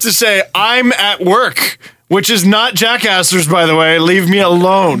 as if to say, I'm at work, which is not Jack Astor's, by the way. Leave me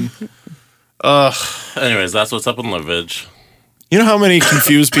alone. Anyways, that's what's up in Livage. You know how many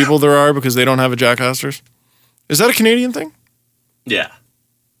confused people there are because they don't have a Jack Astor's? Is that a Canadian thing? Yeah.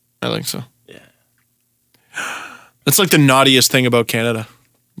 I think so. Yeah. That's like the naughtiest thing about Canada,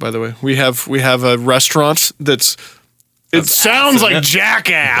 by the way. We have a restaurant it sounds like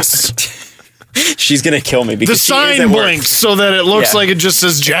Jackass. She's gonna kill me The because she is at sign work. blinks so that it looks Yeah. like it just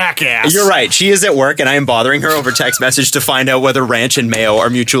says Jackass. You're right. She is at work, and I am bothering her over text message to find out whether ranch and mayo are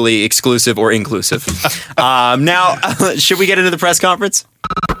mutually exclusive or inclusive. Now, should we get into the press conference?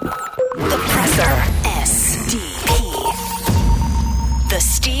 The Presser. SDP. The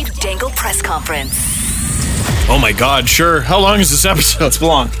Steve Dangle Press Conference. Oh my God, sure. How long is this episode? It's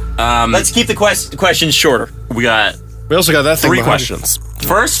long. Let's keep the questions shorter. We got We also got that thing 3 behind you. questions.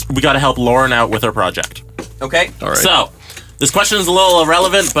 First, we got to help Lauren out with her project. Okay. All right. So, this question is a little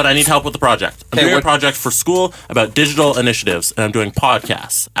irrelevant, but I need help with the project. I'm Okay, doing what- a project for school about digital initiatives, and I'm doing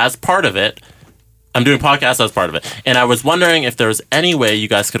podcasts as part of it. And I was wondering if there was any way you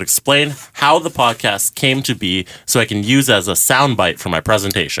guys could explain how the podcast came to be so I can use as a soundbite for my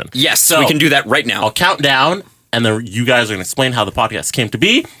presentation. Yes, So, we can do that right now. I'll count down, and then you guys are going to explain how the podcast came to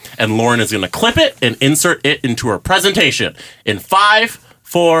be, and Lauren is going to clip it and insert it into her presentation in 5,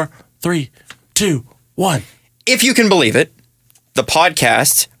 4, 3, 2, 1. If you can believe it, the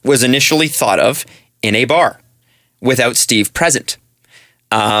podcast was initially thought of in a bar without Steve present.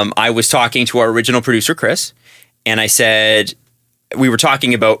 I was talking to our original producer, Chris, and I said, we were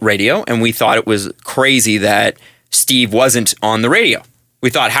talking about radio, and we thought it was crazy that Steve wasn't on the radio. We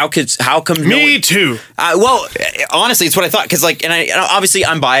thought, how come Me too. Well, honestly, it's what I thought. Because, obviously,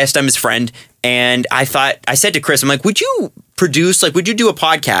 I'm biased. I'm his friend. And I said to Chris, I'm like, would you do a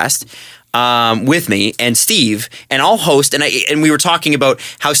podcast with me and Steve, and I'll host. And we were talking about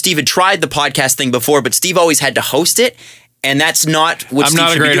how Steve had tried the podcast thing before, but Steve always had to host it. And that's not what I'm Steve not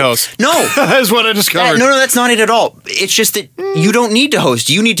a should be great doing. host. No. That's what I discovered. No, that's not it at all. It's just that you don't need to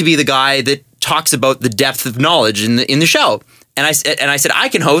host. You need to be the guy that talks about the depth of knowledge in the show. And I said, I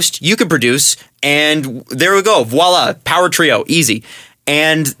can host, you can produce, and there we go. Voila, power trio, easy.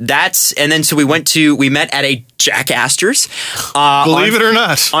 And then so we met at a Jack Astor's. Believe it or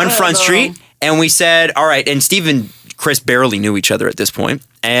not. On Front Street. And we said, all right, and Steve and Chris barely knew each other at this point.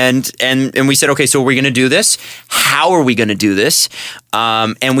 And we said, okay, so we're going to do this. How are we going to do this?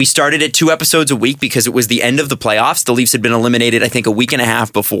 And we started at 2 episodes a week because it was the end of the playoffs. The Leafs had been eliminated, I think, a week and a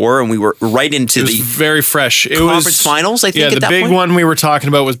half before, and we were right into the very fresh. It conference was finals, I think, yeah, at the that big point. one we were talking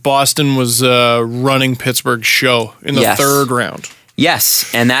about was Boston was running Pittsburgh's show in the third round. Yes,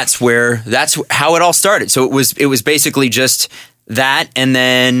 and that's how it all started. So it was basically just that, and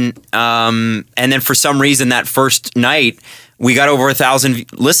then for some reason that first night we got over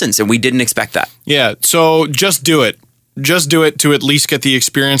 1,000 listens, and we didn't expect that. Yeah, so just do it. Just do it to at least get the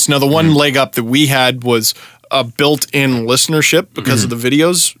experience. Now, the one leg up that we had was a built-in listenership because of the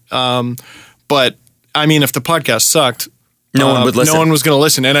videos. But I mean, if the podcast sucked, no one would listen. No one was going to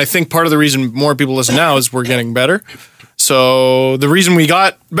listen. And I think part of the reason more people listen now is we're getting better. So the reason we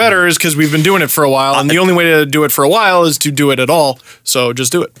got better is because we've been doing it for a while, and the only way to do it for a while is to do it at all. So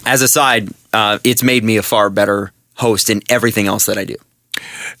just do it. As a side, it's made me a far better host in everything else that I do.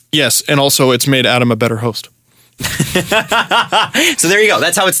 Yes, and also it's made Adam a better host. So there you go.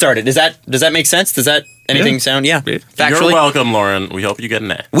 That's how it started. Does that make sense? Does that anything sound? Yeah. Factually? You're welcome, Lauren. We hope you get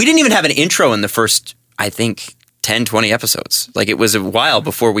an A. We didn't even have an intro in the first, I think, 10, 20 episodes. Like, it was a while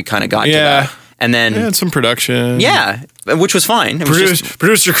before we kind of got to that. And then... and some production. Yeah, which was fine. It was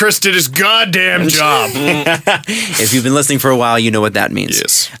Producer Chris did his goddamn job. If you've been listening for a while, you know what that means.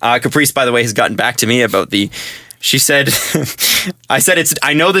 Yes. Caprice, by the way, has gotten back to me about she said, I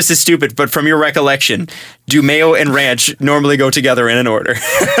know this is stupid, but from your recollection, do mayo and ranch normally go together in an order?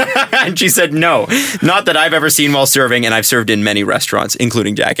 And she said, no, not that I've ever seen while serving, and I've served in many restaurants,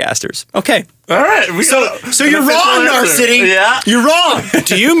 including Jack Astor's. Okay. All right. So you're wrong, Narcity. Yeah. You're wrong.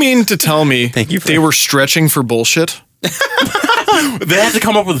 Do you mean to tell me they were stretching for bullshit? They had to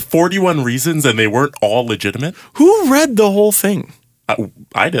come up with 41 reasons, and they weren't all legitimate? Who read the whole thing?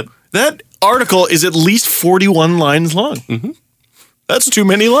 I did. That article is at least 41 lines long. Mm-hmm. That's too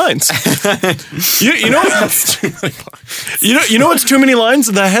many lines. you know what's too many lines?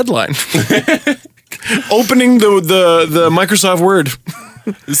 The headline. Opening the Microsoft Word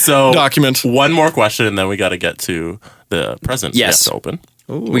document. One more question, and then we got to get to the present. Yes. To open.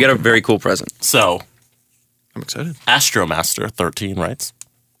 Ooh. We got a very cool present. So, I'm excited. Astromaster 13 writes,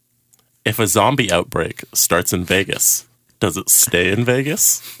 if a zombie outbreak starts in Vegas, does it stay in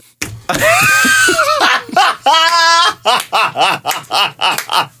Vegas?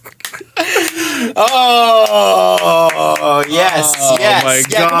 Oh yes, yes. My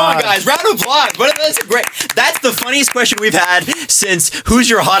yeah, come on, God. guys! Round of applause. That's the funniest question we've had since "Who's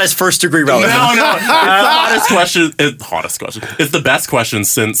your hottest first degree relative?" No, it's the hottest question. It's the best question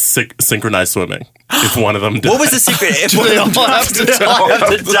since synchronized swimming. If one of them dies. What was the secret? If they all have to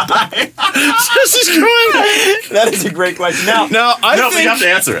die. Jesus Christ. That is a great question. But you have to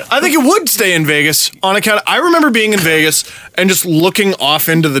answer it. I think it would stay in Vegas on account of, I remember being in Vegas and just looking off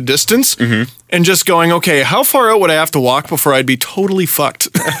into the distance and just going, okay, how far out would I have to walk before I'd be totally fucked?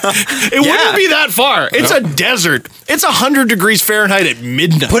 It wouldn't be that far. It's a desert. It's 100 degrees Fahrenheit at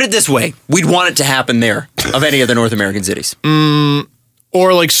midnight. Put it this way: we'd want it to happen there of any of the North American cities.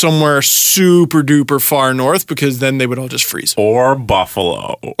 Or like somewhere super duper far north, because then they would all just freeze. Or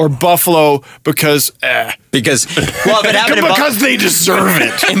Buffalo. Or Buffalo because Because if it happened because they deserve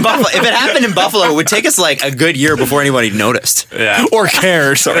it. if it happened in Buffalo, it would take us like a good year before anybody noticed. Yeah. Or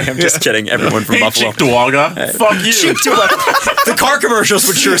cared. Sorry, I'm just kidding. Everyone from Buffalo. Cheektowaga. Fuck you. The car commercials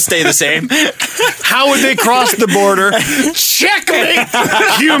would sure stay the same. How would they cross the border? Checkmate,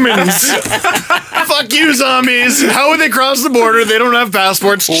 humans. Fuck you, zombies. How would they cross the border? They don't have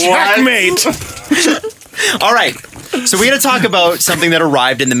passports. Checkmate. All right. So we're going to talk about something that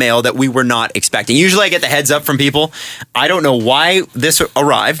arrived in the mail that we were not expecting. Usually I get the heads up from people. I don't know why this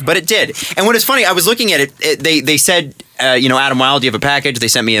arrived, but it did. And what is funny, I was looking at it. They said, Adam Wilde, do you have a package? They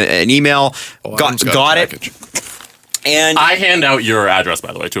sent me an email. Got it. And I hand out your address,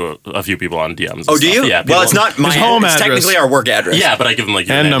 by the way, to a few people on DMs. Oh, do you? Yeah. Well, it's not my home address. It's address. technically our work address. Yeah, but I give them like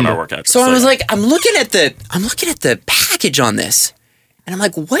your And name and number. our work address. So I was like, I'm looking at the package on this, and I'm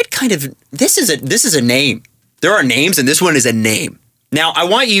like, what kind of this is a name. There are names, and this one is a name. Now, I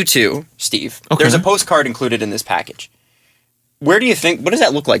want you to, Steve. Okay. There's a postcard included in this package. Where do you think? What does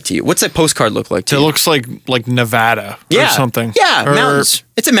that look like to you? What's that postcard look like to It you? looks like Nevada or something. Yeah, Or- mountains.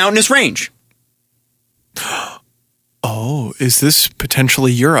 It's a mountainous range. Oh, is this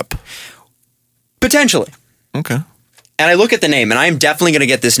potentially Europe? Potentially. Okay. And I look at the name, and I am definitely going to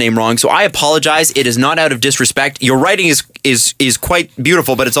get this name wrong. So I apologize. It is not out of disrespect. Your writing is quite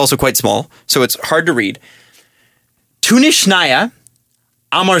beautiful, but it's also quite small, so it's hard to read. Tunishnaya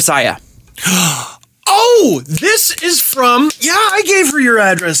Amarzaya. Oh, this is from. Yeah, I gave her your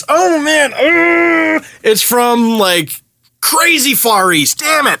address. Oh man, it's from like crazy Far East.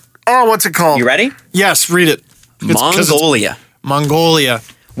 Damn it. Oh, what's it called? You ready? Yes, read it. It's 'cause it's Mongolia. Mongolia.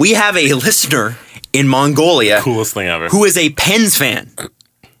 We have a listener in Mongolia coolest thing ever. who is a Pens fan.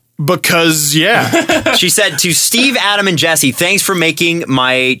 Because yeah, She said to Steve, Adam, and Jesse, thanks for making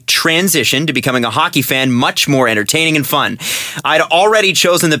my transition to becoming a hockey fan much more entertaining and fun. I'd already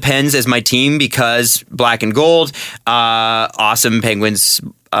chosen the Pens as my team because black and gold, awesome Penguins,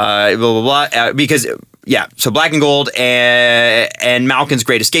 blah, blah, blah. Because, yeah, so black and gold and Malkin's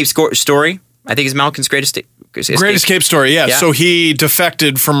Great Escape story. I think it's Malkin's Great Escape. Great Escape story. Yeah. Yeah. So he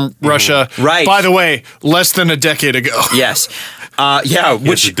defected from Russia. Right. By the way, less than a decade ago. Yes. Yeah,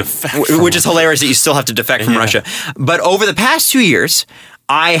 which is hilarious that you still have to defect from Russia. But over the past 2 years,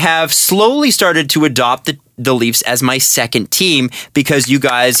 I have slowly started to adopt the Leafs as my second team because you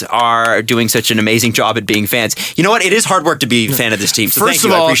guys are doing such an amazing job at being fans. You know what? It is hard work to be a fan of this team. So First thank you.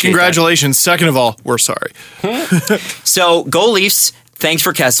 of I all, appreciate congratulations. Second of all, we're sorry. that. So go Leafs. Thanks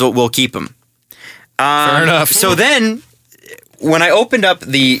for Kessel. We'll keep him. Fair enough. So then, when I opened up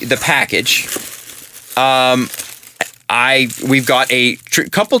the package, we've got a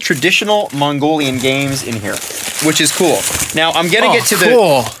couple traditional Mongolian games in here, which is cool. Now I'm gonna get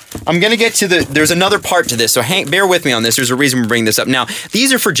to the. There's another part to this, so bear with me on this. There's a reason we're bringing this up. Now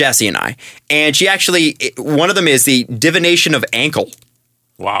these are for Jessie and I, and she actually one of them is the divination of ankle.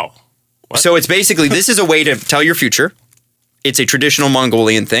 Wow. What? So it's basically this is a way to tell your future. It's a traditional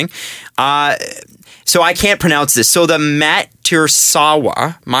Mongolian thing. So I can't pronounce this. So the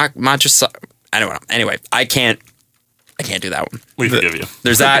Matursawa, I don't know. Anyway, I can't do that one. We forgive you.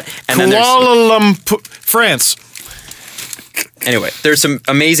 There's that, and then Kuala Lumpur, France. anyway, there's some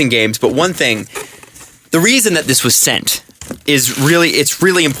amazing games. But one thing, the reason that this was sent is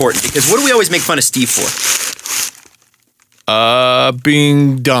really important because what do we always make fun of Steve for?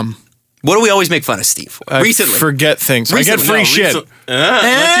 Being dumb. What do we always make fun of Steve for? Recently, Forget things. I get Recently. free No, shit. keep going.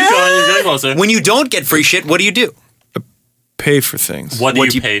 You're getting closer. when you don't get free shit, what do you do? Pay for things. What do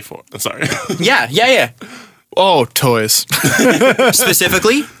you pay for? Sorry. Yeah. Oh, toys.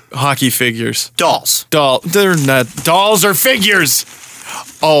 Specifically, Hockey figures. dolls. They're not. Dolls are figures.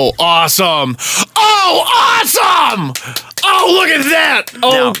 Oh, awesome. Oh, awesome. Oh, look at that.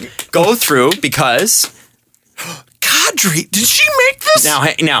 Oh, Now, go through because Kadri. Did she make this? now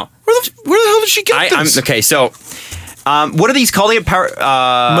Where the hell did she get this? Okay, so what are these called?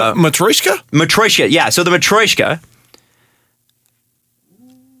 Matryoshka? Matryoshka. Yeah, so the Matryoshka.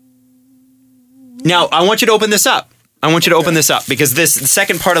 Now, I want you to open this up. Because the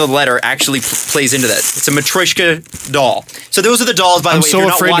second part of the letter actually plays into that. It's a Matryoshka doll. So those are the dolls, by the I'm way. so if you're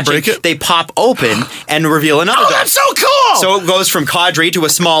not afraid to watching, break it. they pop open and reveal another doll. That's so cool. So it goes from Kadri to a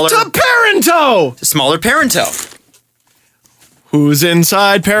smaller Parento. Parento. Who's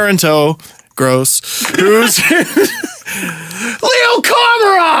inside Parento? Gross. Who's Leo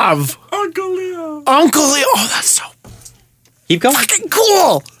Komarov? Uncle Leo. Uncle Leo. Oh, that's so Keep going. fucking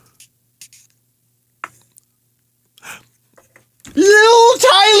cool. Little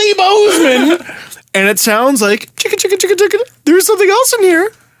Tylee Bozeman. And it sounds like chicka chicka chicka chicka. There's something else in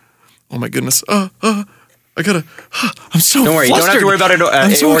here. Oh my goodness. I gotta. I'm so. Don't worry. You don't have to worry about it.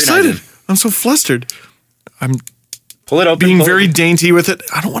 I'm so organizing. excited. I'm so flustered. I'm Pull it open. being pull it very open. dainty with it.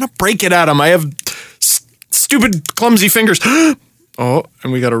 I don't want to break it, Adam. I have stupid, clumsy fingers. Oh,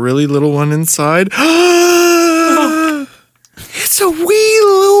 and we got a really little one inside. It's a wee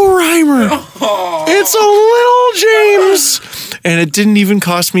little Reimer. It's a little James. And it didn't even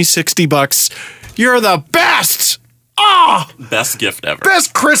cost me $60. You're the best. Best gift ever.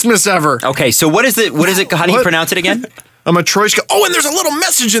 Best Christmas ever. Okay, so what is it? How do you What? pronounce it again? A matryoshka. Oh, and there's a little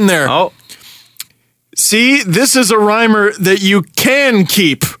message in there. Oh, See, this is a rhymer that you can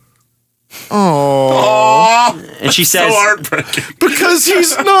keep. and she says, So heartbreaking. Because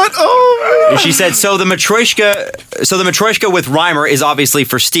he's not. Oh, she said, so the matryoshka with rhymer is obviously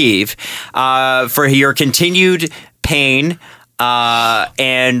for Steve, for your continued pain,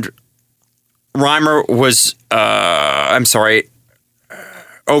 and rhymer was, I'm sorry.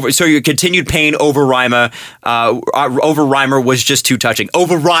 So your continued pain over rhymer was just too touching.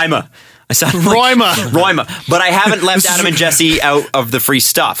 Over rhymer. I sound like Rhymer. But I haven't left Adam and Jesse out of the free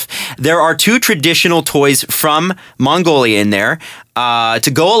stuff. There are 2 traditional toys from Mongolia in there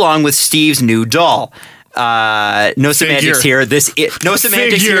to go along with Steve's new doll. No semantics here. No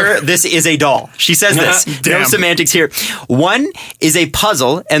semantics here. This is a doll. She says this. No semantics here. One is a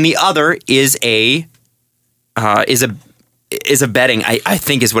puzzle, and the other is a betting, I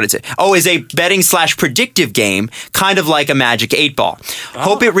think is what it's. Is a betting / predictive game, kind of like a Magic 8-Ball.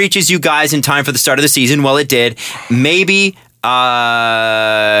 Hope it reaches you guys in time for the start of the season. Well, it did. Maybe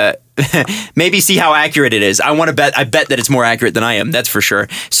see how accurate it is. I bet that it's more accurate than I am. That's for sure.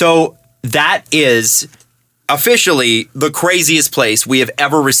 So that is officially the craziest place we have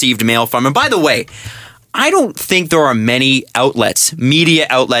ever received mail from. And by the way, I don't think there are many outlets, media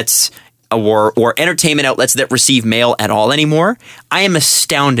outlets, or entertainment outlets that receive mail at all anymore. I am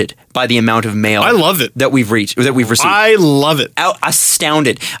astounded by the amount of mail. I love it that we've received. I love it.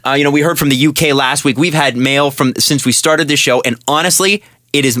 Astounded. We heard from the UK last week. We've had mail since we started this show, and honestly,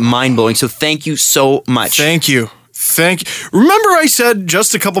 it is mind blowing. So thank you so much. Thank you. Remember, I said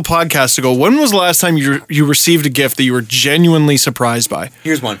just a couple podcasts ago. When was the last time you received a gift that you were genuinely surprised by?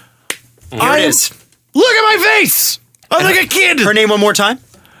 Here's one. Here it is. Look at my face. I'm like a kid. Her name one more time.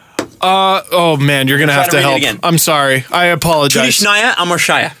 Oh man, you're gonna have to help. Again. I'm sorry. I apologize. Tudishnaya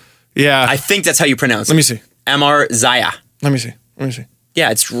Amarshaya. Yeah. I think that's how you pronounce it. Let me see. Amar Zaya. Let me see. Yeah,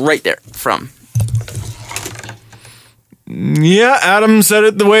 it's right there from. Yeah, Adam said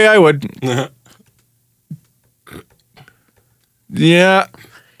it the way I would. Yeah.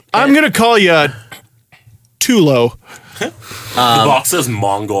 I'm gonna call you Tulo. The box says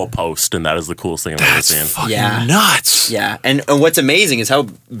Mongol Post, and that is the coolest thing I've ever seen. Yeah. Nuts. Yeah, and what's amazing is how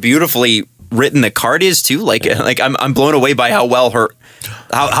beautifully written the card is too. Like I'm blown away by how well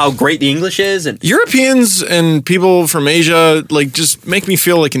how great the English is. And Europeans and people from Asia just make me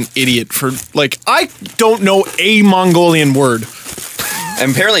feel like an idiot for I don't know a Mongolian word.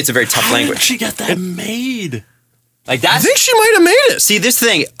 And apparently it's a very tough language. How did she get that made? I think she might have made it. See, this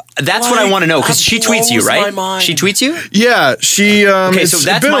thing, that's what I want to know, because she tweets you, right? She tweets you? Yeah, she, Okay, it's so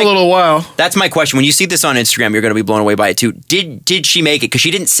that's been a little while. That's my question. When you see this on Instagram, you're going to be blown away by it too. Did she make it? Because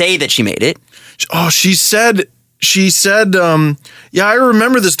she didn't say that she made it. Oh, she said, yeah, I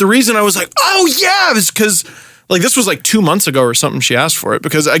remember this. The reason I was like, oh yeah, is because this was 2 months ago or something she asked for it,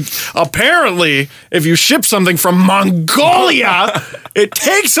 because apparently if you ship something from Mongolia, it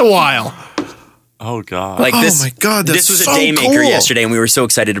takes a while. Oh God! Oh my God! That's this was so a day maker cool. yesterday, and we were so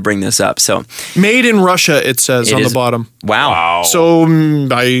excited to bring this up. So, made in Russia, it says on the bottom. Wow! So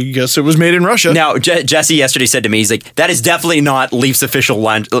I guess it was made in Russia. Now, Jesse yesterday said to me, he's like, "That is definitely not Leafs official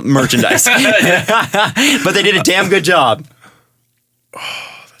merchandise," but they did a damn good job.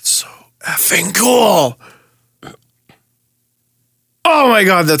 Oh, that's so effing cool! Oh my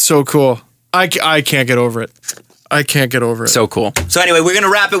God, that's so cool! I can't get over it. I can't get over it. So cool. So anyway, we're going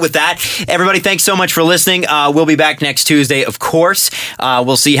to wrap it with that. Everybody, thanks so much for listening. We'll be back next Tuesday, of course.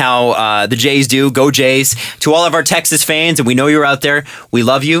 We'll see how the Jays do. Go Jays. To all of our Texas fans, and we know you're out there, we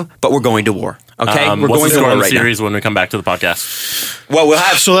love you, but we're going to war. Okay? We're what's going the to war score in the right series now. when we come back to the podcast? Well, we'll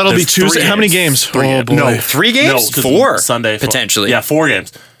have... So that'll be There's Tuesday. 3 How many games. games? 3 Oh, games. boy. No, 3 games? No, 'cause 4. Sunday. Potentially. Yeah, 4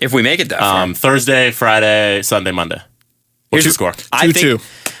 games. If we make it that far. Thursday, Friday, Sunday, Monday. What's your score? 2-2.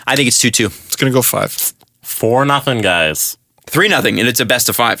 I think it's 2-2. It's going to go 5. 4-0, guys. 3-0, and it's a best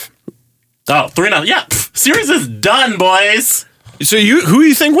of 5. Oh, 3-0. Yeah, series is done, boys. So who do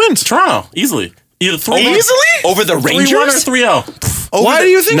you think wins? Toronto, easily. Either 3 Over the Rangers? 3-1 or 3-0. Why do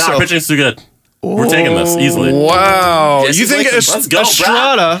you think so? Nah, pitching's too good. We're taking this easily. Wow. Jesse You think Blakely, let's go,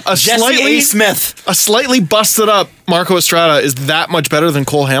 Estrada, Jesse A. Smith. a slightly busted up Marco Estrada is that much better than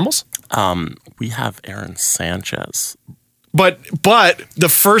Cole Hamels? We have Aaron Sanchez. But the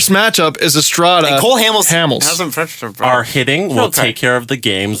first matchup is Estrada. And Cole Hamels. Our hitting will take care of the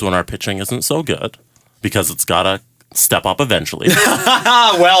games when our pitching isn't so good, because it's got to step up eventually.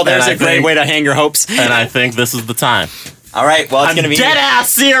 Well, there's And a great way to hang your hopes. And I think this is the time. All right. Well, it's I'm going to be dead ass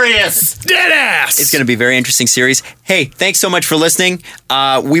serious. Dead ass. It's going to be a very interesting series. Hey, thanks so much for listening.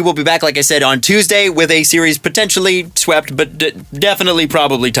 We will be back, like I said, on Tuesday with a series potentially swept, but definitely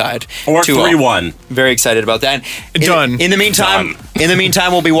probably tied. Or 2-all. 3-1. Very excited about that. Done. In the meantime,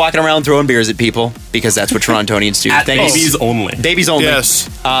 we'll be walking around throwing beers at people because that's what Torontonians do. At Thanks. babies only. Babies only. Yes.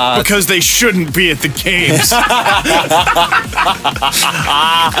 Because they shouldn't be at the games.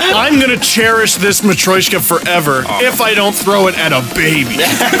 I'm going to cherish this Matryoshka forever if I don't throw it at a baby.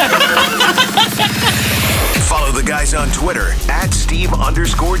 Follow the guys on Twitter at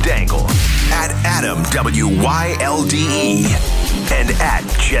Steve_Dangle, at Adam WYLDE, and at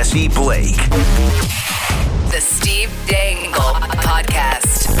Jesse Blake. The Steve Dangle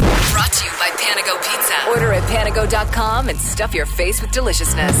Podcast. Brought to you by Panago Pizza. Order at panago.com and stuff your face with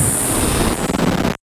deliciousness.